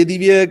پرائرٹی دے دی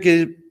ہوئی ہے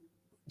کہ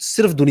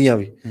صرف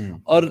دنیاوی,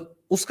 اور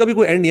اس کا بھی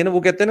کوئی اینڈ نہیں ہے نا.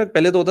 وہ کہتے ہیں نا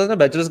پہلے تو ہوتا تھا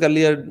نا بیچلرز کر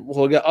لیا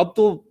ہو گیا, اب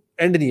تو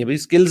اینڈ نہیں ہے بھائی.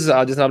 اسکلز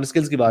جیسے آپ نے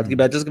اسکلز کی بات کی,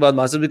 بیچلرز کے بعد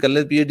ماسٹر بھی کر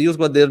لیں, پی ایچ ڈی, اس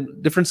کے بعد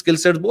ڈفرنٹ اسکل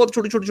سیٹس, بہت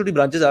چھوٹی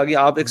برانچز آ گئی.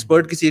 آپ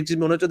ایکسپرٹ کسی ایک چیز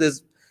میں ہونا چاہتے, دیر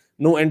از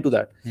نو اینڈ ٹو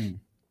دیٹ.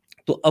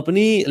 تو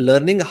اپنی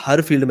لرننگ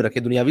ہر فیلڈ میں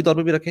رکھیں, دنیاوی طور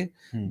پہ بھی رکھیں,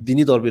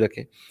 دینی طور پہ بھی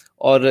رکھیں.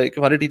 اور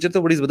ہمارے ٹیچر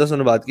تو بڑی زبردست انہوں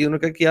نے بات کی, انہوں نے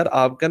کہا کہ یار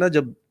آپ کا نا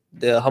جب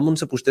ہم ان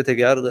سے پوچھتے تھے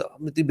کہ یار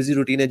ہم اتنی بزی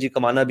روٹین ہے جی,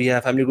 کمانا بھی ہے,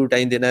 فیملی کو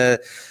ٹائم دینا ہے,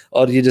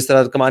 اور یہ جس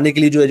طرح کمانے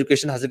کے لیے جو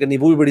ایجوکیشن حاصل کرنی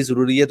ہے وہ بھی بڑی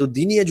ضروری ہے, تو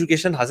دینی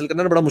ایجوکیشن حاصل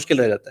کرنا بڑا مشکل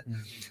رہ جاتا ہے.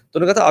 تو انہوں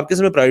نے کہا تھا آپ کے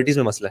سامنے پرائرٹیز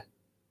میں مسئلہ ہے.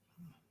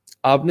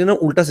 آپ نے نا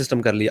الٹا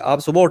سسٹم کر لیا.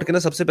 آپ صبح اٹھ کے نا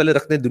سب سے پہلے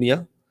رکھتے ہیں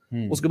دنیا,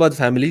 اس کے بعد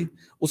فیملی,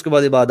 اس کے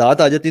بعد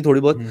عبادات آ جاتی ہیں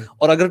تھوڑی بہت,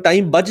 اور اگر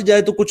ٹائم بچ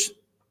جائے تو کچھ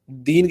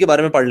دین کے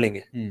بارے میں پڑھ لیں گے.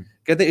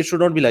 کہتے ہیں it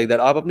should not be like that.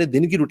 آپ اپنے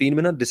دن کی روٹین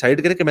میں نا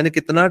ڈیسائیڈ کریں کہ میں نے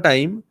کتنا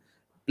ٹائم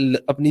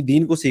اپنی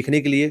دین کو سیکھنے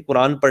کے لیے,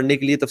 قرآن پڑھنے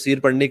کے لیے, تفسیر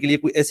پڑھنے کے لیے,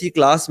 کوئی ایسی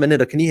کلاس میں نے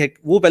رکھنی ہے,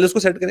 وہ پہلے اس کو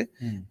سیٹ کریں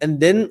اینڈ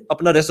دین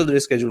اپنا rest of the day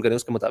schedule کریں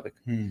اس کے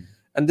مطابق.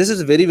 And this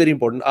is very very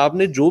important. آپ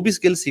نے جو بھی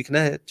اسکل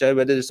سیکھنا ہے, چاہے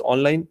ویدر آن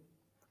لائن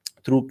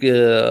تھرو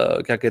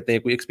کیا کہتے ہیں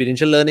کوئی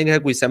ایکسپیرینشیل لرننگ ہے,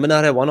 کوئی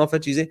سیمینار ہے, ون آف ہے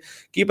چیزیں,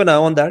 cap N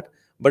I on that.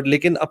 But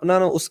لیکن اپنا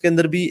نا اس کے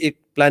اندر بھی ایک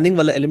پلاننگ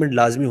والا ایلیمنٹ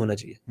لازمی ہونا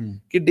چاہیے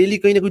کہ ڈیلی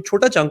کہیں نہ کوئی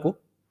چھوٹا چنک ہو,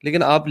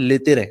 لیکن آپ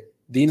لیتے رہیں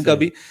دین کا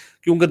بھی,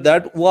 کیونکہ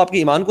دیٹ وہ آپ کے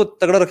ایمان کو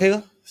تگڑا رکھے گا.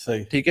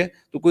 صحیح, ٹھیک ہے.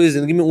 تو کوئی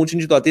زندگی میں اونچ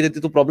نیچ تو آتی رہتی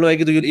ہے, تو پرابلم آئے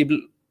گی, تو you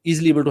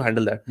easily able to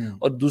handle that.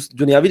 اور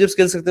دنیاوی جب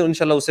اسکل سکتے ہیں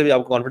انشاءاللہ اس سے بھی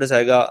آپ کو کانفیڈنس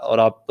آئے گا, اور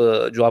آپ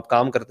جو آپ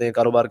کام کرتے ہیں,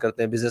 کاروبار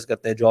کرتے ہیں, بزنس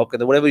کرتے ہیں, جاب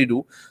کرتے ہیں, whatever you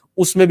do,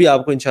 اس میں بھی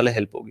آپ کو انشاءاللہ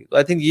ہیلپ ہوگی. تو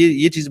آئی تھنک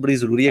یہ چیز بڑی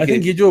ضروری ہے.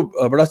 یہ جو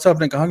بڑا اچھا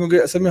آپ نے کہا,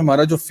 کیونکہ اصل میں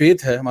ہمارا جو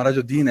فیتھ ہے, ہمارا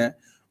جو دین ہے,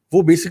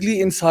 وہ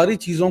بیسکلی ان ساری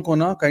چیزوں کو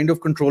نا کائنڈ آف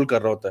کنٹرول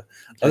کر رہا ہوتا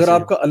ہے. اگر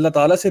آپ کا اللہ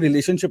تعالیٰ سے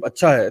ریلیشن شپ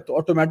اچھا ہے تو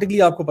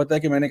آٹومیٹکلی آپ کو پتا ہے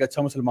کہ میں نے ایک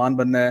اچھا مسلمان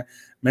بننا ہے,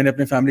 میں نے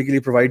اپنی فیملی کے لیے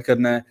پرووائڈ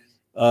کرنا ہے.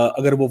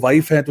 اگر وہ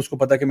وائف ہے تو اس کو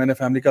پتا ہے کہ میں نے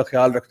فیملی کا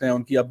خیال رکھنا ہے,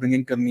 ان کی اپ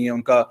برنگنگ کرنی ہے,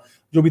 ان کا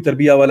جو بھی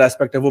تربیہ والا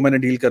اسپیکٹ ہے وہ میں نے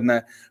ڈیل کرنا ہے.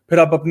 پھر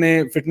آپ اپنے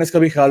فٹنس کا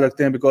بھی خیال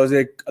رکھتے ہیں, بیکاز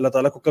ایک اللہ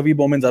تعالیٰ کو کبھی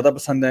مومن زیادہ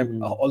پسند ہیں.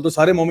 آلدو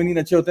سارے مومنین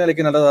اچھے ہوتے ہیں,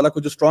 لیکن اللہ تعالیٰ کو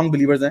جو اسٹرانگ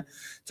بلیورز ہیں,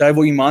 چاہے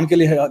وہ ایمان کے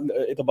لیے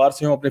اعتبار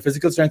سے ہوں, اپنے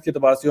فزیکل اسٹرینتھ کے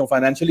اعتبار سے ہوں,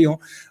 فائنینشلی ہوں,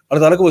 اللہ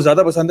تعالیٰ کو وہ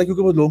زیادہ پسند ہے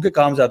کیونکہ وہ لوگوں کے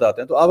کام زیادہ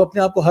آتے ہیں. تو آپ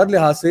اپنے آپ کو ہر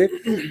لحاظ سے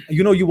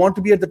you want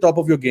to be at the top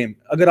of your game.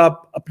 اگر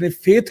آپ اپنے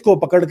فیتھ کو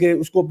پکڑ کے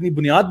اس کو اپنی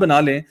بنیاد بنا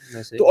لیں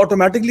تو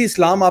آٹومیٹکلی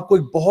اسلام آپ کو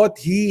ایک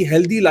بہت ہی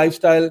ہیلدی لائف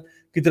اسٹائل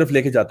کی طرف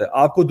لے کے جاتا ہے.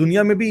 آپ کو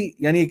دنیا میں بھی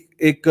یعنی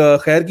ایک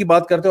خیر کی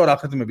بات کرتے ہیں اور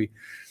آخرت میں بھی.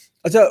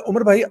 اچھا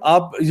عمر بھائی,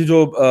 آپ یہ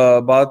جو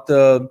بات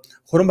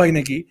خرم بھائی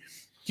نے کی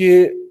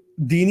کہ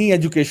دینی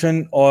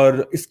ایجوکیشن اور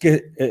اس کے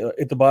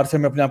اعتبار سے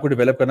ہمیں اپنے آپ کو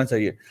ڈیولپ کرنا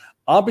چاہیے,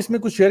 آپ اس میں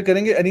کچھ شیئر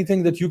کریں گے, any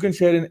thing that you can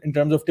share in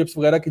terms of tips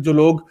وغیرہ, کہ جو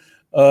لوگ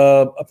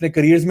اپنے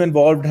کریئرز میں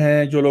انوالوڈ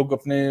ہیں, جو لوگ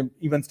اپنے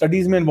ایون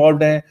اسٹڈیز میں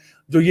انوالوڈ ہیں,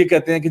 جو یہ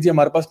کہتے ہیں کہ جی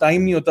ہمارے پاس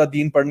ٹائم نہیں ہوتا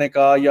دین پڑھنے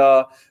کا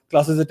یا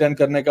کلاسز اٹینڈ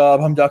کرنے کا,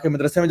 اب ہم جا کے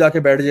مدرسے میں جا کے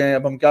بیٹھ جائیں,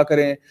 اب ہم کیا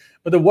کریں,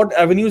 مطلب what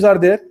avenues are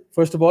there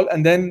first of all,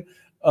 and then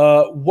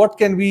what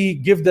can we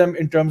give them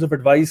in terms of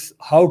advice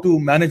how to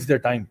manage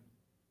their time.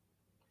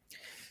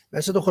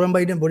 ویسے تو خرم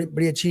بھائی نے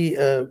بڑی اچھی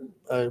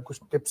کچھ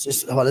ٹپس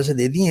اس حوالے سے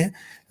دے دی ہیں.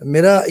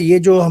 میرا یہ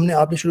جو ہم نے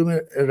آپ نے شروع میں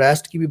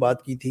ریسٹ کی بھی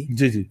بات کی تھی,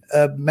 جی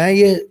میں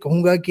یہ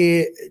کہوں گا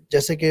کہ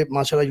جیسے کہ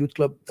ماشاء اللہ یوتھ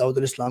کلب دعوت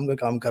الاسلام کا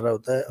کام کر رہا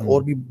ہوتا ہے,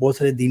 اور بھی بہت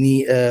سارے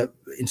دینی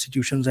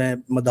انسٹیٹیوشنز ہیں,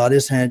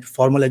 مدارس ہیں,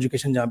 فارمل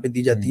ایجوکیشن جہاں پہ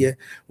دی جاتی ہے,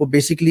 وہ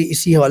بیسکلی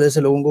اسی حوالے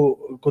سے لوگوں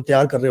کو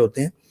تیار کر رہے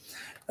ہوتے ہیں.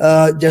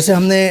 جیسے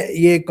ہم نے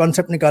یہ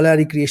کانسیپٹ نکالا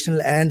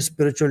ریکریشنل اینڈ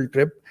اسپرچل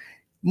ٹرپ,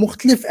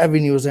 مختلف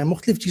ایونیوز ہیں,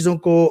 مختلف چیزوں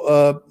کو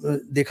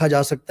دیکھا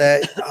جا سکتا ہے.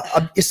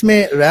 اب اس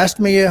میں ریسٹ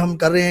میں یہ ہم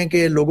کر رہے ہیں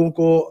کہ لوگوں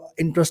کو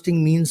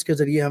انٹرسٹنگ مینس کے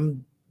ذریعے ہم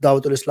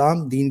دعوت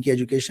الاسلام, دین کی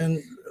ایجوکیشن,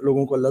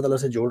 لوگوں کو اللہ تعالیٰ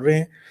سے جوڑ رہے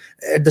ہیں,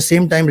 at the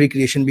same time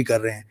recreation بھی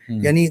کر رہے ہیں,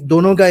 یعنی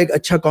دونوں کا ایک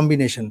اچھا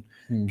کمبینیشن,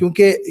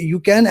 کیونکہ you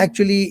can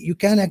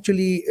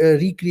actually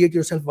recreate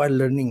yourself while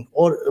learning,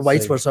 اور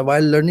vice versa,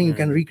 while learning you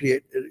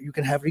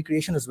can have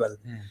recreation as well.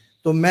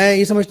 تو میں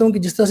یہ سمجھتا ہوں کہ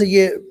جس طرح سے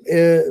یہ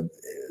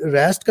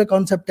ریسٹ کا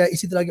کانسیپٹ ہے,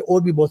 اسی طرح کے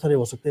اور بھی بہت سارے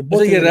ہو سکتے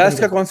ہیں. یہ ریسٹ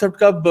کا کانسیپٹ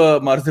کب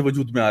مارز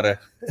وجود میں آ رہا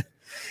ہے؟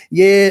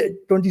 یہ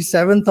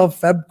 27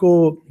 فیب کو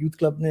یوتھ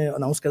کلب نے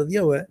اناؤنس کر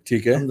دیا ہوا ہے.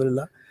 ٹھیک ہے,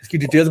 الحمدللہ. اس کی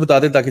ڈیٹیلز بتا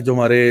دیں تاکہ جو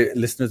ہمارے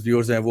لسنرز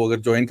ویورز ہیں وہ اگر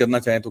جوائن کرنا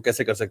چاہیں تو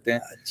کیسے کر سکتے ہیں.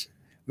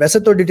 ویسے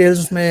تو ڈیٹیلز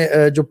اس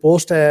میں جو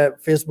پوسٹ ہے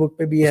فیس بک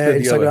پہ بھی ہے,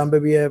 انسٹاگرام پہ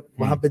بھی ہے,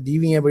 وہاں پہ دی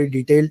ہوئی ہیں, بڑی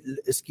ڈیٹیل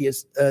اس کی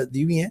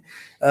دی ہوئی ہیں.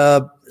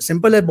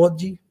 سمپل ہے بہت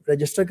جی,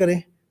 رجسٹر کریں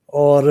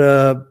اور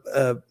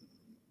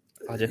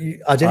آ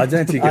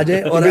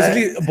جائیں. اور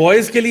بیسیکلی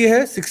بوائز کے لیے ہے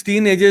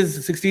 16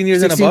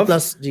 ایئرز اینڈ ابو,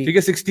 ٹھیک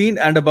ہے, 16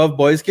 اینڈ ابو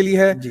بوائز کے لیے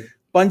ہے.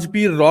 پنج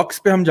پیر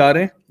راکس پہ ہم جا رہے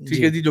ہیں,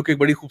 ٹھیک ہے جی, جو کہ ایک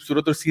بڑی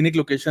خوبصورت اور سینک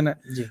لوکیشن ہے,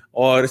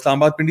 اور اسلام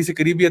آباد پنڈی سے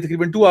قریب ہی ہے,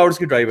 تقریباً 2 hours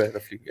کی ڈرائیو ہے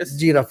رفلی.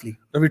 جی رفلی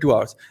 2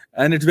 hours,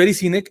 and it's very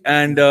scenic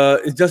and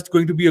it's just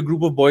going to be a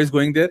group of boys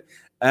going there,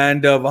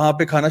 and وہاں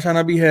پہ کھانا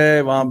شانا بھی ہے,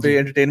 وہاں پہ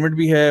انٹرٹینمنٹ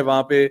بھی ہے,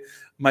 وہاں پہ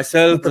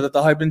myself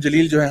طاہر بن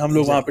جلیل جو ہے ہم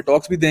لوگ وہاں پہ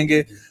ٹاکس بھی دیں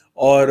گے,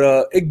 اور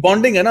ایک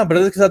بانڈنگ ہے نا,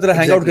 بردر کے ساتھ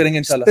ہینگ آؤٹ کریں گے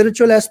انشاءاللہ.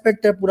 اسپرچوئل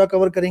ایسپیکٹ ہے پورا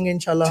کور کریں گے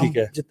انشاءاللہ, ٹھیک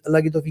ہے, اللہ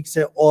کی توفیق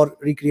سے, اور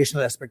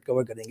ریکریشنل ایسپیکٹ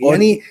کور کریں گے.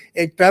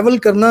 یعنی ٹریول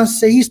کرنا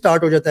سے ہی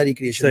سٹارٹ ہو جاتا ہے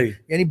ریکریشن,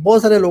 یعنی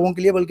بہت سارے لوگوں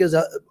کے لیے, بلکہ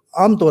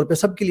عام طور پہ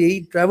سب کے لیے ہی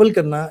ٹریول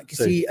کرنا,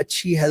 کسی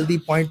اچھی ہیلدی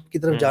پوائنٹ کی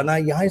طرف جانا,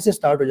 یہاں سے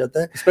سٹارٹ ہو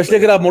جاتا ہے. اسپیشلی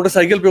اگر آپ موٹر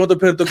سائیکل پہ ہو تو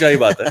پھر تو کیا ہی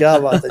بات ہے, کیا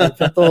بات ہے.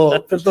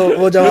 پھر تو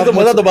وہ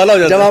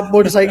جب آپ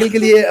موٹر سائیکل کے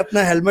لیے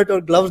اپنا ہیلمٹ اور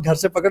گلوز گھر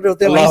سے پکڑ رہے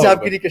ہوتے ہیں, وہیں سے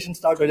آپ کی ریکریشن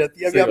سٹارٹ ہو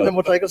جاتی ہے. ابھی آپ نے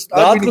موٹر سائیکل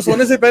سٹارٹ رات کو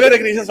سونے سے پہلے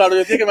ریکریشن سٹارٹ ہو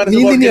جاتی ہے کہ میں نے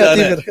نیند نہیں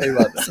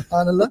آتی.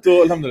 سبحان اللہ.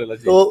 تو الحمدللہ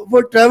جی, تو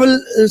وہ ٹریول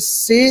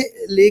سے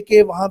لے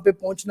کے وہاں پہ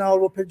پہنچنا, اور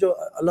وہ پھر جو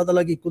اللہ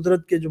تعالیٰ کی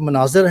قدرت کے جو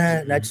مناظر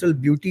ہیں, نیچرل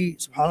بیوٹی,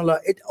 سبحان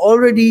اللہ, it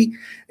already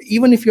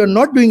even if you are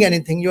not doing any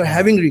thing you are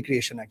having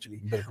recreation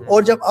actually.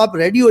 اور جب آپ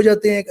ریڈی ہو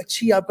جاتے ہیں, ایک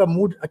اچھی آپ کا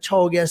موڈ اچھا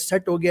ہو گیا,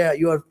 سیٹ ہو گیا,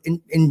 یو آر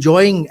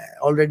انجوائنگ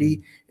آلریڈی,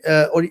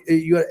 اور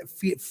you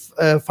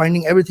are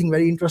finding everything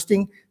very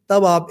interesting,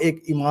 تب آپ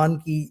ایک ایمان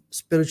کی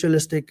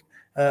اسپرچولیسٹک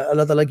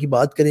اللہ تعالیٰ کی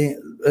بات کریں,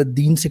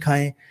 دین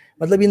سکھائیں.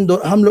 مطلب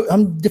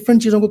ہم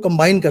ڈفرینٹ چیزوں کو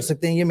کمبائن کر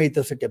سکتے ہیں. یہ میری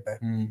طرف سے ٹپ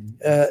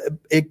ہے,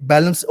 ایک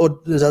بیلنس اور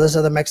زیادہ سے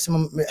زیادہ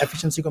میکسیمم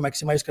ایفیشنسی کو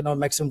میکسیمائز کرنا اور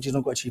میکسیمم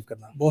چیزوں کو اچیو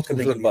کرنا. بہت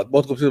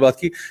خوبصورت بات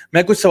کی.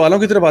 میں کچھ سوالوں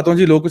کی طرف آتا ہوں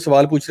جی. لوگ کچھ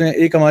سوال پوچھ رہے ہیں.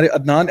 ایک ہمارے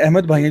عدنان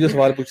احمد بھائی ہیں جو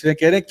سوال پوچھ رہے ہیں,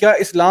 کہہ رہے ہیں کیا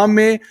اسلام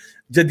میں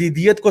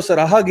جدیدیت کو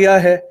سراہا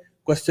گیا ہے؟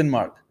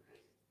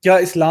 کیا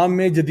اسلام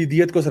میں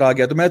جدیدیت کو سراہا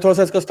گیا؟ تو میں تھوڑا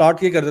سا اس کا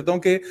سٹارٹ یہ کر دیتا ہوں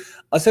کہ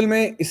اصل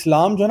میں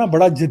اسلام جو ہے نا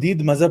بڑا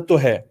جدید مذہب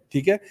تو ہے,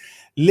 ٹھیک ہے,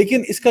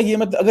 لیکن اس کا یہ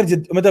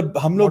مطلب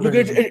ہم لوگ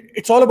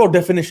it's all about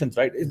definitions,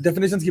 right,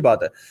 definitions کی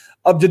بات ہے.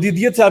 اب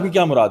جدیدیت سے آپ کی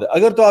کیا مراد ہے؟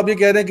 اگر تو آپ یہ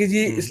کہہ رہے ہیں کہ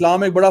جی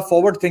اسلام ایک بڑا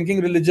فارورڈ تھنکنگ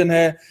ریلیجن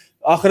ہے,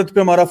 آخرت پہ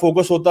ہمارا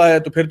فوکس ہوتا ہے,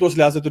 تو پھر تو اس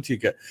لحاظ سے تو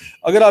ٹھیک ہے.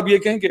 اگر آپ یہ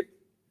کہیں کہ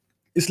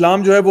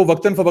اسلام جو ہے وہ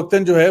وقتاً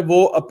فوقتاً جو ہے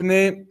وہ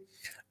اپنے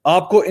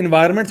آپ کو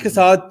انوائرمنٹ کے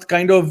ساتھ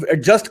کائنڈ آف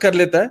ایڈجسٹ کر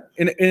لیتا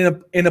ہے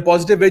ان اے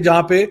پازیٹیو وے,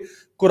 جہاں پہ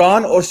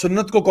قرآن اور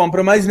سنت کو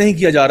کمپرومائز نہیں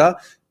کیا جا رہا,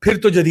 پھر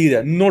تو جدید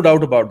ہے, نو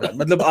ڈاؤٹ اباؤٹ دیٹ.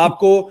 مطلب آپ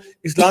کو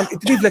اسلام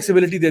اتنی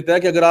فلیکسیبلٹی دیتا ہے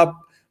کہ اگر آپ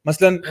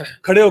مثلاً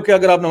کھڑے ہو کے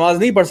اگر آپ نماز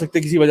نہیں پڑھ سکتے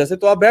کسی وجہ سے,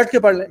 تو آپ بیٹھ کے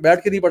پڑھ لیں,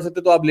 بیٹھ کے نہیں پڑھ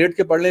سکتے تو آپ لیٹ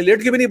کے پڑھ لیں,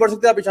 لیٹ کے بھی نہیں پڑھ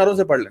سکتے آپ اشاروں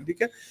سے پڑھ لیں,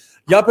 ٹھیک ہے.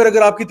 یا پھر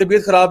اگر آپ کی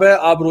طبیعت خراب ہے,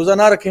 آپ روزہ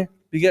نہ رکھیں,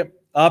 ٹھیک ہے,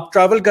 آپ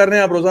ٹریول کر رہے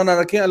ہیں, آپ روزہ نہ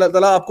رکھیں, اللہ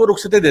تعالیٰ آپ کو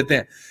رخصتیں دیتے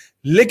ہیں.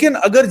 لیکن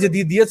اگر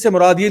جدیدیت سے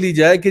مراد یہ لی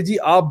جائے کہ جی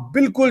آپ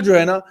بالکل جو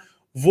ہے نا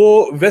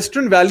وہ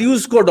ویسٹرن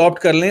ویلیوز کو اڈاپٹ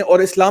کر لیں اور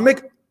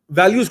اسلامک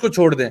ویلیوز کو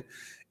چھوڑ دیں,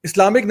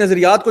 اسلامک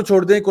نظریات کو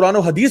چھوڑ دیں, قرآن و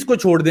حدیث کو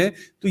چھوڑ دیں,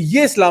 تو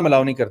یہ اسلام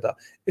الاؤ نہیں کرتا.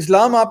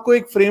 اسلام آپ کو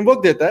ایک فریم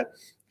ورک دیتا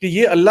ہے کہ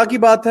یہ اللہ کی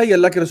بات ہے, یہ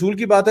اللہ کے رسول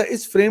کی بات ہے.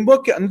 اس فریم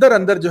ورک کے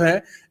اندر جو ہے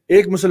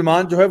ایک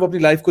مسلمان جو ہے وہ اپنی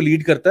لائف کو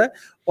لیڈ کرتا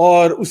ہے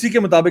اور اسی کے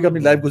مطابق اپنی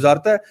لائف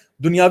گزارتا ہے.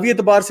 دنیاوی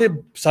اعتبار سے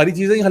ساری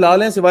چیزیں ہی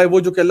حلال ہیں سوائے وہ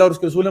جو کہ اللہ اور اس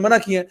کے رسول نے منع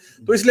کی ہیں.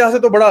 تو اس لحاظ سے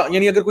تو بڑا,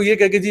 یعنی اگر کوئی یہ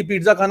کہے کہ جی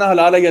پیزا کھانا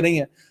حلال ہے یا نہیں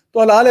ہے,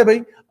 تو حلال ہے بھائی.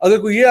 اگر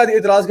کوئی یہ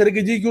اعتراض کرے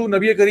کہ جی کیوں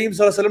نبی کریم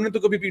صلی اللہ علیہ وسلم نے تو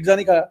کبھی پیزا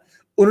نہیں کھایا,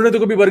 انہوں نے تو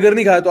کبھی برگر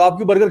نہیں کھایا تو آپ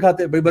کیوں برگر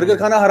کھاتے ہیں؟ بھائی برگر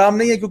کھانا حرام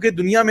نہیں ہے کیونکہ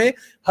دنیا میں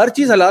ہر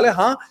چیز حلال ہے.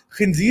 ہاں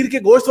خنزیر کے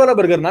گوشت والا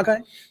برگر نہ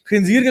کھائیں,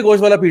 خنزیر کے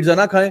گوشت والا پیزا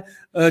نہ کھائیں,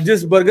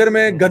 جس برگر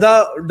میں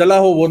گدھا ڈلا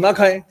ہو وہ نہ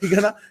کھائیں, ٹھیک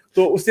ہے نا.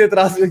 تو اس سے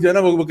اعتراض جو ہے نا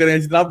وہ کریں,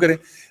 اجتناب کریں.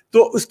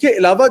 تو اس کے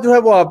علاوہ جو ہے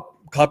وہ آپ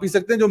کھا پی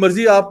سکتے ہیں جو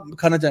مرضی آپ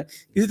کھانا چاہیں.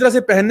 اسی طرح سے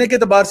پہننے کے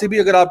اعتبار سے بھی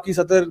اگر آپ کی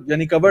سطر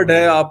یعنی کورڈ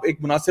ہے, آپ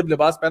ایک مناسب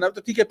لباس پہنا ہے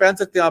تو ٹھیک ہے پہن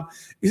سکتے ہیں آپ.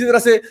 اسی طرح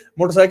سے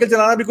موٹر سائیکل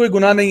چلانا بھی کوئی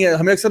گناہ نہیں ہے.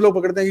 ہمیں اکثر لوگ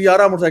پکڑتے ہیں کہ یار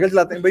آپ موٹر سائیکل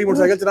چلاتے ہیں, بھائی موٹر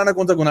سائیکل چلانا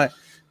کون سا گناہ ہے؟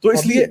 تو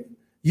اس لیے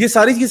یہ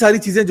ساری کی ساری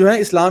چیزیں جو ہیں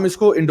اسلام اس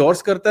کو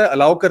انڈورس کرتا ہے,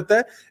 الاؤ کرتا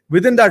ہے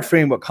with in that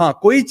frame work. ہاں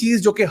کوئی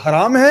چیز جو کہ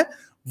حرام ہے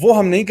وہ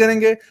ہم نہیں کریں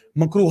گے.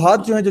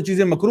 مکروہات جو ہیں, جو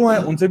چیزیں مکروہ ہیں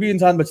ان سے بھی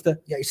انسان بچتا ہے.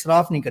 یا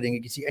اسراف نہیں کریں گے,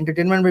 کسی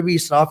انٹرٹینمنٹ میں بھی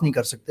اسراف نہیں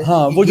کر سکتے.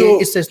 ہاں وہ جو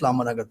اس سے اسلام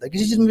منع کرتا ہے,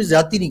 کسی چیز میں بھی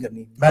زیادتی نہیں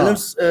کرنی,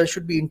 بیلنس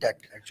شوڈ بی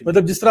انٹیکٹ.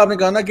 مطلب جس طرح آپ نے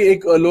کہا نا کہ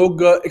ایک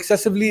لوگ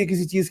ایکسیسولی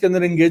کسی چیز کے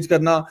اندر انگیج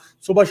کرنا,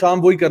 صبح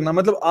شام وہی کرنا,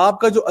 مطلب آپ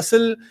کا جو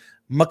اصل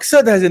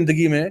مقصد ہے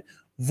زندگی میں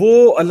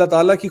وہ اللہ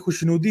تعالیٰ کی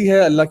خوشنودی ہے,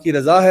 اللہ کی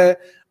رضا ہے,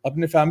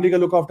 اپنے فیملی کا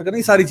لک آفٹر کرنا,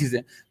 یہ ساری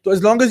چیزیں. تو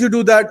as long as you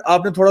do that,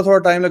 آپ نے تھوڑا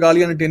ٹائم لگا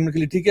لیا انٹرٹینمنٹ کے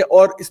لیے, ٹھیک ہے,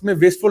 اور اس میں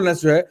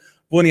ویسٹفلنس جو ہے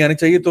وہ نہیں آنی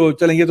چاہیے. تو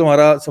چلیں یہ تو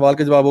ہمارا سوال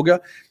کا جواب ہو گیا.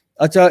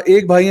 اچھا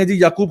ایک بھائی ہیں جی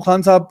یعقوب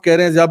خان صاحب کہہ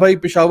رہے ہیں ضیاء بھائی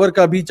پشاور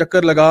کا بھی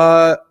چکر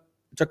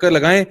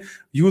لگائیں,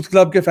 یوتھ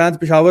کلب کے فینس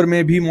پشاور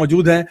میں بھی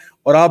موجود ہیں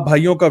اور آپ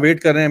بھائیوں کا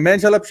ویٹ کر رہے ہیں. میں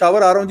انشاءاللہ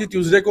پشاور آ رہا ہوں جی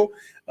ٹیوزڈے کو,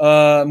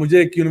 مجھے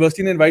ایک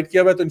یونیورسٹی نے انوائٹ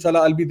کیا ہوا ہے, تو انشاءاللہ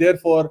I'll be there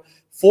for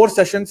 4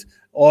 sessions,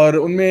 اور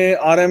ان میں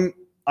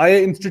RMI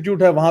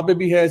انسٹیٹیوٹ ہے وہاں پہ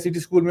بھی ہے, سٹی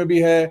اسکول میں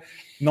بھی ہے,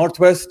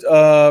 نارتھ ویسٹ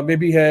میں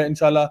بھی ہے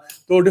انشاءاللہ.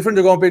 تو ڈفرینٹ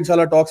جگہوں پہ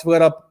انشاءاللہ ٹاکس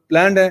وغیرہ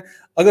پلانڈ ہیں.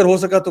 اگر ہو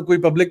سکا تو کوئی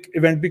پبلک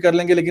ایونٹ بھی کر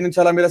لیں گے, لیکن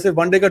انشاءاللہ میرا صرف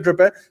 1 day کا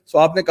ٹرپ ہے. سو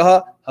آپ نے کہا,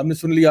 ہم نے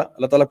سن لیا,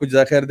 اللہ تعالیٰ کچھ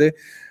جزائے خیر دے.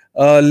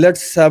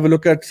 Let's have a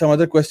look at some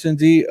other questions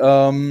G.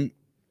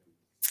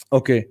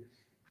 Okay.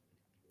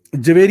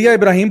 Javeria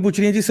ابراہیم پوچھ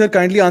رہی ہیں جی سر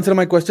kindly answer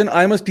my question.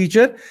 I am a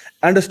teacher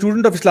and a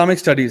student of Islamic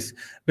studies.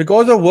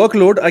 Because of work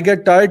load I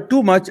get tired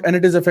too much and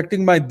it is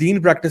affecting my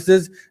then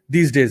practices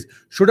these days.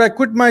 Should I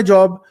quit my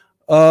job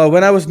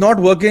when I was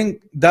not working?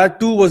 That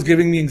too was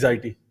giving me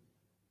anxiety.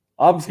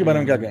 آپ اس کے بارے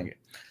میں کیا کہیں گے؟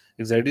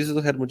 Anxiety سے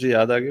تو خیر مجھے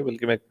یاد آ گیا,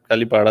 بلکہ میں کل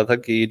ہی پڑھ رہا تھا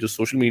کہ جو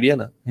سوشل میڈیا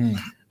نا,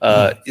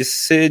 اس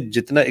سے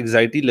جتنا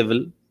انگزائٹی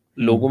لیول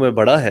لوگوں میں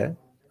بڑھا ہے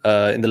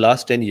in the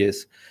last 10 years.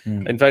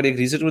 In fact, ایک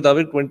ریسرچ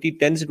مطابق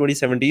 2010 سے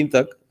 2017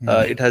 تک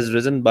it has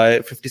risen by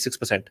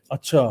 56%.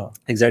 اچھا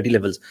anxiety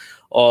levels.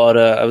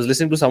 اور I was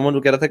listening to someone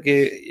who کہہ رہا تھا کہ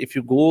if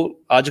you go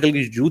آج کل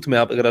کی یوتھ میں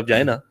اگر آپ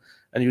جائیں نا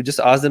and you just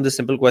ask them this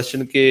simple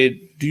question کہ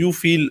do you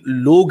feel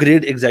low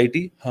grade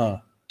anxiety,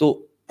 تو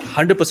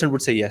 100%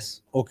 would say yes.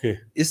 Okay.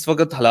 اس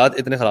وقت حالات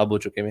اتنے خراب ہو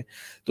چکے ہیں.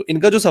 تو ان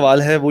کا جو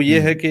سوال ہے وہ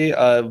یہ ہے کہ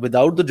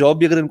وداؤٹ دا جاب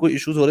بھی اگر ان کو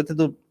ایشوز ہو رہے تھے,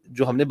 تو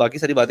جو ہم نے باقی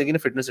ساری باتیں کی نا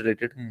فٹنس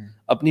ریلیٹڈ,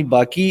 اپنی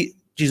باقی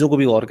چیزوں کو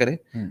بھی غور کریں.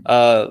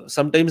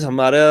 سم ٹائمز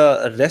ہمارا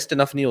ریسٹ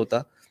انف نہیں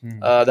ہوتا,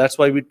 that's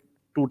why we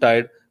to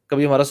tired.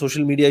 کبھی ہمارا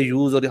سوشل میڈیا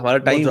یوز اور ہمارا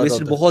ٹائم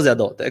ویسٹ بہت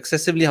زیادہ ہوتا ہے,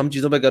 ایکسیسولی ہم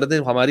چیزوں پہ کرتے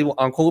ہیں, ہماری وہ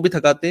آنکھوں کو بھی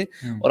تھکاتے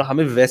ہیں اور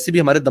ہمیں ویسے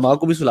بھی ہمارے دماغ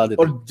کو بھی سلا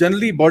دیتے ہیں, اور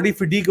جنرلی باڈی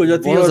فٹیگ ہو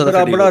جاتی ہے اور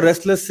آپ بڑا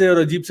ریسٹلیس سے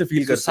اور عجیب سے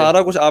فیل کرتے ہیں.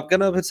 سارا کچھ آپ کا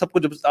نا پھر سب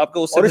کچھ آپ کا,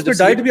 اور اس پہ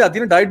ڈائٹ بھی آتی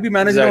ہے نا, ڈائٹ بھی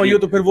مینیج نہ ہوئی ہو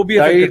تو پھر وہ بھی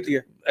افیکٹ کرتی ہے.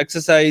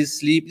 ایکسرسائز,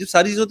 سلیپ, جب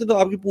ساری چیزیں ہوتی ہیں تو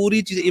آپ کی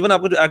پوری چیز, ایون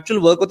آپ کا جو ایکچوئل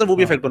ورک ہوتا ہے وہ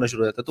بھی افیکٹ ہونا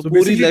شروع ہو جاتا ہے. تو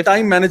پوری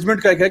ٹائم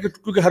مینجمنٹ کا ایک ہے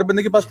کیونکہ ہر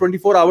بندے کے پاس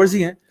 24 آورز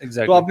ہی ہیں,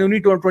 تو آپ نے انہیں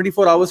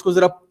 24 آورز کو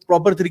ذرا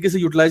پراپر طریقے سے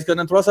یوٹیلائز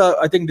کرنا, تھوڑا سا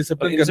آئی تھنک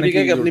ڈسپلن کرنے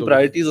کی اپنی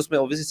پرائرٹیز اس میں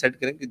obviously سیٹ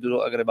کریں کہ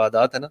جو اگر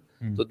عبادات ہے نا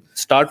تو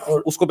اسٹارٹ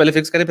اس کو پہلے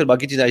فکس کریں, پھر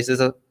باقی چیزیں آہستہ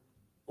سے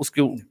اس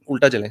کے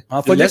الٹا چلیں.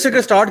 ہاں فجر سے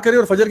اسٹارٹ کریں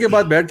اور فجر کے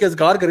بعد بیٹھ کے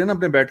اذکار کریں نا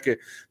اپنے بیٹھ کے,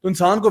 تو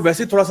انسان کو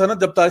ویسے تھوڑا سا نا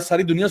جب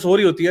ساری دنیا سو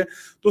رہی ہوتی ہے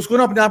تو اس کو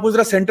نا اپنے آپ کو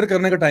ذرا سینٹر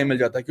کرنے کا ٹائم مل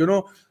جاتا ہے. کیوں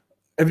نو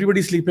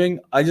everybody sleeping,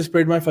 I just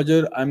prayed my fajr,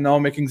 I'm now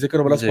making zikr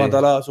of Allah subhanahu wa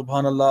ta'ala,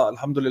 subhan Allah,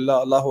 alhamdulillah,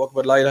 Allahu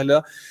akbar, la ilaha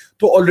illallah.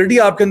 تو آلریڈی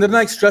آپ کے اندر نا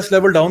ایک اسٹریس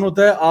لیول ڈاؤن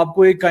ہوتا ہے, آپ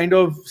کو ایک کائنڈ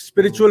آف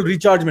اسپرچوئل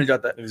ریچارج مل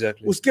جاتا ہے.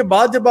 اس کے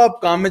بعد جب آپ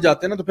کام میں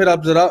جاتے ہیں نا تو پھر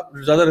آپ ذرا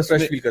زیادہ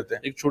ریفریش فیل کرتے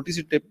ہیں. ایک چھوٹی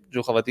سی ٹپ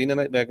جو خواتین ہے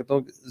نا, میں کہتا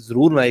ہوں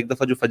ضرور نا ایک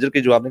دفعہ جو فجر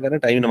کے جو آپ نے کہا نا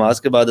ٹائم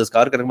نماز کے بعد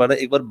اذکار کرنے کے بعد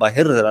ایک بار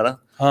باہر نظر آنا,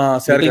 ہاں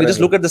سیر کریں,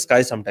 just look at the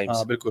sky some times.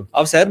 ہاں بالکل,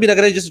 آپ سیر بھی نہ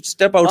کریں, just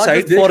step out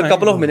side for a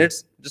couple of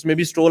minutes, جس میں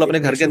بھی اسٹرول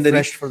اپنے گھر کے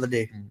اندر,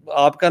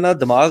 آپ کا نا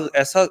دماغ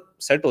ایسا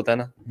سیٹ ہوتا ہے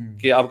نا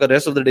کہ آپ کا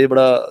ریسٹ آف دا ڈے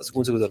بڑا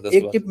سکون سے گزرتا ہے.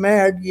 ایک ٹپ میں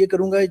ایڈ یہ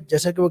کروں گا,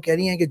 جیسا کہ وہ کہہ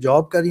رہی ہیں کہ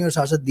جاب کر رہی ہیں اور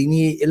ساتھ ساتھ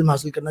دینی علم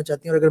حاصل کرنا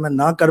چاہتی ہیں, اور اگر میں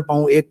نہ کر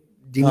پاؤں ایک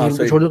دینی علم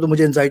کو چھوڑ دوں تو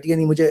مجھے انزائٹی ہے,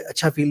 نہیں مجھے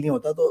اچھا فیل نہیں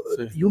ہوتا, تو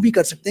یوں بھی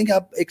کر سکتے ہیں کہ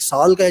آپ 1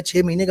 سال کا یا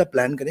 6 مہینے کا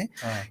پلان کریں.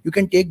 You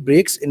can take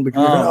breaks in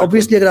between.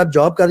 obviously اگر آپ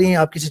جاب کر رہی ہیں,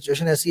 آپ کی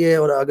سچویشن ایسی ہے,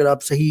 اور اگر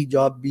آپ صحیح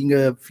جاب بینگ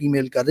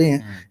فیمیل کر رہے ہیں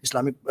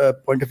اسلامک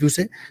پوائنٹ آف ویو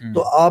سے,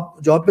 تو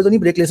آپ جاب پہ تو نہیں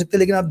بریک لے سکتے,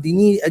 لیکن آپ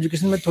دینی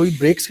ایجوکیشن میں تھوڑی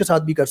بریکس کے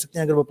ساتھ بھی کر سکتے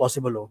ہیں اگر وہ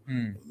پاسبل ہو.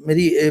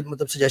 میری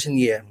مطلب سجیشن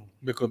یہ ہے.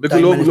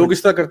 بالکل لوگ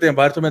اس طرح کرتے ہیں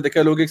باہر, تو میں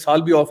دیکھا لوگ 1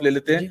 سال بھی آف لے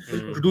لیتے ہیں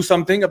ٹو ڈو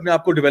سم تھنگ, اپنے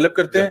آپ کو ڈیولپ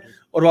کرتے ہیں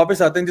اور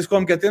واپس آتے ہیں, جس کو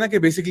ہم کہتے ہیں نا کہ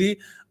بیسکلی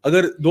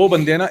اگر 2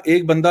 بندے ہیں نا,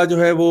 ایک بندہ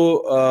جو ہے وہ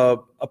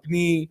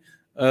اپنی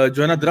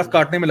جو ہے نا درخت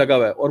کاٹنے میں لگا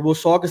ہوا ہے اور وہ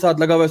 100 کے ساتھ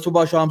لگا ہوا ہے,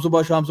 صبح شام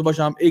صبح شام صبح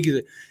شام ایک ہی سے,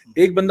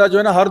 ایک بندہ جو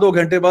ہے نا ہر 2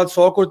 گھنٹے بعد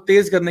 100 کو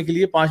تیز کرنے کے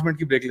لیے 5 منٹ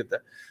کی بریک لیتا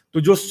ہے. تو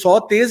جو 100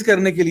 تیز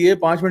کرنے کے لیے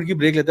 5 منٹ کی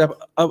بریک لیتا ہے,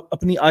 اب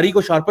اپنی آری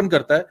کو شارپن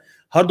کرتا ہے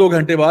ہر 2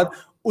 گھنٹے بعد,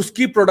 اس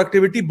کی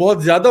پروڈکٹیوٹی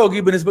بہت زیادہ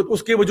ہوگی بنسبت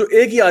اس کے وہ جو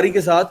ایک ہی آری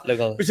کے ساتھ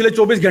پچھلے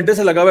 24 گھنٹے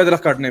سے لگا ہوا ہے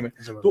درخت کاٹنے میں.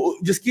 تو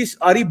جس کی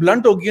آری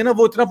بلنٹ ہوگی نا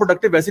وہ اتنا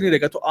پروڈکٹیو ویسے نہیں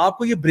رہے گا. تو آپ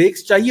کو یہ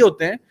بریکس چاہیے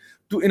ہوتے ہیں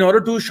to in order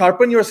to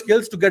sharpen your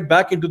skills to get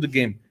back into the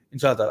game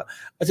انشاءاللہ تعالی.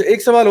 اچھا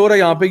ایک سوال ہو رہا ہے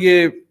یہاں پہ,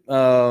 یہ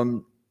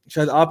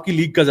شاید آپ کی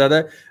لیگ کا زیادہ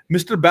ہے.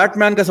 مسٹر بیٹ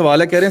مین کا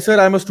سوال ہے, کہہ رہے ہیں سر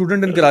I am a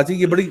student in Karachi.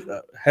 یہ بڑی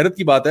حیرت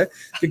کی بات ہے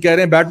کہ کہہ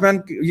رہے ہیں بیٹ مین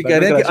یہ کہہ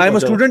رہے ہیں کہ I am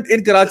a student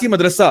in Karachi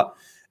مدرسہ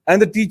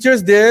and the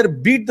teachers there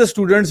beat the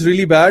students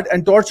really bad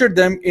and tortured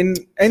them in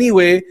any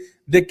way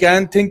they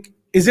can think.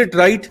 Is it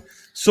right?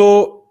 So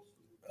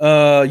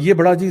یہ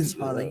بڑا چیز,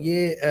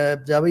 یہ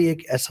جب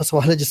ایک ایسا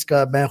سوال ہے جس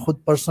کا میں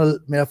خود پرسنل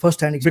میرا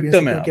فرسٹ ہینڈ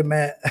ایکسپیرینس ہے کہ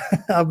میں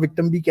آپ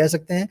وکٹم بھی کہہ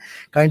سکتے ہیں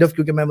کائنڈ آف,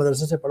 کیونکہ میں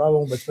مدرسے سے پڑھا ہوا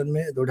ہوں بچپن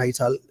میں 2-2.5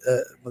 سال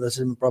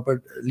مدرسے میں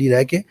پراپرلی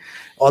رہ کے.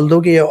 آلدو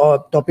کہ یہ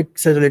ٹاپک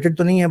سے ریلیٹڈ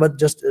تو نہیں ہے بٹ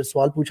جسٹ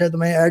سوال پوچھا ہے تو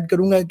میں ایڈ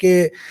کروں گا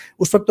کہ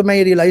اس وقت تو میں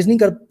یہ ریئلائز نہیں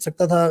کر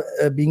سکتا تھا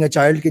بینگ اے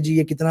چائلڈ کہ جی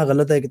یہ کتنا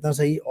غلط ہے کتنا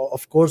صحیح.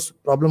 آف کورس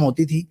پرابلم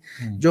ہوتی تھی.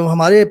 جو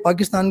ہمارے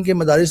پاکستان کے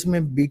مدارس میں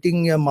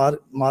بیٹنگ یا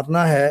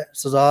مارنا ہے,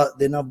 سزا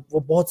دینا, وہ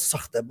بہت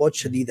سخت ہے, بہت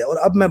شدید ہے. اور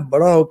اب میں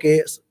بڑا ہو کے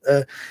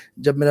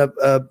جب میرا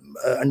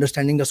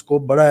انڈرسٹینڈنگ کا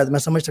اسکوپ بڑا ہے تو میں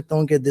سمجھ سکتا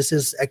ہوں کہ دس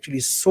is actually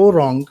so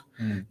wrong,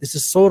 this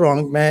is so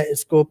wrong. میں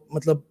اس کو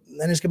مطلب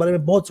میں نے اس کے بارے میں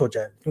بہت سوچا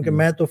ہے کیونکہ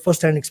میں تو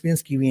فرسٹ ہینڈ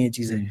ایکسپیرینس کی ہوئی ہیں یہ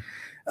چیزیں.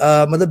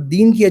 مطلب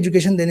دین کی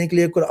ایجوکیشن دینے کے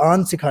لیے,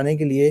 قرآن سکھانے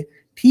کے لیے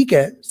ٹھیک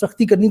ہے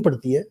سختی کرنی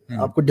پڑتی ہے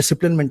آپ کو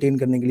ڈسپلن مینٹین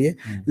کرنے کے لیے,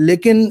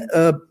 لیکن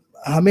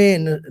ہمیں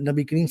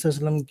نبی کریم صلی اللہ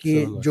علیہ وسلم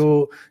کی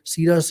جو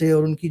سیرت سے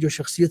اور ان کی جو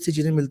شخصیت سے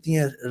چیزیں ملتی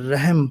ہیں,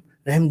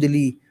 رحم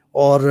دلی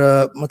اور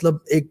مطلب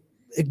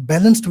ایک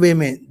بیلنسڈ وے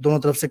میں دونوں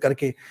طرف سے کر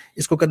کے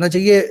اس کو کرنا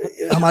چاہیے.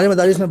 ہمارے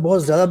مدارس میں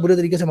بہت زیادہ برے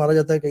طریقے سے مارا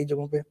جاتا ہے کئی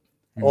جگہوں پہ,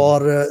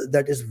 اور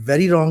that is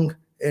very wrong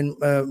in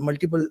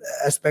multiple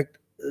aspect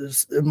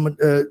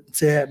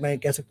سے. میں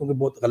کہہ سکتا ہوں کہ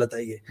بہت غلط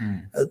ہے یہ.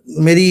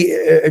 میری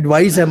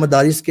ایڈوائس ہے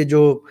مدارس کے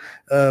جو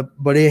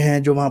بڑے ہیں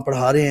جو وہاں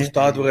پڑھا رہے ہیں,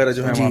 استاد وغیرہ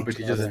جو ہیں وہاں پہ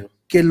ٹیچرز ہیں,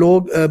 کہ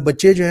لوگ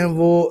بچے جو ہیں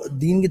وہ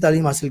دین کی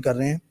تعلیم حاصل کر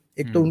رہے ہیں,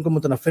 ایک تو ان کو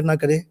متنفر نہ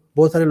کریں.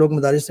 بہت سارے لوگ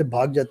مدارس سے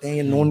بھاگ جاتے ہیں,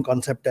 یہ نون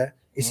کانسیپٹ ہے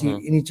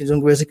انہی چیزوں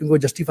کی وجہ سے, کیونکہ وہ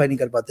جسٹیفائی نہیں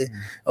کر پاتے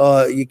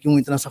یہ کیوں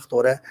اتنا سخت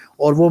ہو رہا ہے,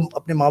 اور وہ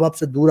اپنے ماں باپ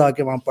سے دور آ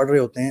کے وہاں پڑھ رہے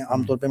ہوتے ہیں.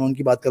 عام طور پہ میں ان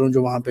کی بات کروں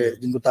جو وہاں پہ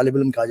جن کو طالب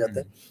علم کہا جاتا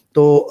ہے.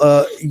 تو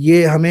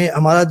یہ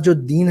ہمارا جو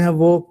دین ہے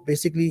وہ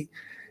بیسکلی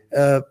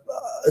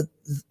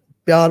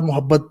پیار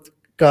محبت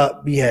کا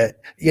بھی ہے,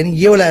 یعنی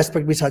یہ والا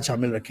ایسپیکٹ بھی ساتھ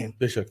شامل رکھیں.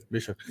 بے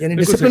شک یعنی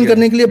ڈسپلن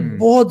کرنے کے لیے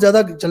بہت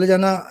زیادہ چلے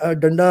جانا,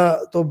 ڈنڈا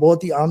تو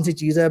بہت ہی عام سی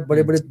چیز ہے,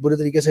 بڑے برے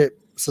طریقے سے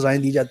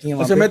سزائیں دی جاتی ہیں.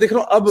 اچھا میں دیکھ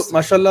رہا ہوں اب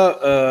ماشاءاللہ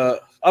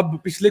اب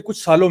پچھلے کچھ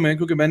سالوں میں,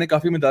 کیونکہ میں نے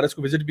کافی مدارس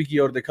کو وزٹ بھی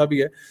کیا اور دیکھا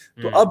بھی ہے,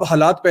 تو اب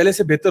حالات پہلے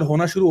سے بہتر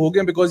ہونا شروع ہو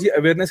گئے, بیکاز یہ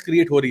اویئرنیس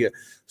کریٹ ہو رہی ہے.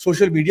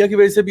 سوشل میڈیا کی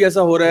وجہ سے بھی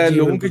ایسا ہو رہا ہے,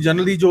 لوگوں کی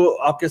جنرلی جو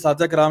آپ کے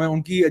اساتذہ کرام ہیں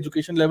ان کی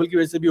ایجوکیشن لیول کی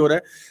وجہ سے بھی ہو رہا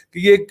ہے کہ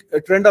یہ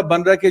ایک ٹرینڈ اب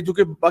بن رہا ہے کہ جو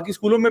کہ باقی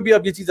اسکولوں میں بھی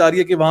اب یہ چیز آ رہی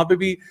ہے کہ وہاں پہ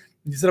بھی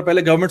جس طرح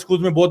پہلے گورنمنٹ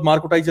اسکول میں بہت مار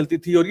کٹائی چلتی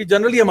تھی, اور یہ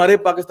جنرلی ہمارے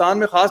پاکستان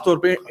میں خاص طور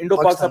پہ انڈو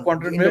پاک سب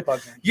کانٹیننٹ میں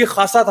یہ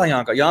خاصا تھا.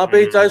 یہاں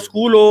پہ چاہے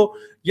اسکول ہو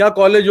یا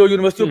کالج ہو,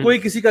 یونیورسٹی ہو, کوئی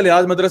کسی کا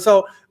لحاظ, مدرسہ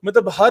ہو,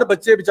 مطلب ہر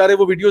بچے بےچارے,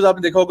 وہ ویڈیوز آپ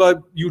نے دیکھا ہوگا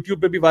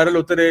یوٹیوب پہ بھی وائرل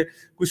ہوتے رہے,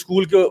 کوئی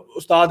اسکول کے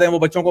استاد ہیں وہ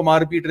بچوں کو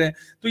مار پیٹ رہے ہیں.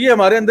 تو یہ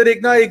ہمارے اندر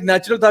ایک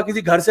نیچرل تھا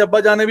کہ گھر سے ابا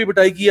جان نے بھی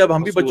پٹائی کی, اب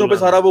ہم بھی بچوں پہ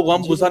سارا وہ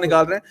غم غصہ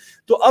نکال رہے ہیں.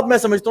 تو اب میں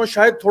سمجھتا ہوں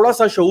شاید تھوڑا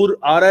سا شعور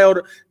آ رہا ہے, اور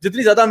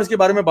جتنی زیادہ ہم اس کے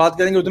بارے میں بات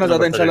کریں گے اتنا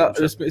زیادہ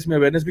انشاءاللہ اس میں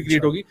اویئرنیس بھی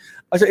کریٹ ہوگی.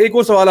 اچھا ایک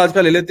اور سوال آج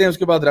کا لے لیتے ہیں, اس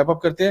کے بعد ریپ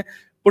اپ کرتے ہیں.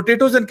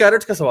 پوٹیٹوز اینڈ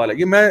کیرٹس کا سوال ہے,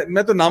 یہ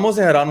میں تو ناموں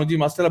سے حیران ہوں جی.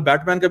 ماشاء اللہ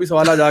بیٹ مین کا بھی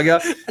سوال آج آ گیا,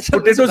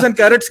 پوٹیٹوز اینڈ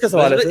کیرٹس کا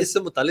سوال ہے, اس سے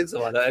متعلق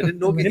سوال ہے.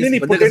 نہیں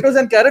پوٹیٹوز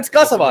اینڈ کیرٹس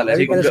کا سوال ہے,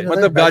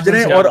 مطلب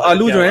گاجریں اور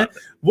آلو جو ہیں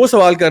وہ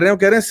سوال کر رہے ہیں. وہ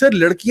کہہ رہے ہیں سر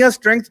لڑکیاں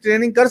اسٹرینتھ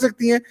ٹریننگ کر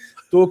سکتی ہیں,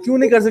 تو کیوں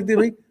نہیں کر سکتی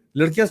بھائی؟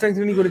 لڑکیاں اسٹرینتھ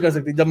ٹریننگ کیوں نہیں کر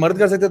سکتی؟ جب مرد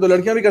کر سکتے ہیں تو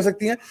لڑکیاں بھی کر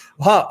سکتی ہیں.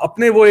 ہاں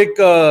اپنے وہ ایک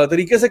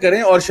طریقے سے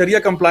کریں اور شریعہ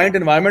کمپلائنٹ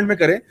انوائرمنٹ میں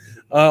کریں,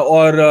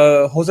 اور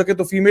ہو سکے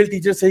تو فیمیل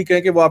ٹیچر سے ہی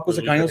کہیں کہ وہ آپ کو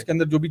سکھائیں اس کے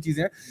اندر جو بھی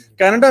چیزیں ہیں.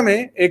 کینیڈا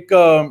میں ایک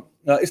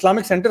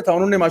اسلامک سینٹر تھا,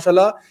 انہوں نے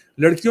ماشاءاللہ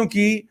لڑکیوں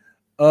کی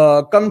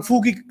کنگ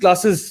فو کی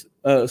کلاسز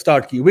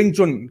اسٹارٹ کی, ونگ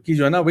چن کی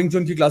جو ہے نا, ونگ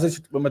چن کی کلاسز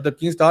مطلب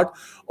کی اسٹارٹ,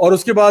 اور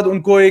اس کے بعد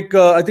ان کو ایک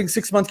آئی تھنک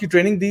 6 months کی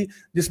ٹریننگ دی,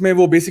 جس میں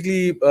وہ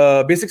بیسکلی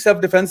بیسک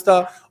سیلف ڈیفینس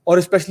تھا, اور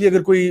اسپیشلی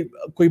اگر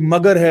کوئی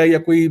مگر ہے یا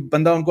کوئی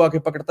بندہ ان کو آ کے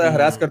پکڑتا ہے,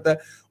 ہراس کرتا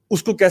ہے,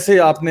 اس کو کیسے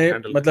آپ نے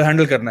مطلب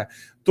ہینڈل کرنا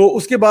ہے. تو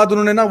اس کے بعد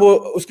انہوں نے نا وہ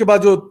اس کے بعد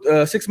جو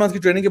 6 months کی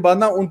ٹریننگ کے بعد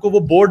نا ان کو وہ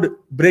بورڈ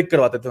بریک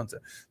کرواتے تھے ان سے.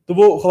 تو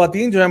وہ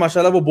خواتین جو ہے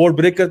ماشاءاللہ وہ بورڈ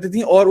بریک کرتی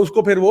تھیں, اور اس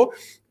کو پھر وہ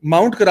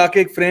ماؤنٹ کرا کے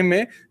ایک فریم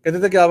میں کہتے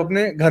تھے کہ آپ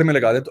اپنے گھر میں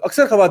لگا دیں. تو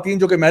اکثر خواتین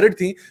جو کہ میرڈ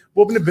تھیں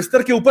وہ اپنے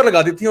بستر کے اوپر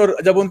لگا دی تھیں, اور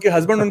جب ان کے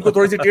ہسبینڈ ان کو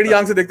تھوڑی سی ٹیڑھی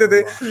آنکھ سے دیکھتے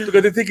تھے تو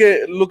کہتی تھی کہ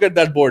لک ایٹ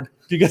دیٹ بورڈ,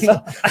 ٹھیک ہے نا.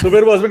 تو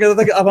پھر وہ ہسبینڈ کہتا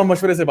تھا کہ اب ہم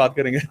مشورے سے بات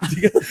کریں گے,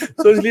 ٹھیک ہے.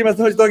 تو اس لیے میں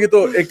سمجھتا ہوں کہ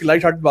تو ایک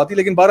لائٹ ہارٹ بات ہی,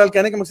 لیکن بہرحال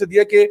کہنے کا مقصد یہ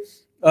ہے کہ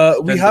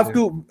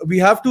we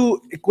have to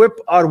equip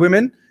our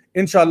women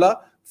inshallah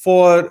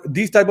for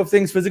these type of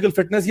things, physical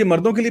fitness, یہ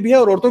مردوں کے لیے بھی ہے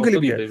اور عورتوں کے لیے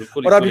بھی ہے.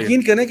 اور آپ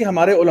یقین کریں کہ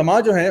ہمارے علماء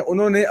جو ہیں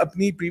انہوں نے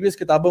اپنی پریویس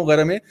کتابوں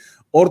وغیرہ میں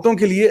عورتوں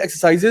کے لیے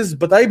ایکسرسائزز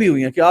بتائی بھی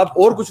ہوئی ہیں کہ آپ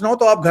اور کچھ نہ ہو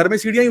تو آپ گھر میں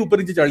سیڑھیاں ہی اوپر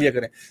نیچے چڑھ لیا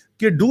کریں,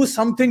 کہ do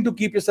something to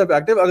keep yourself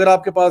active. اگر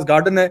آپ کے پاس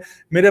گارڈن ہے,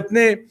 میرے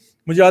اپنے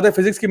مجھے یاد ہے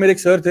فزکس کے میرے ایک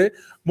سر تھے,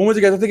 وہ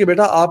مجھے کہتے تھے کہ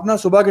بیٹا آپ نا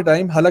صبح کے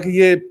ٹائم, حالانکہ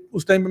یہ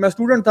اس ٹائم پہ میں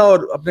اسٹوڈنٹ تھا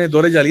اور اپنے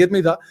دور جاہلیت میں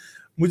ہی تھا,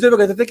 مجھے وہ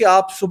کہتے تھے کہ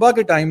آپ صبح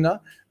کے ٹائم نا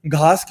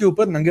گھاس کے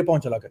اوپر ننگے پاؤں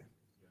چلا کریں.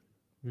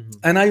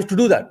 And I used to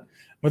do that.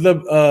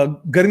 مطلب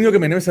گرمیوں کے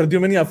مہینے میں,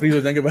 سردیوں میں نہیں آپ فریز ہو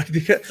جائیں گے بھائی,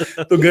 ٹھیک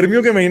ہے, تو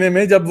گرمیوں کے مہینے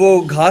میں جب وہ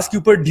گھاس کے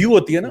اوپر ڈیو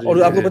ہوتی ہے نا,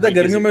 اور آپ کو پتا ہے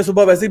گرمیوں میں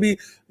صبح ویسے بھی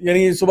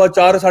یعنی صبح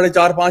 4 ساڑھے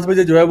 4 5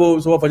 بجے جو ہے وہ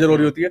صبح فجر ہو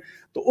رہی ہوتی ہے,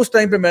 تو اس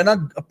ٹائم پہ میں نا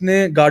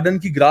اپنے گارڈن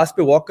کی گراس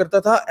پہ واک کرتا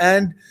تھا,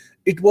 and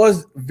it was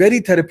very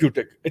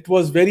therapeutic. It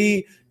was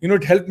very,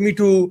 it helped me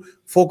to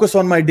focus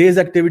on my day's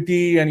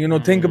activity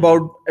and think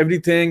about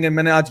everything and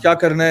میں نے آج کیا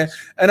کرنا ہے.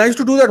 And I used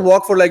to do that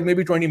walk for like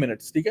maybe 20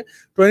 minutes. ٹھیک ہے,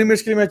 20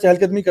 minutes کے لیے میں چہل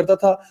قدمی کرتا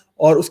تھا,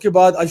 اور اس کے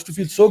بعد I used to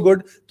feel so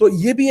good. تو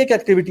یہ بھی ایک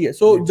ایکٹیویٹی ہے.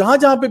 سو جہاں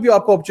جہاں پہ بھی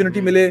آپ کو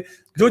اپرچونٹی ملے,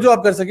 جو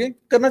آپ کر سکیں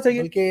کرنا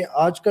چاہیے. بلکہ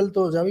آج کل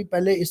تو جبھی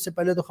پہلے, اس سے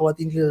پہلے تو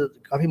خواتین کے لیے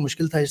کافی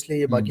مشکل تھا, اس لیے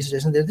یہ باقی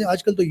سجیشن دیتے ہیں.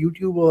 آج کل تو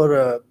یوٹیوب اور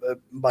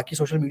باقی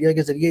سوشل میڈیا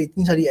کے ذریعے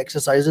اتنی ساری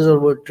ایکسرسائزز اور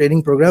وہ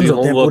ٹریننگ پروگرامز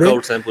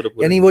ہوتے ہیں پورے.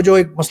 یعنی وہ جو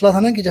ایک مسئلہ تھا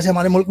نا کہ جیسے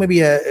ہمارے ملک میں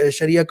بھی ہے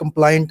شریعہ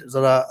کمپلائنٹ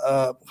ذرا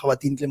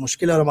خواتین کے لیے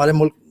مشکل ہے, اور ہمارے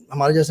ملک,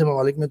 ہمارے جیسے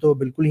ممالک میں تو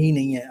بالکل ہی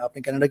نہیں ہے. آپ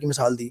نے کینیڈا کی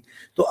مثال دی,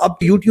 تو اب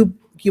یوٹیوب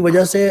کی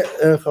وجہ سے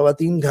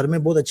خواتین گھر میں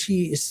بہت اچھی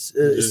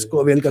اس کو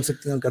اویل کر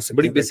سکتی ہیں, کر سکتی ہیں.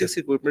 بڑی بیسکس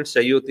اکوپمنٹس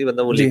چاہیے ہوتی ہے,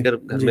 بندہ وہ لے کر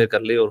گھر میں کر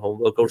لے, اور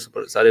ہوم ورک آؤٹس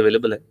سارے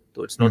اویلیبل ہیں,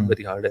 تو اٹس ناٹ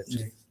ویری ہارڈ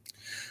ہے.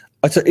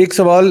 اچھا ایک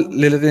سوال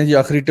لے لیتے ہیں جی,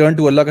 آخری ٹرن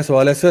ٹو اللہ کا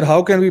سوال ہے. سر,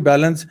 how can we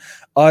balance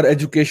are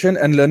education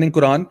and learning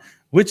Quran,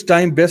 which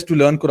time best to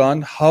learn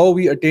Quran, how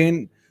we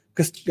eighteen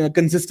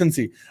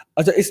consistency.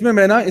 اچھا اس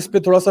میں نا اس پہ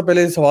تھوڑا سا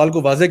پہلے سوال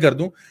کو واضح کر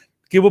دوں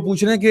کہ وہ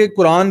پوچھ رہے ہیں کہ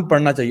قرآن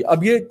پڑھنا چاہیے.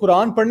 اب یہ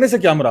قرآن پڑھنے سے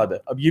کیا مراد ہے,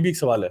 اب یہ بھی ایک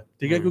سوال ہے,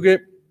 ٹھیک ہے, کیونکہ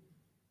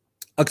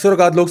اکثر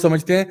اوقات لوگ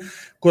سمجھتے ہیں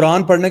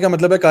قرآن پڑھنے کا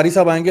مطلب ہے قاری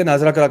صاحب آئیں گے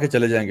ناظرہ کرا کے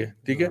چلے جائیں گے,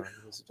 ٹھیک ہے,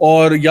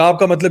 اور یا آپ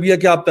کا مطلب یہ ہے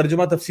کہ آپ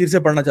ترجمہ تفسیر سے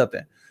پڑھنا چاہتے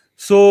ہیں.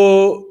 سو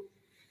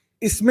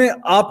اس میں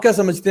آپ کیا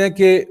سمجھتے ہیں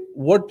کہ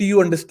what do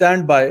you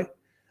understand by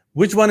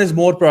which one is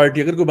more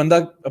priority. اگر کوئی بندہ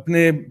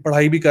اپنے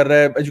پڑھائی بھی کر رہا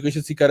ہے,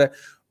 ایجوکیشن سیکھ کر رہا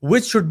ہے,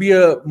 which should be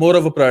a more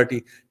of a priority,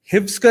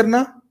 حفظ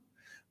کرنا,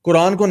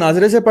 قرآن کو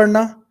ناظرے سے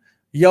پڑھنا,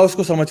 یا اس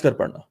کو سمجھ کر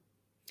پڑھنا؟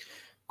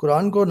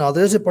 قرآن کو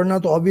ناظرے سے پڑھنا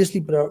تو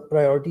آبویسلی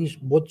پرائیورٹی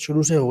بہت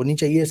شروع سے ہونی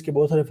چاہیے, اس کے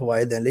بہت سارے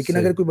فوائد ہیں. لیکن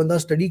اگر کوئی بندہ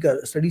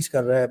اسٹڈیز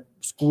کر رہا ہے,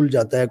 اسکول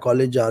جاتا ہے,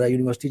 کالج جا رہا ہے,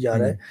 یونیورسٹی جا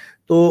رہا ہے,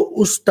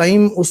 تو اس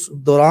ٹائم, اس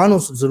دوران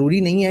ضروری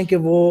نہیں ہے کہ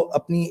وہ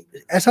اپنی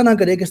ایسا نہ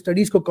کرے کہ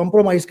اسٹڈیز کو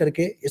کمپرومائز کر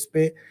کے اس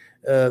پہ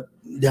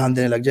دھیان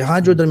دینے لگ جائے. ہاں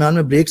جو درمیان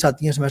میں بریکس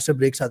آتی ہیں, سیمسٹر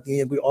بریکس آتی ہیں,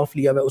 یا کوئی آف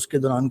لیا ہوا ہے اس کے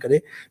دوران کرے.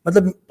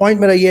 مطلب پوائنٹ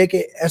میرا یہ ہے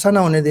کہ ایسا نہ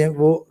ہونے دیں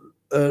وہ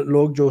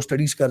لوگ جو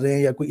اسٹڈیز کر رہے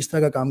ہیں یا کوئی اس طرح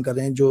کا کام کر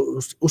رہے ہیں جو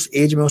اس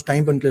ایج میں اس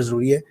ٹائم پر ان کے لیے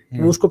ضروری ہے,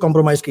 کہ وہ اس کو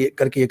کمپرومائز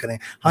کر کے یہ کریں.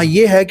 ہاں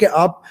یہ ہے کہ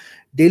آپ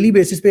ڈیلی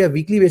بیسس پہ یا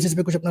ویکلی بیسس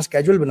پہ کچھ اپنا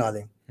اسکیجول بنا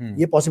لیں,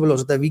 یہ پاسبل ہو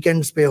سکتا ہے.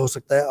 ویکینڈس پہ ہو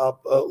سکتا ہے,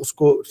 آپ اس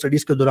کو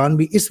اسٹڈیز کے دوران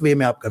بھی اس وے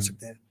میں آپ کر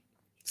سکتے ہیں.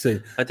 صحیح.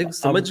 آئی تھنک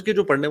سمجھ کے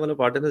جو پڑھنے والا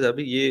پارٹ ہے نا,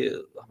 ابھی یہ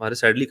ہمارے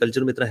سیڈلی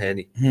کلچر میں اتنا ہے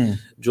نہیں.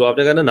 جو آپ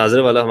نے کہا نا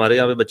ناظرے والا, ہمارے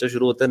یہاں پہ بچہ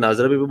شروع ہوتا ہے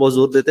ناظرے پہ بھی بہت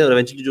زور دیتے ہیں, اور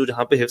ایونچولی جو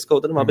جہاں پہ حفظ کا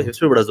ہوتا ہے وہاں پہ حفظ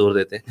پہ بڑا زور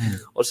دیتے ہیں.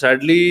 اور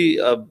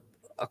سیڈلی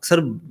اکثر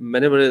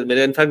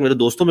میرے انفیکٹ میرے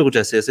دوستوں میں کچھ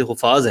ایسے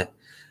حفاظ ہیں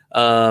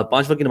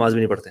 5 وقت کی نماز بھی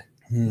نہیں پڑھتے,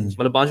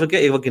 مطلب 5 وقت کیا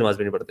 1 وقت کی نماز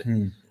بھی نہیں پڑھتے.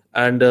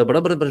 اینڈ بڑا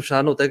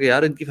پریشان ہوتا ہے کہ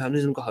یار ان کی فیملی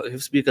نے ان کو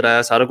حفظ بھی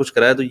کرایا, سارا کچھ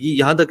کرایا, تو یہ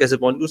یہاں تک کیسے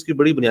پہنچ گئی. اس کی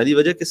بڑی بنیادی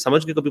وجہ کہ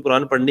سمجھ کے کبھی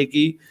قرآن پڑھنے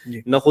کی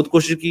نہ خود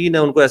کوشش کی, نہ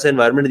ان کو ایسا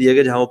انوائرمنٹ دیا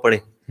گیا جہاں وہ پڑھیں.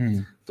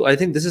 تو I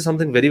think this is some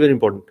thing very very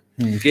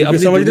important کہ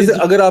سمجھنے سے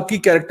اگر آپ کی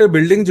کیریکٹر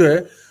بلڈنگ جو ہے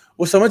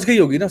وہ سمجھ گئی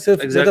ہوگی نا,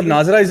 صرف مطلب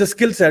ناظرہ از اے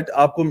اسکل سیٹ,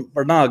 آپ کو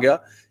پڑھنا آ گیا,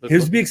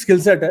 حفظ بھی ایک اسکل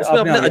سیٹ ہے, اس میں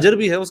اپنا اجر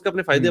بھی ہے, اس کے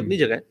اپنے فائدے اپنی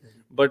جگہ ہیں.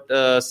 بٹ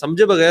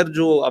سمجھے بغیر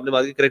جو آپ نے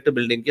بات کی کریکٹر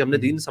بلڈنگ کی, ہم نے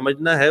دین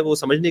سمجھنا ہے, وہ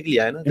سمجھنے کے لیے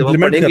آئے نا. جب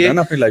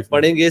ہم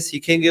پڑھیں گے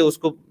سیکھیں گے, اس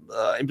کو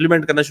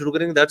امپلیمنٹ کرنا شروع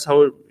کریں گے, that's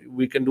how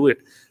we can do it.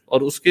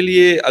 اور اس کے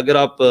لیے اگر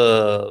آپ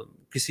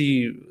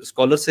کسی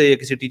اسکالر سے یا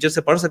کسی ٹیچر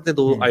سے پڑھ سکتے ہیں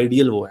تو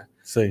آئیڈیل وہ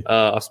ہے,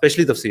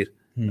 اسپیشلی تفسیر.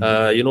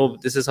 You know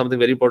this is something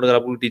very important. اگر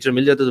آپ کو ٹیچر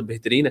مل جاتے تو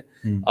بہترین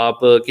ہے, آپ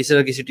کسی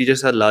نہ کسی ٹیچر کے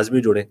ساتھ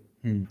لازمی جڑیں.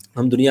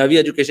 ہم دنیاوی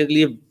ایجوکیشن کے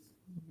لیے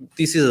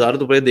 30,000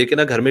 روپئے دے کے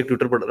نا گھر میں ایک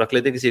ٹیوٹر رکھ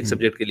لیتے ہیں کسی ایک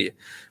سبجیکٹ کے لیے,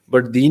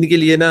 بٹ دین کے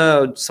لیے نا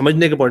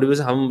سمجھنے کے پوائنٹ آف ویو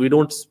سے ہم we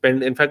don't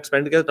spend, in fact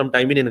spend کیا ہم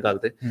ٹائم ہی نہیں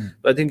نکالتے.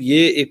 تو آئی تھنک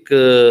یہ ایک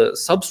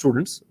سب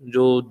اسٹوڈنٹس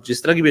جو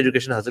جس طرح کی بھی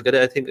ایجوکیشن حاصل کرے,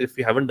 I think if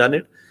you haven't done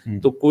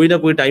it تو کوئی نہ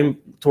کوئی ٹائم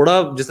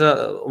تھوڑا, جس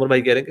طرح عمر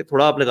بھائی کہہ رہے ہیں کہ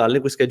تھوڑا آپ نکال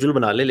لیں, کوئی اسکیجول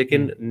بنا لیں,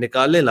 لیکن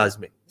نکال لیں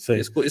لازمی.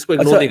 اس کو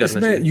اگنور نہیں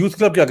کرنا چاہیے. یوتھ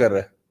کلب کیا کر رہا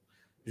ہے؟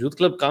 یوتھ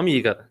کلب کام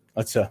یہی کر رہا ہے.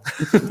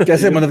 اچھا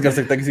کیسے مدد کر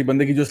سکتا ہے کسی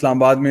بندے کی جو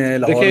اسلام آباد میں ہے,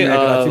 لاہور میں,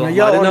 کراچی میں,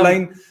 یا آن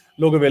لائن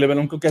لوگ اویلیبل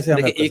ہیں, ان کو کیسے ہم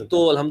help کر سکتے ہیں؟ ایک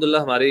تو الحمدللہ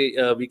ہمارے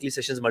ویکلی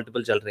سیشنز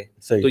ملٹیپل چل رہے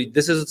ہیں, تو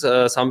دس از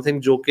سم تھنگ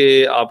جو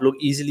کہ آپ لوگ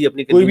ایزیلی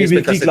اپنی کنوینئنس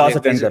پہ کر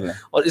سکتے ہیں,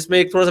 اور اس میں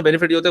ایک تھوڑا سا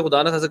بینیفٹ یہ ہوتا ہے,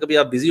 خدا نہ خاصا کبھی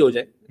آپ بزی ہو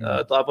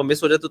جائیں تو آپ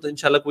مس ہو جائے تو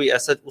انشاءاللہ کوئی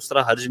ایسا اس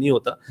طرح حرج نہیں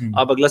ہوتا,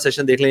 آپ اگلا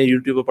سیشن دیکھ لیں,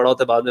 یوٹیوب پہ پڑا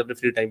ہوتا ہے, بعد میں اپنے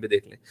فری ٹائم پہ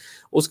دیکھ لیں.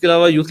 اس کے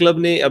علاوہ یوتھ کلب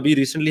نے ابھی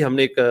ریسنٹلی ہم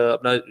نے ایک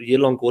اپنا یہ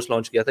لانگ کورس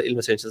لانچ کیا تھا علم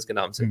اسینشلز کے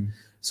نام سے,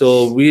 so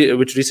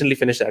which recently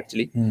finished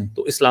actually.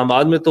 تو اسلام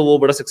آباد میں تو وہ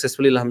بڑا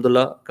سکسیزفلی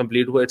الحمدللہ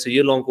کمپلیٹ ہوا. اٹس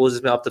یہ لانگ کورس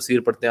جس میں آپ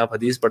تفسیر پڑھتے ہیں, آپ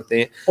حدیث پڑھتے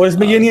ہیں, اور اس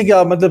میں یہ نہیں ہے کہ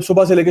آپ مطلب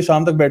صبح سے لے کے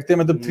شام تک بیٹھتے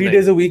ہیں, مطلب 3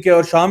 days a week ہے,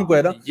 اور شام کو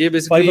ہے نا یہ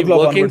basically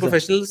working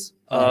professionals,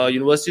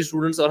 university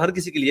students اور ہر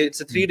کسی کے لیے.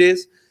 It's 3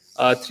 days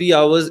 3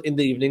 hours in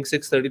the evening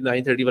 6:30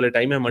 9:30 والا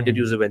ٹائم ہے, منڈے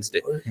ٹیوزڈے وینسڈے.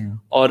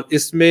 اور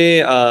اس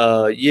میں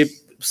یہ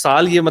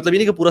سال یہ مطلب یہ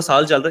نہیں کہ پورا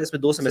سال چل رہا ہے, اس میں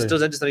 2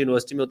 سیمسٹرز ہیں جس طرح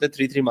یونیورسٹی میں ہوتے ہیں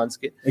 3 months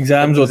کے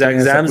ایگزامز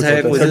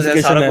ہیں, کوئزز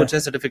ہیں, سارا کچھ ہے,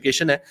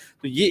 سرٹیفکیشن ہے.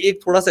 تو یہ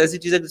ایک تھوڑا سا ایسی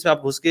چیز ہے جس میں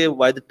آپ گھس کے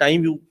by the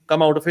time you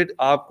come out of it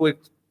آپ کو ایک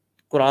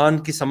قرآن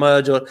کی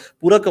سمجھ اور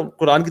پورا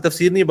قرآن کی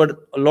تفسیر نہیں but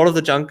lot of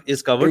the chunk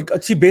is covered, ایک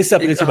اچھی بیس سے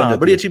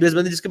بڑی اچھی بیس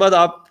بنتی ہے, جس کے بعد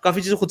آپ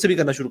کافی چیزیں خود سے بھی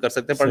کرنا شروع کر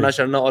سکتے ہیں, پڑھنا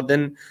شڑنا. اور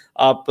دین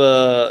آپ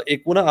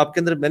ایک وہ نا آپ کے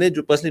اندر میں نے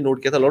جو پرسنلی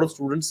نوٹ کیا تھا, lot of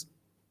students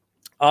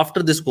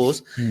after this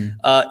course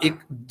ایک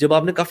جب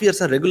آپ نے کافی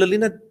عرصہ ریگولرلی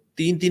نا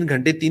 3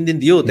 گھنٹے 3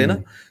 دن دیے ہوتے ہیں نا,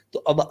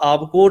 تو اب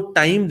آپ کو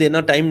ٹائم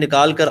دینا, ٹائم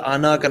نکال کر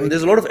آنا کرنا,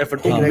 there's a lot of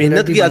effort, تو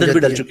محنت کی عادت بھی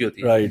ڈل چکی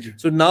ہوتی ہے.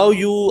 So now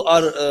you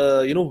are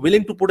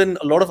willing to put in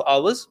a lot of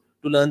hours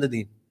to learn the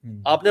deen.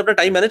 آپ نے اپنا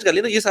ٹائم مینج کر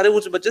لیا نا. یہ سارے وہ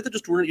بچے تھے جو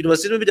اسٹوڈنٹ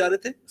یونیورسٹی میں بھی جا رہے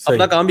تھے,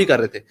 اپنا کام بھی کر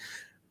رہے تھے.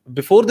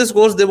 Before this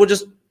course they were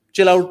just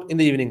chill out in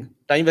the evening,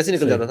 time ویسے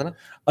نکل جاتا تھا نا.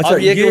 اچھا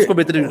یہ کہ اس کو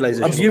بہتر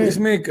یوٹیلائزیشن. اب یہ اس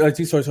میں ایک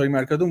چیز سوری میں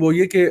ایڈ کر دوں, وہ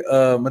یہ کہ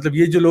مطلب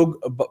یہ جو لوگ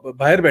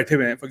باہر بیٹھے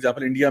ہوئے ہیں, فار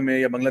ایگزامپل انڈیا میں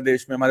یا بنگلہ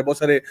دیش میں, ہمارے بہت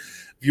سارے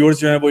ویورز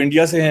جو ہیں وہ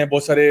انڈیا سے ہیں,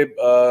 بہت سارے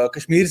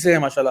کشمیر سے ہیں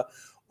ماشاءاللہ,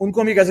 ان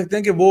کو ہم یہ کہہ سکتے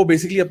ہیں کہ وہ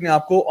بیسکلی اپنے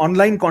آپ کو آن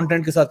لائن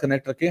کانٹینٹ کے ساتھ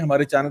کنیکٹ رکھیں.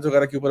 ہمارے چینلز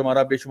وغیرہ کے اوپر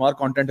ہمارا بے شمار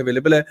کانٹینٹ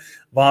اویلیبل ہے,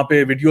 وہاں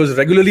پہ ویڈیوز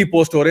ریگولرلی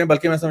پوسٹ ہو رہے ہیں,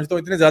 بلکہ میں سمجھتا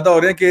ہوں اتنے زیادہ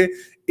ہو رہے ہیں کہ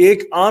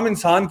ایک عام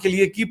انسان کے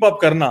لیے کیپ اپ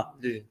کرنا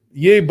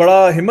یہ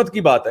بڑا ہمت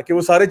کی بات ہے کہ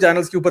وہ سارے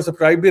چینلز کے اوپر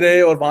سبسکرائب بھی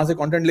رہے اور وہاں سے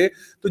کانٹینٹ لے.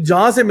 تو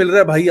جہاں سے مل رہا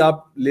ہے بھائی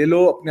آپ لے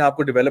لو, اپنے آپ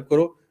کو ڈیولپ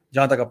کرو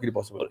جہاں تک آپ کے لیے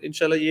پاسبل. اور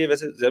انشاءاللہ یہ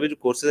ویسے زیادہ جو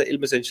کورسز ہیں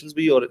علم اسینشلز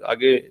بھی, اور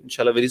آگے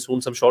انشاءاللہ very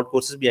soon some short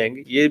courses بھی آئیں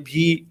گے, یہ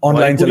بھی آن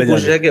لائن چلے جائیں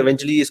گے, ہے کہ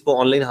ایونچولی اس کو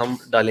آن لائن ہم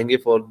ڈالیں گے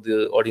for the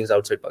audience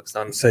outside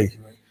Pakistan. صحیح.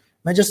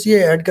 میں جسٹ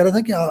یہ ایڈ کر رہا تھا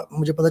کہ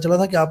مجھے پتا چلا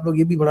تھا کہ آپ لوگ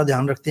یہ بھی بڑا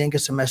دھیان رکھتے ہیں کہ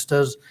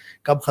سیمیسٹرز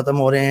کب ختم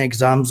ہو رہے ہیں,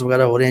 ایگزامز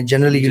وغیرہ ہو رہے ہیں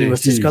جنرلی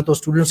یونیورسٹیز کا, تو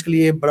اسٹوڈنٹس کے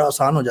لیے بڑا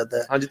آسان ہو جاتا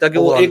ہے. ہاں جی, تاکہ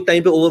وہ ایک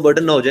ٹائم پہ اوور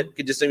برڈن نہ ہو جائے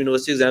کہ جس ٹائم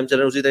یونیورسٹی ایگزام چل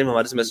رہے ہیں اسی ٹائم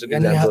ہمارے سیمیسٹر کے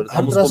ایگزام ہو رہے ہیں,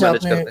 ہم اس کو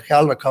مینیج کرتے ہیں.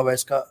 خیال رکھا ہوا ہے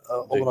اس کا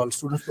اوور آل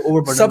اسٹوڈنٹس پہ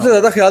اوور برڈن. سب سے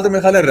زیادہ خیال تو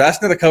میرے خیال ہے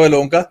ریش نے رکھا ہوا ہے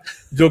لوگوں کا,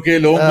 جو کہ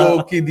لوگوں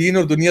کی دین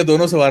اور دنیا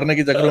دونوں سنوارنے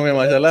کے چکروں میں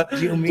ماشاءاللہ.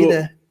 جی امید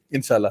ہے,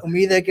 انشاءاللہ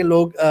امید ہے کہ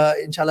لوگ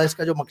انشاءاللہ اس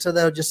کا جو مقصد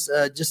ہے اور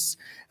جس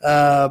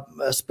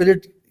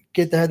اسپرٹ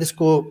کے تحت اس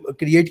کو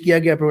کریٹ کیا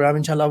گیا پروگرام,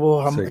 انشاءاللہ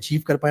وہ ہم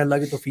اچیو کر پائیں اللہ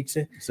کی توفیق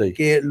سے,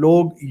 کہ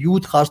لوگ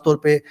یوتھ خاص طور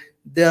پہ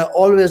they are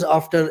always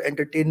after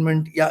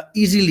entertainment, یا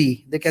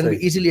easily they can be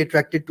easily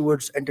attracted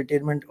towards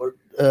entertainment اور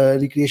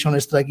recreation,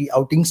 اس طرح کی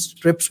outings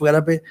trips وغیرہ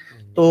پہ.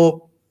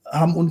 تو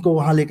ہم ان کو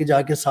وہاں لے کے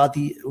جا کے ساتھ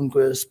ہی ان کو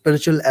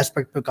اسپرچل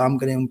ایسپیکٹ پہ کام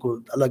کریں, ان کو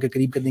اللہ کے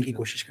قریب کرنے کی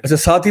کوشش کریں. اچھا,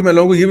 ساتھ ہی میں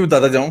لوگوں کو یہ بھی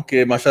بتاتا جاؤں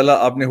کہ ماشاءاللہ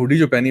آپ نے ہوڈی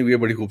جو پہنی ہوئی ہے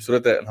بڑی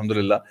خوبصورت ہے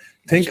الحمدللہ.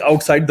 Think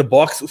outside the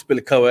box اس پہ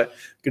لکھا ہوا ہے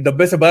کہ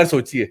ڈبے سے باہر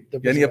سوچیے,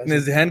 یعنی اپنے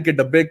ذہن کے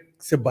ڈبے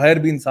سے باہر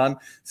بھی انسان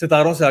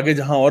ستاروں سے آگے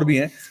جہاں اور بھی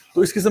ہیں.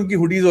 تو اس قسم کی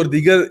ہوڈیز اور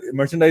دیگر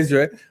مرچنڈائز جو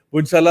ہے وہ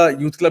انشاءاللہ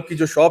یوتھ کلب کی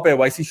جو شاپ ہے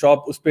وائی سی شاپ,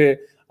 اس پہ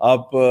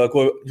آپ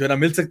کو جو ہے نا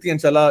مل سکتی ہے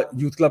انشاءاللہ.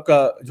 یوتھ کلب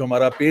کا جو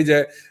ہمارا پیج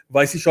ہے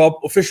Y C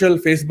shop official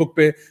Facebook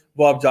پہ,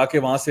 وہ آپ جا کے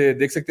وہاں سے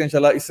دیکھ سکتے ہیں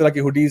انشاءاللہ. اس طرح کی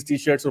ہوڈیز, ٹی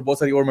شرٹس اور بہت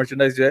ساری اور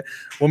مرچنڈائز جو ہے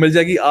وہ مل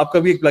جائے گی. آپ کا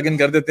بھی ایک پلگ ان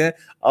کر دیتے ہیں,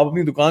 آپ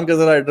اپنی دکان کا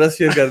ذرا ایڈریس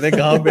شیئر کر دیں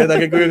کہاں پہ,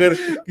 تاکہ کوئی اگر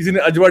کسی نے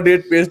اجوا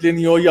ڈیٹ پیسٹ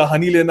لینی ہو یا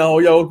ہنی لینا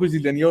ہو یا اور کچھ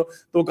چیز لینی ہو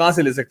تو کہاں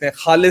سے لے سکتے ہیں.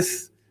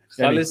 خالص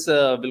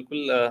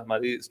بالکل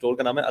ہماری اسٹور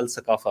کا نام ہے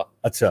الثقافہ.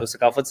 اچھا,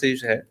 ثقافت سے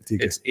ہے,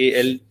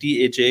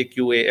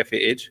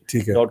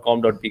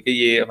 ALTHAQAFAH.com.pk,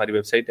 یہ ہماری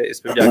ویب سائٹ ہے,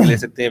 اس پہ جا کے لے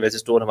سکتے ہیں. ویسے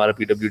اسٹور ہمارا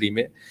PWD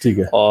میں, ٹھیک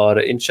ہے. اور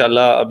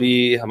انشاءاللہ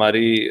ابھی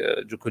ہماری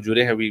جو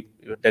کھجوریں ہیں ابھی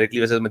ڈائریکٹلی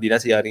ویسے مدینہ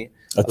سے آ رہی ہیں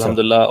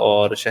الحمدللہ,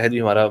 اور شہد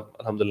بھی ہمارا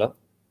الحمدللہ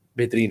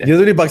بہترین ہے. یہ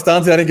تو نہیں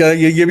پاکستان سے آ رہی ہیں,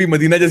 یہ بھی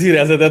مدینہ جیسی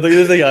ریاست ہے تو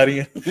یہ سے ہی آ رہی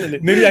ہیں.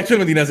 میری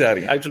ایکچوئل مدینہ سے آ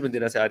رہی ہیں, ایکچوئل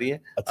مدینہ سے آ رہی ہیں.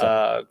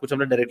 کچھ ہم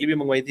نے ڈائریکٹلی بھی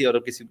منگوائی تھی اور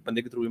کسی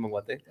بندے کے تھرو بھی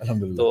منگواتے ہیں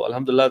تو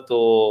الحمدللہ. تو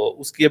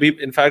اس کی ابھی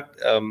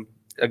انفیکٹ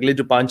اگلے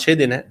جو 5-6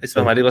 دن ہے اس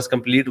میں ہمارے پاس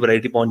کمپلیٹ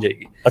ورائٹی پہنچ جائے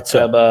گی.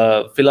 اچھا, اب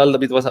فی الحال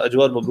ابھی تو بس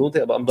اجوا اور مبروت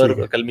ہے, اب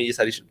امبر کل میں یہ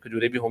ساری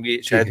کھجوریں بھی ہوں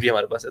گی, شہد بھی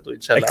ہمارے پاس ہے. تو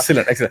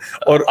انشاءاللہ ایکسلنٹ.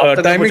 اور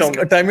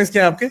ٹائمنگز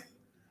کیا ہیں آپ کے؟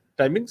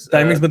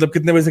 ٹائمنگز مطلب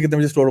کتنے بجے سے کتنے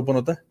بجے اسٹور اوپن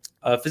ہوتا ہے؟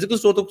 فزیکل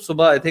اسٹور تو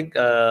صبح آئی تھنک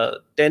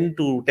 10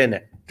 to 10 ہے.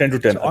 10 to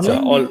 10.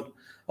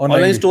 آن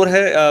لائن اسٹور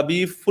ہے,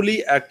 ابھی فلی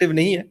ایکٹیو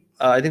نہیں ہے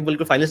آئی تھنک,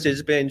 بلکہ فائنل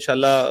اسٹیج پہ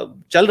انشاءاللہ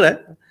چل رہا ہے.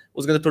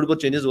 اس کے اندر تھوڑی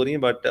بہت چینجز ہو رہی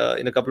ہیں, but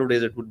in a couple of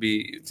days it would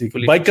be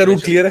fully. Bike کا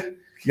روٹ کلیئر ہے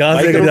یہاں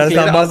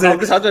سے آپ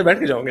کے ساتھ میں بیٹھ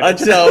کے جاؤں گا.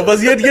 اچھا,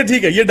 بس یہ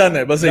ٹھیک ہے, یہ ڈن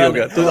ہے, بس صحیح ہو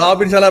گیا. تو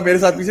آپ انشاءاللہ میرے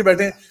ساتھ پیچھے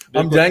بیٹھیں,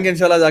 ہم جائیں گے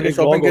انشاءاللہ, جا کے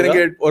شاپنگ کریں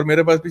گے, اور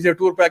میرے پاس پیچھے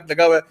ٹور پیک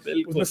لگا ہوا ہے,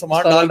 اس میں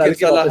سامان ڈال کے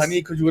انشاءاللہ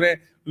ہنی کھجوریں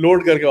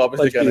لوڈ کر کے واپس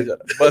لے کے آنا چاہ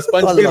رہا ہے. بس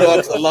پنچ کی دعا.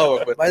 اللہ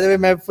اکبر. بائی دی وے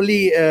میں فلی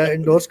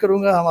انڈورس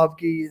کروں گا, ہم آپ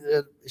کی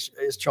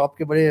اس شاپ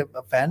کے بڑے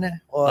فین ہیں,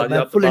 اور میں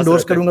فل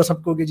انڈورس کروں گا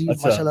سب کو کہ جی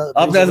ماشاءاللہ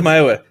آپ نے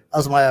آزمایا ہوا ہے.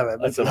 آزمایا ہوا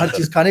ہے ہر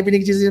چیز, کھانے پینے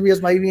کی چیزیں بھی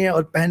آزمائی ہوئی ہیں,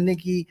 اور پہننے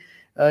کی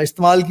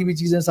استعمال کی بھی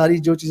چیزیں, ساری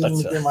جو چیزیں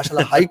ملتی ہیں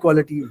ماشاءاللہ ہائی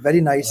کوالٹی, ویری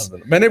نائس.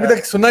 میں نے ابھی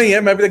تک سنا ہی ہے,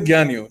 میں ابھی تک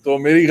گیا نہیں ہوں, تو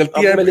میری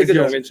غلطی ہے. میں لے کے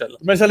جاؤں گا انشاءاللہ,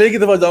 میں انشاءاللہ ایک ہی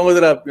دفعہ جاؤں گا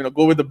ذرا, you know,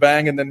 go with the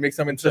bang and then make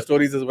some Insta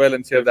stories as well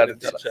and share that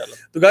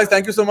inshallah. تو guys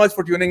thank you so much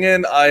for tuning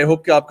in. I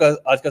hope کہ آپ کا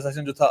آج کا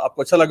سیشن جو تھا آپ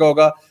کو اچھا لگا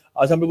ہوگا.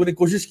 آج ہم لوگوں نے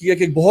کوشش کی ہے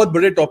کہ ایک بہت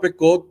بڑے ٹاپک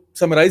کو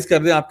سمرائز کر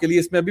دیں آپ کے لیے.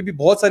 اس میں ابھی بھی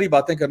بہت ساری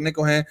باتیں کرنے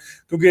کو ہیں,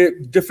 کیونکہ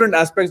ڈفرنٹ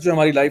ایسپیکٹس جو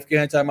ہماری لائف کے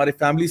ہیں, چاہے ہماری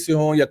فیملی سے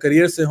ہوں یا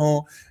کریئر سے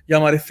ہوں یا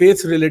ہمارے فیتھ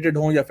سے ریلیٹڈ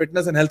ہوں یا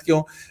فٹنس اینڈ ہیلتھ کے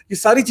ہوں, یہ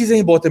ساری چیزیں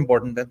ہی بہت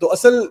امپورٹنٹ ہیں. تو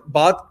اصل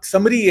بات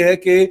سمری یہ ہے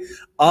کہ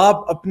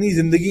آپ اپنی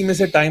زندگی میں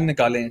سے ٹائم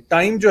نکالیں.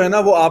 ٹائم جو ہے نا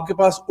وہ آپ کے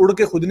پاس اڑ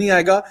کے خود نہیں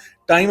آئے گا.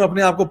 ٹائم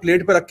اپنے آپ کو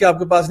پلیٹ پہ رکھ کے آپ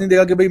کے پاس نہیں دے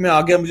گا کہ بھائی میں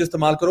آ گیا مجھے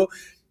استعمال کرو.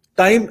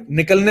 ٹائم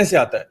نکلنے سے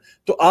آتا ہے.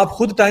 تو آپ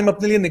خود ٹائم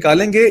اپنے لیے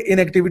نکالیں گے, ان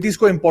ایکٹیویٹیز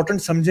کو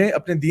امپورٹنٹ سمجھیں,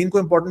 اپنے دین کو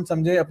امپورٹنٹ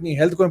سمجھیں, اپنی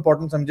ہیلتھ کو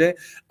امپورٹنٹ سمجھیں,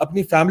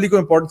 اپنی فیملی کو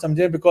امپورٹنٹ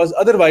سمجھیں, بیکاز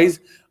ادروائز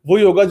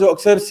وہی ہوگا جو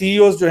اکثر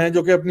CEO جو ہیں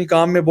جو کہ اپنی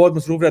کام میں بہت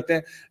مصروف رہتے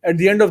ہیں, at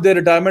the end of their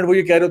retirement وہ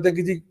یہ کہہ رہے ہوتے ہیں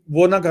کہ جی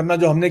وہ نہ کرنا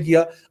جو ہم نے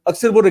کیا.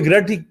 اکثر وہ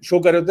ریگریٹ ہی شو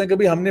کر رہے ہوتے ہیں کہ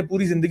بھائی ہم نے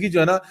پوری زندگی جو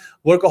ہے نا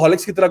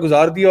ورکہولکس کی طرح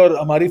گزار دی, اور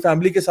ہماری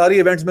فیملی کے ساری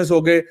ایونٹس میں سو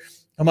گئے,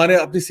 ہمارے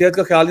اپنی صحت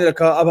کا خیال نہیں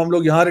رکھا, اب ہم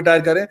لوگ یہاں ریٹائر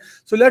کریں.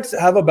 So let's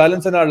have a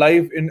balance in our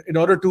life in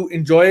order to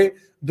enjoy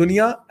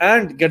دنیا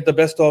and get the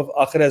best of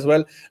آخر ایز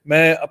ویل.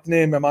 میں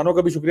اپنے مہمانوں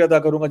کا بھی شکریہ ادا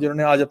کروں گا جنہوں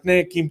نے آج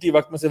اپنے قیمتی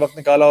وقت میں سے وقت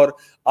نکالا اور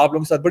آپ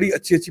لوگوں کے ساتھ بڑی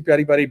اچھی اچھی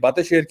پیاری پیاری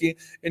باتیں شیئر کی.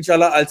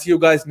 انشاءاللہ I'll see you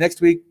guys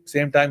next week,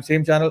 same time,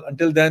 same channel.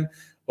 Until then,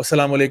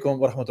 والسلام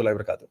علیکم ورحمۃ اللہ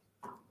وبرکاتہ.